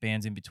various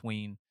bands in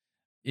between,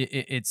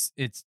 it's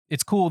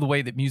cool the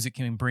way that music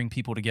can bring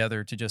people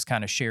together to just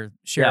kind of share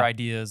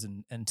ideas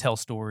and tell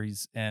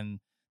stories.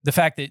 And the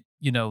fact that,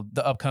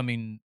 the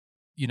upcoming,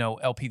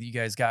 LP that you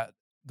guys got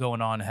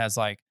going on has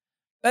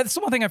that's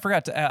the one thing I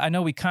forgot to add. I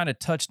know we kind of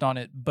touched on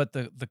it, but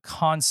the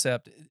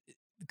concept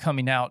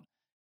coming out,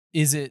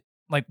 is it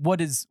what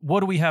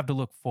do we have to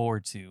look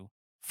forward to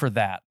for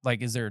that?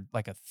 Is there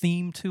a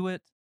theme to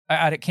it?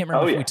 I can't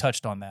remember if we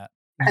touched on that.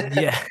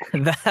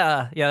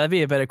 That'd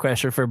be a better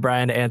question for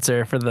Brian to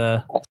answer for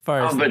the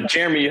far. But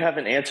Jeremy, you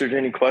haven't answered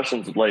any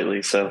questions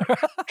lately, so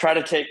try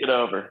to take it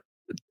over.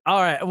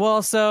 All right.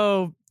 Well,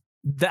 so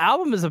the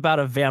album is about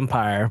a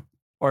vampire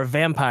or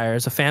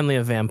vampires, a family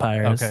of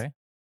vampires. Okay.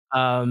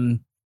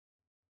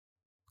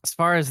 As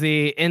far as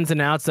the ins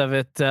and outs of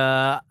it,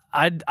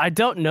 I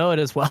don't know it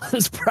as well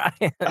as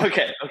Brian.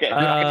 Okay. I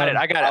got it.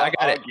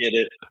 I'll get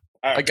it.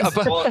 All right.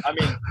 Well, I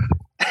mean.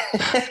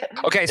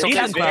 Okay, so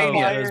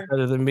Castlevania is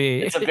better than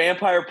me. It's a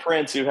vampire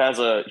prince who has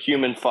a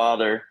human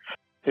father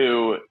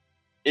who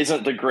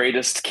isn't the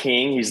greatest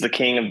king. He's the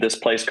king of this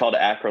place called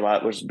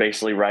Acrolot, which is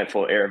basically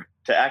rightful heir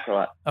to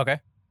Acrolot. Okay.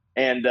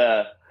 And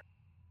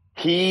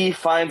he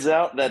finds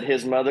out that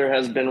his mother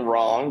has been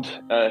wronged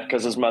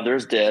because his mother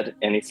is dead,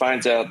 and he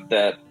finds out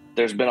that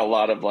there's been a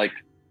lot of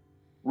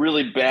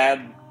really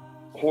bad,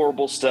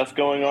 horrible stuff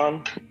going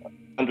on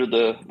under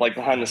the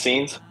behind the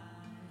scenes,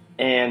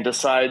 and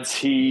decides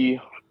he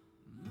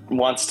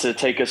wants to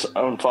take his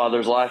own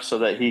father's life so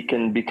that he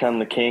can become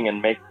the king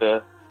and make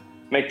the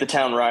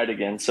town right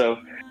again. So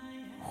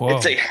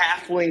It's a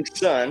halfling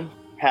son,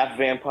 half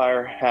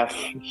vampire, half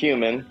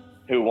human,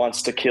 who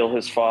wants to kill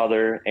his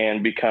father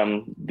and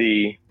become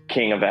the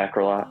king of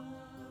Akrolot,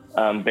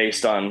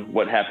 based on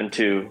what happened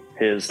to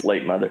his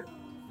late mother.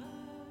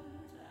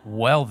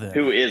 Well then,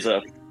 who is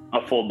a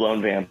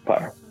full-blown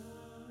vampire.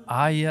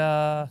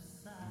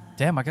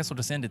 Damn, I guess we'll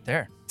just end it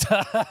there.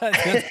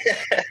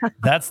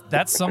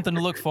 That's something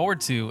to look forward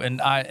to.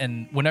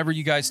 And whenever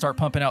you guys start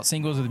pumping out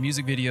singles or the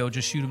music video,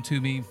 just shoot them to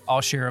me.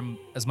 I'll share them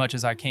as much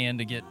as I can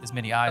to get as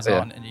many eyes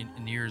on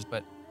and ears.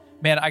 But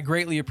man, I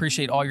greatly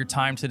appreciate all your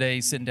time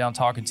today, sitting down,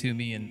 talking to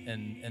me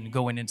and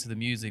going into the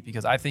music,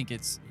 because I think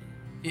it's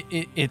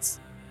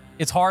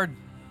hard.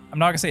 I'm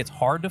not gonna say it's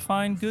hard to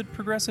find good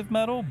progressive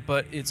metal,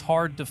 but it's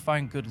hard to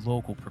find good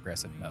local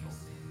progressive metal.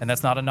 And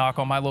that's not a knock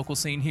on my local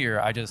scene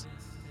here.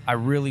 I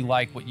really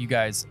like what you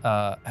guys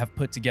have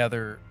put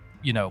together,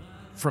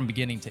 from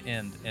beginning to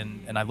end,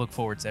 and I look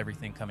forward to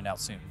everything coming out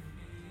soon.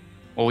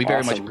 Well, we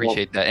very much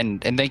appreciate that,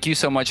 and thank you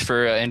so much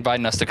for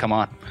inviting us to come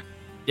on.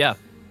 Yeah.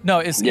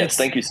 No,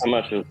 thank you so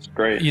much. It's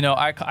great.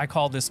 I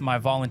call this my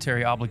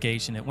voluntary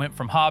obligation. It went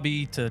from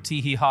hobby to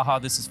tee-hee, ha-ha,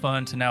 this is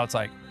fun, to now it's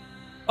like,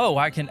 oh,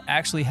 I can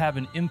actually have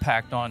an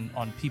impact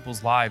on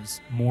people's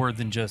lives more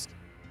than just,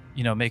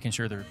 making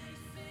sure their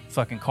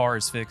fucking car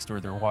is fixed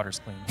or their water's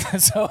clean.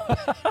 So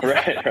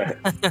right.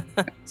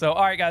 So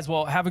all right, guys.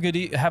 Well, have a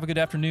good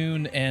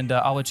afternoon, and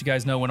I'll let you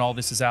guys know when all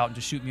this is out, and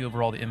just shoot me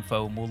over all the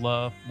info, and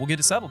we'll get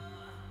it settled.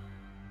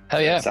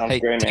 Hell yeah! Sounds hey,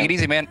 great, take it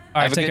easy, man.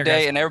 All right, have a good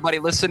day, and everybody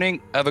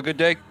listening, have a good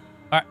day.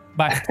 All right,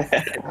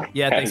 bye.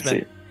 Yeah, thanks,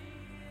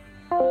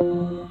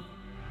 man.